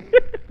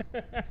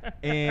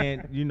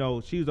 And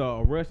she's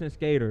a Russian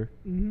skater.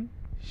 Mm-hmm.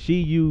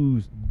 She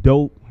used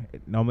dope.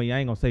 I mean, I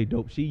ain't gonna say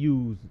dope. She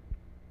used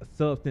a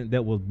substance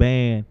that was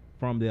banned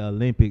from the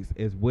Olympics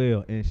as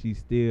well, and she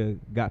still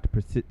got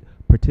to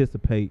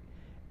participate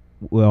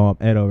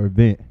at her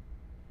event.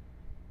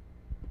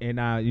 And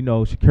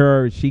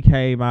Sha'Carri, she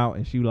came out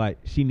and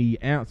she need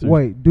answers.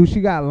 Wait, do she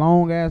got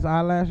long ass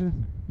eyelashes?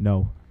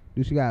 No.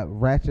 Do she got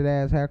ratchet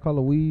ass hair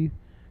color weave?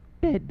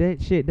 That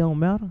shit don't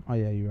matter. Oh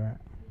yeah, you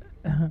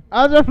right.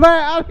 I was just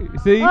playing.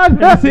 See?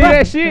 You see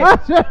that shit?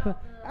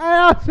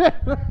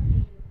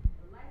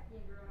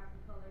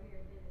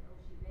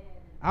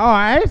 Oh,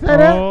 I ain't say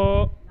that.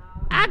 Oh,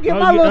 I get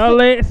my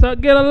little.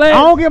 get a leg.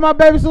 I don't get my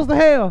baby sister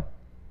hell.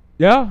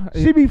 Yeah.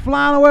 She be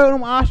flying away with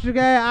them ostrich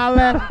ass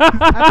eyelashes.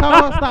 I told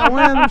her stop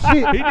wearing them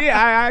shit. He did.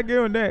 I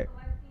give him that.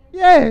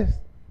 Yes.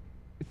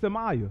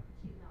 Samaya.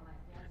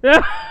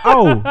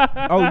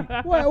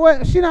 Oh.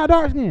 What? She not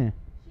dark skin.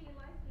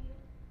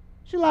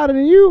 She lighter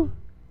than you.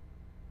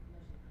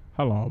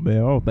 Hold on, man. I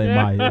don't think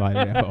Maya like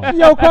that. She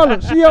your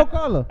color. She your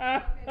color.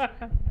 I'm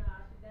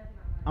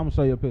gonna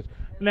show you a picture.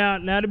 Now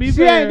to be She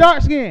fair, ain't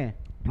dark skin.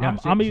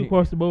 I'm equal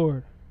across the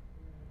board.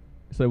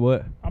 Say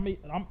what? I'm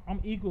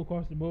equal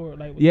across the board.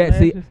 Like with Yeah, the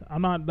see- lashes,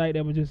 I'm not like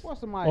that. Was just.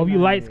 What's somebody Or if you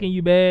name light is? skin,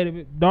 you bad. If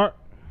it dark,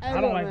 Hey, I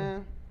don't look, like.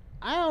 man.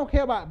 I don't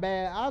care about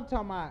bad. I'm talking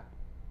about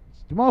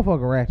the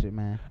motherfucker ratchet,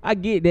 man. I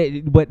get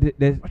that, but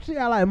that's She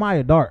got like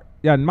Maya dark.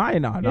 yeah, Maya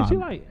not. Yeah, she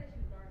like.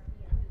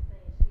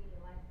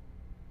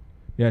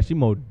 Yeah, she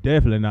most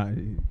definitely not.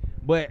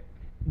 But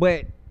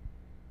what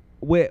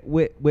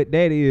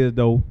that is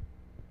though,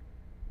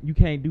 you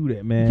can't do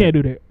that, man. You can't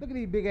do that. Look at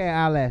these big ass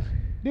eyelashes.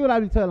 Do what I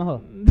be telling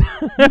her.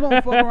 You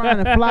gonna fuck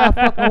around and fly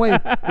fucking away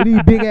with these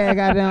big ass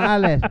goddamn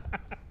eyelashes.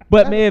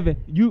 But Marvin,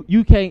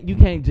 you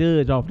can't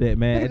judge off that,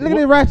 man. Look at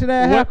this ratchet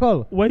ass hair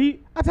color. What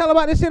he? I tell her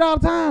about this shit all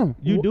the time.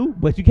 You do,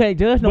 but you can't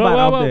judge nobody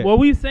off that. What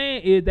we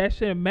saying is that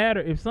shouldn't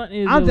matter if something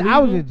is. I was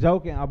illegal, just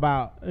joking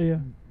about Yeah.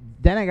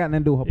 that. Ain't got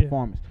nothing to do with her Yeah.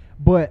 performance.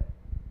 But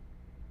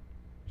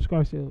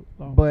Scar Shield.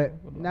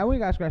 now we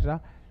ain't gotta scratch it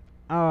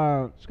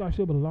off. Scar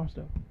Shield would have lost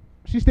though.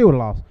 She still would have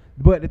lost.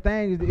 But the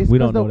thing is, We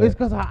don't know it's that.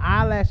 because her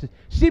eyelashes.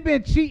 She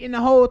been cheating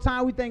the whole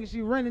time. We thinking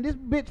she running. This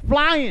bitch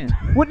flying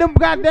with them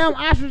goddamn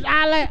ostrich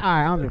eyelashes. All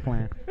right, I'm just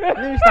playing. Let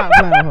me stop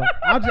playing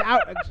with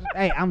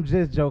her. I'm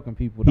just joking,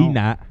 people. He Don't.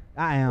 not.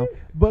 I am.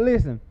 But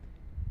listen,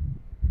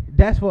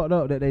 that's fucked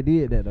up that they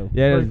did that though.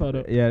 Yeah, Very fucked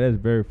up. that's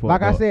very fucked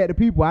Like up. I said to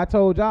people, I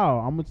told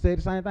y'all, I'm gonna say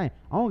the same thing.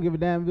 I don't give a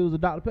damn if it was a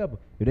Dr. Pepper.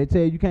 If they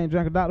tell you can't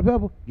drink a Dr.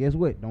 Pepper, guess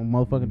what? Don't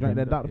motherfucking drink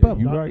that Dr. Pepper.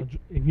 You Doc- right.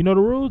 If you know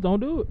the rules, don't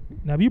do it.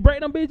 Now if you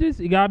break them bitches,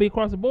 you gotta be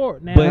across the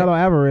board. Now, But- Hello,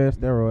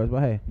 Everest steroids,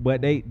 but hey,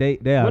 But they What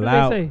did they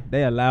allowed say?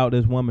 they allowed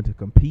this woman to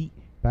compete.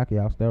 back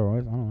y'all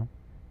steroids. I don't know.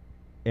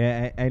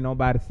 And ain't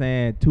nobody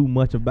saying too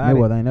much about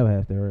Mayweather it. ain't never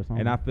had steroids.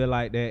 And I feel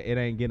like that it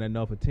ain't getting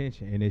enough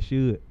attention, and it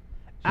should.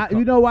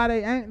 You know why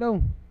they ain't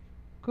though?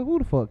 Cause who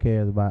the fuck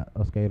cares about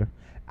a skater?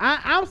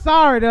 I'm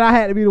sorry that I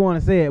had to be the one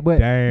to say it, but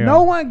Damn.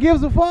 no one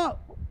gives a fuck.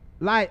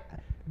 Like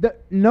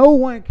no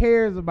one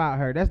cares about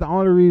her. That's the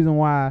only reason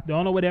why. the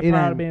only way that It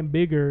probably ain't- been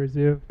bigger is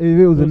if If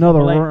it was a another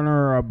black-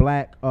 runner or a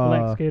black,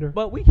 black skater.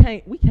 But we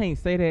can't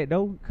say that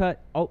though.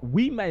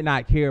 We may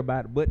not care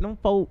about it, but them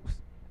folks.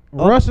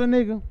 Russia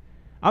nigga.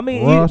 I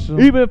mean, Russia.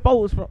 even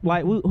folks from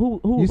like who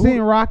You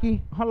seen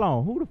Rocky? Hold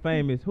on, who the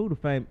famous?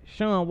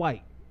 Shaun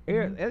White.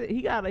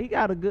 He got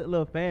a good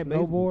little fan base.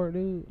 Snowboard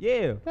dude.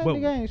 Yeah, That but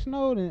nigga ain't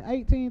snowed in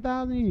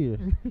 18,000 years.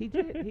 he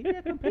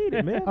just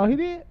competed, man. Oh, he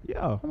did?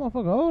 Yeah, That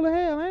motherfucker old as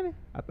hell, ain't he?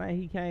 I think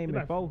he came He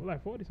in four.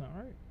 like 40 something,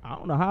 right? I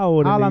don't know how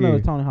old. All that I know nigga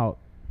is Tony Hawk.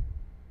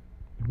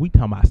 We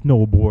talking about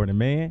snowboarding,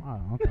 man.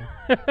 Oh, okay.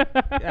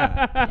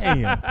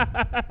 Damn.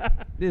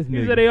 This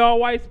These nigga. are they all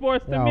white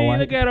sports to They all me. white.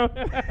 Look at him.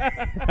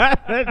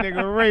 That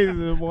nigga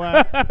racist,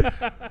 boy.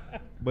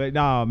 But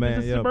nah,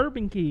 man. He's a Yeah.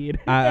 suburban kid.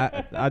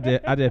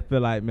 I just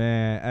feel like,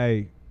 man,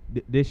 hey,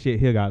 this shit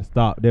here gotta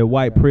stop. That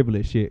white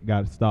privilege shit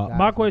gotta stop.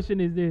 My question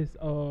is this: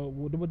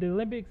 would the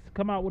Olympics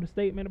come out with a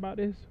statement about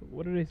this?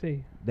 What do they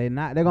say? They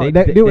not. They're gonna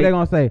They- do what they- they're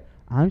gonna say.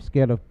 I'm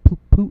scared of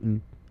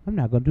Putin. I'm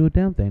not gonna do a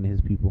damn thing to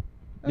his people.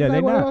 That's Yeah,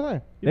 they what not. gonna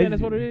say. You think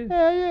that's what it is?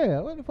 Hell yeah.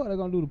 What the fuck they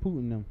gonna do to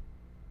Putin them?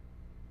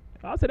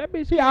 I said that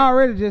bitch. He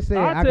already just said,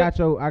 I'll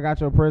I got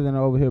your president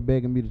over here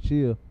begging me to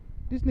chill.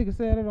 This nigga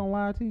said it on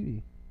live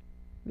TV.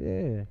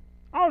 Yeah.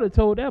 I would have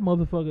told that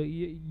motherfucker,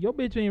 your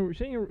bitch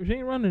she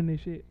ain't running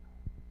this shit.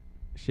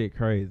 Shit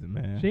crazy,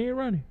 man. She ain't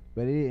running.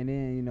 But and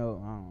then I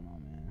don't know,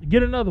 man.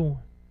 Get another one.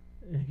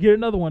 Get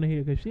another one in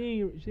here, cause she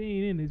ain't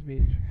in this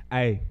bitch.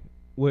 Hey,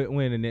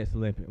 when the next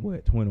Olympic?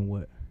 What 20?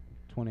 What?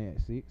 20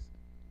 at 6.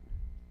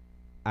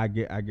 I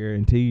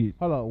guarantee you.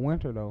 Hold up,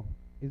 winter though.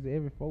 Is it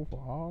every 4 for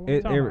all?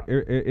 It's talking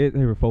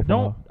every 4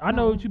 Don't I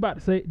know what you about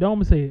to say?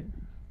 Don't say it.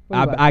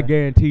 I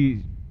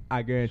guarantee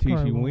she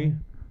Probably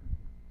win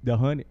the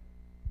 100.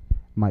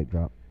 Mic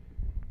drop.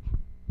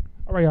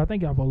 All right, y'all.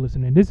 Thank y'all for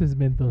listening. This has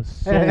been the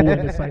So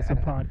Indecisive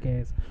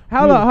Podcast.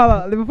 Hold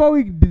up. Before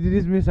we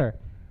dismiss her,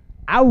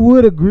 I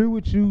would agree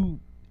with you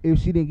if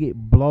she didn't get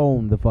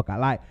blown the fuck out.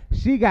 Like,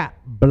 she got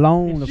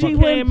blown the She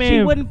fuck out. came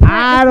in.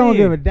 I don't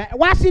give a damn.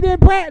 Why she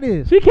didn't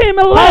practice? She came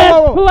in last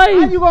How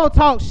place. you gonna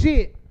talk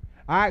shit?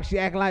 All right, she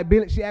acting like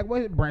Billy. She acting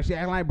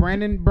like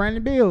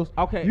Brandon Bills.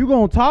 Okay. You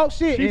gonna talk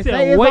shit She and said,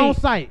 say it's wait. on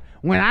site.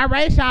 When I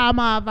race y'all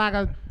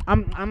motherfuckers,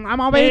 I'm on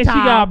And beat she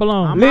got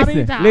blown. I'm on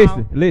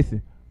beat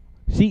Listen.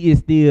 She is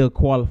still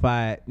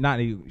qualified.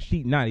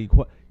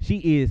 She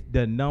is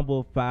the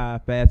number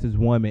 5 fastest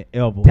woman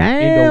ever.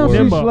 Damn, in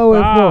the she's world. slow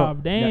as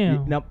fuck.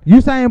 Damn. Now,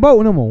 Usain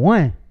Bolt number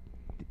 1.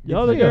 The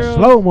other She a girls,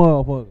 slow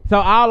motherfucker. So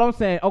all I'm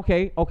saying,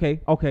 okay.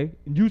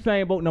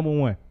 Usain Bolt number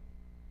 1.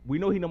 We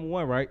know he number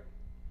 1, right?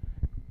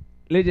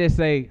 Let's just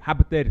say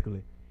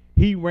hypothetically,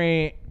 he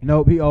ran.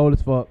 Nope, he old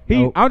as fuck.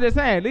 Nope. I'm just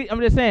saying.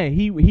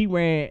 He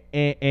ran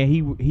and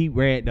he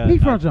ran. He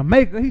from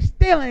Jamaica. He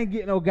still ain't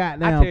getting no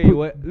goddamn. I tell you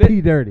what,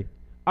 P dirty.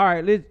 All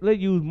right, let's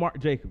use Mark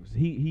Jacobs.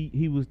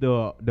 He was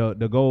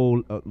the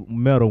gold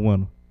medal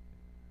winner.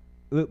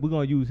 We're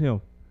gonna use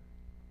him.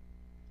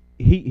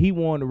 He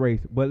won the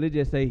race, but let's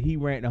just say he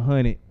ran the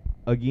 100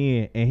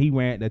 again, and he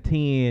ran the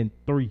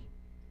 10-3.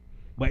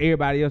 But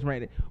everybody else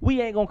ran it. We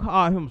ain't gonna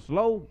call him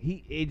slow.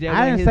 It just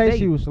I wasn't didn't his say day.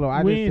 she was slow.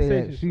 I We just ain't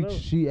said say that she's slow.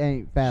 she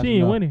ain't fast she ain't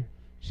enough. winning.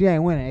 She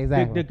ain't winning,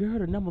 exactly. The girl,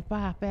 the number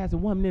 5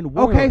 fastest woman in the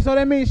world. Okay, so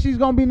that means she's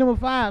gonna be number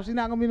 5. She's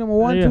not gonna be number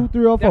 1, Yeah. 2,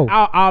 3, or 4.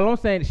 All I'm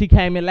saying, she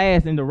came in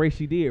last in the race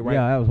she did, right?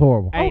 Yeah, that was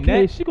horrible. Ain't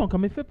Okay, that- she gonna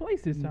come in 5th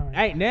place this time.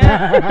 Ain't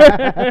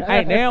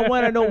now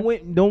one of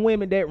them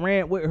women that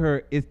ran with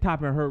her is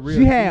topping her real.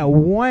 She had speed.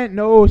 one.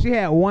 No, she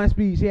had one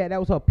speed. That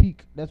was her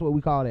peak. That's what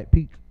we call that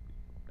peak.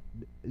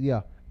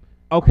 Yeah.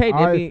 Okay, All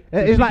that right. mean,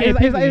 It's like can't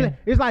pick again.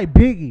 it's like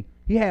Biggie.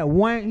 He had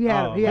one. He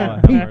had Oh, he had a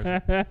Lord peak. have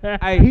mercy.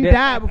 Hey, He that-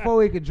 died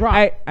before he could drop.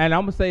 Hey, and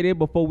I'm gonna say that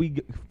before we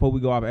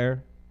go off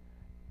air.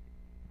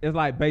 It's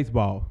like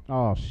baseball.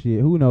 Oh shit!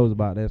 Who knows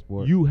about that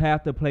sport? You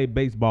have to play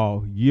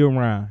baseball year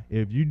round.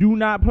 If you do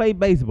not play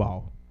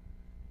baseball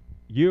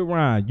year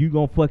round, you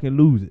gonna fucking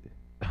lose it.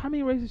 How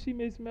many races she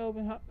missed,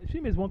 Melvin? She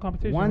missed one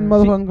competition. one right?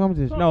 motherfucking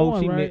competition. No,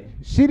 One, she right?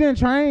 She didn't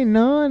train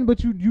none,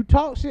 but you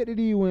talk shit to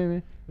these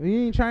women.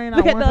 You ain't train.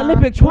 Look not at one the time.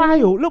 Olympic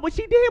trial. Look what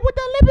she did with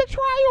the Olympic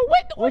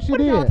trial. What she what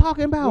did? y'all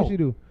talking about? What she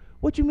do?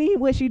 What you mean?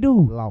 What she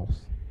do?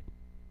 Lost.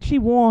 She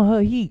won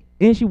her heat,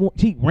 and she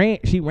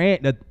ran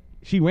the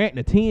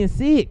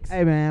 10-6.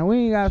 Hey man, we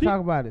ain't gotta She- talk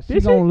about it. She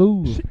Did gonna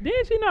lose.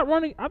 Didn't she not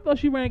running? I thought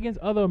she ran against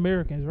other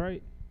Americans,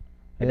 right?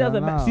 It Hell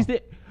doesn't matter. no. She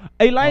said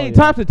Elaine Oh, yeah.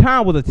 Thompson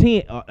time was a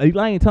 10.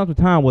 Elaine Thompson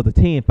time was a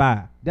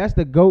 10-5. That's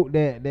the goat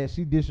that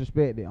she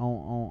disrespected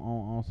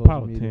on social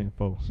Probably media.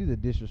 10-4. She's a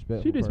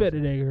disrespectful. She disrespected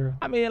person. that girl.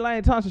 I mean,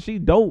 Elaine Thompson, she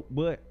dope,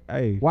 but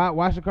hey, Why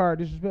Shakara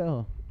disrespect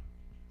her?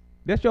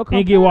 that's your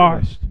And get competition.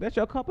 washed. That's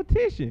your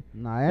competition.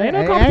 Nah, Ain't no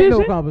ain't competition.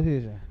 no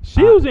competition.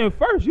 She was in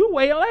first. You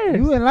way last.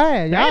 You in last.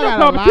 Ain't Y'all no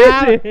got a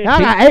competition. Y'all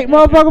got 8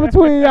 motherfuckers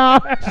between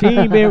y'all. She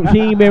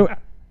ain't been.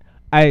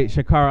 Hey,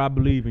 Shakara, I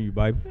believe in you,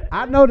 baby.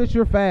 I know that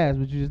you're fast,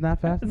 but you're just not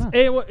fast enough.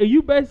 And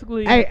you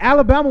basically, Hey,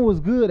 Alabama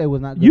was good. They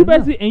was not good you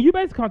enough.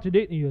 basically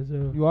contradicting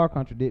yourself. You are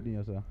contradicting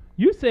yourself.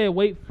 You said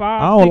wait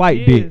 5. I don't 6 like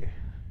years. dick.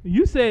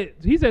 You said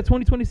he said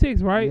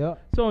 2026, right?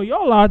 Yep. So in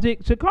your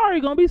logic,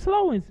 Shakari gonna be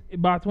slow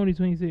by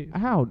 2026.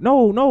 How?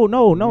 No. use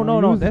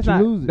it, That's you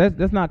not. lose it.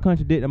 That's not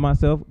contradicting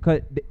myself.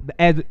 Cause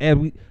as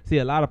we see,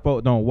 a lot of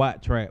folks don't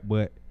watch track,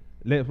 but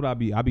that's what I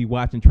be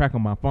watching track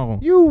on my phone.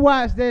 You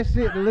watch that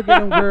shit to look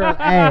at them girls'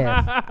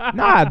 ass.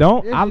 No, I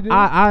don't. Yes, you do.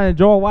 I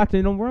enjoy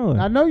watching them run.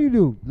 I know you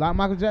do. Like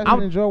Michael Jackson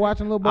I'm- enjoy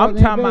watching little boys I'm in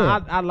his talking bed.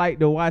 about.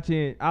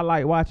 I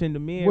like watching the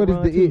men. What is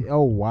run the too. it?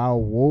 Oh wow,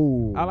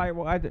 whoa. I like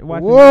watching the men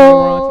run too.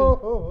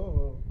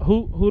 Whoa.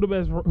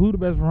 Who the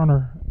best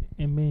runner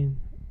in men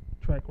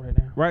track right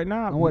now? Right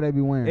now, And what they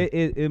be wearing?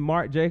 it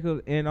Mark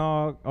Jacobs and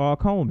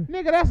Coleman.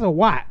 Nigga, that's a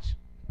watch.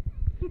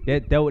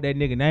 That what that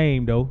nigga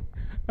name though.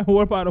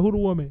 What about who the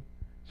woman?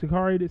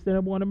 Shakari that stand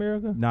up one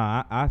America?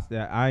 Nah,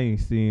 I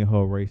ain't seen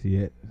her race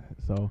yet.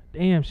 So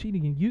Damn, she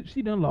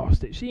done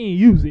lost it. She ain't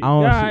use it. I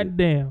don't God see-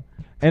 damn.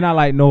 and I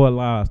like Noah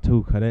Lyles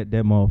too, cause that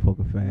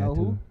motherfucker fan Know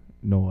too. who?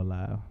 Noah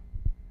Lyles.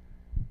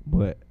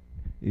 But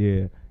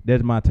yeah,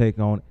 that's my take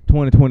on it.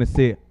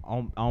 2026.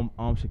 I'm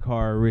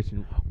Shakari Rich.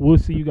 We'll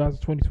see you guys in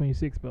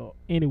 2026 belt.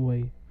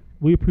 Anyway,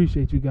 we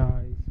appreciate you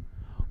guys.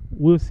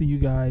 We'll see you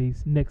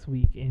guys next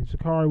week. And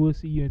Shakari, we'll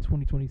see you in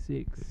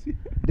 2026.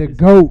 The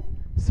GOAT.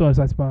 So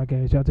Insights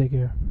Podcast. Y'all take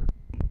care.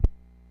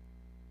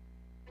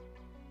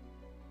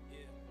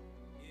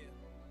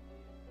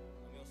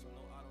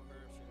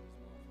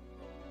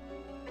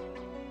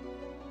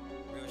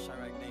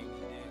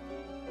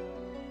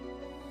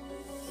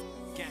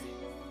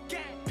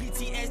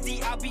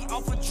 PTSD, I be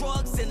off of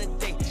drugs in a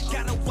day.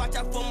 Gotta watch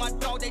out for my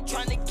dog, they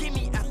tryna get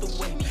me out the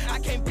way. I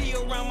can't be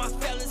around my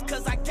fellas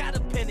cause I got a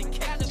pen and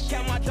cap.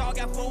 Count my dog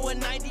out for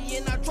 190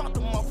 and I dropped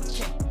him off a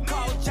cap.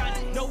 Call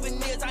Johnny, no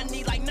veneers, I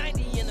need like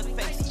 90 in the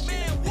face.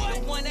 Man, what?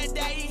 The one that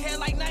day he had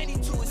like 90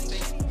 to his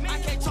face. I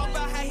can't talk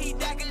about how he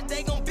died cause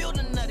they gon' build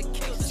another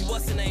case. See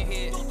what's the name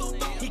here?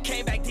 He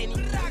came back, then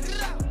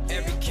he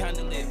every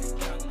candle lit.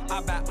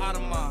 I buy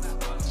Audemars.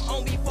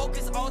 On be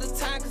focused all the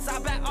time cause I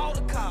buy all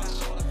the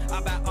cars.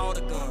 I buy all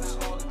the guns.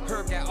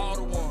 Herb got all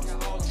the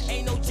ones.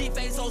 Ain't no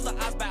G-Face, those are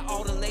I buy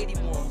all the lady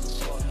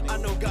ones. I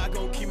know God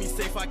gon' keep me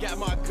safe, I got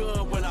my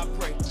gun when I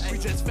pray. We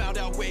just found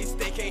out ways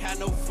they can't have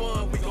no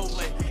fun, we gon'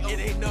 lay. It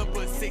ain't nothing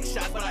but 6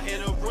 shots, but I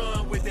had to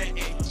run with that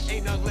A.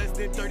 Ain't nothing less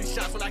than 30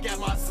 shots when I got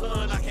my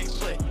son, I can't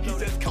play. He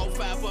just caught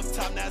 5 up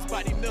top, now his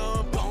body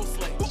numb, gon'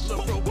 slay.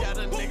 Lil' bro got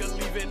a nigga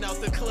leaving out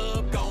the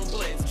club, gon'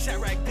 blaze.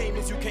 Chirac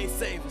demons, you can't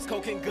save us.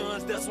 Coke and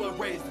guns, that's what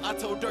raised us. I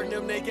told Dirt and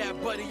them they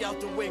got buddy out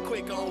the way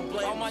quick on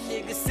blaze. All my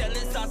niggas selling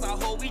sauce, I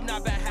hope we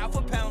not about half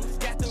a pound.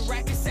 Got the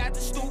racket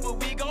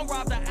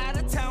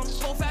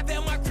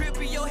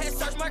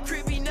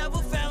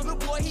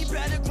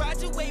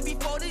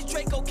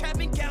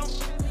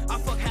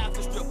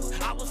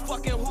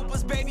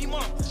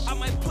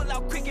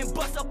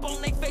ass up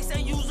on their face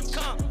and use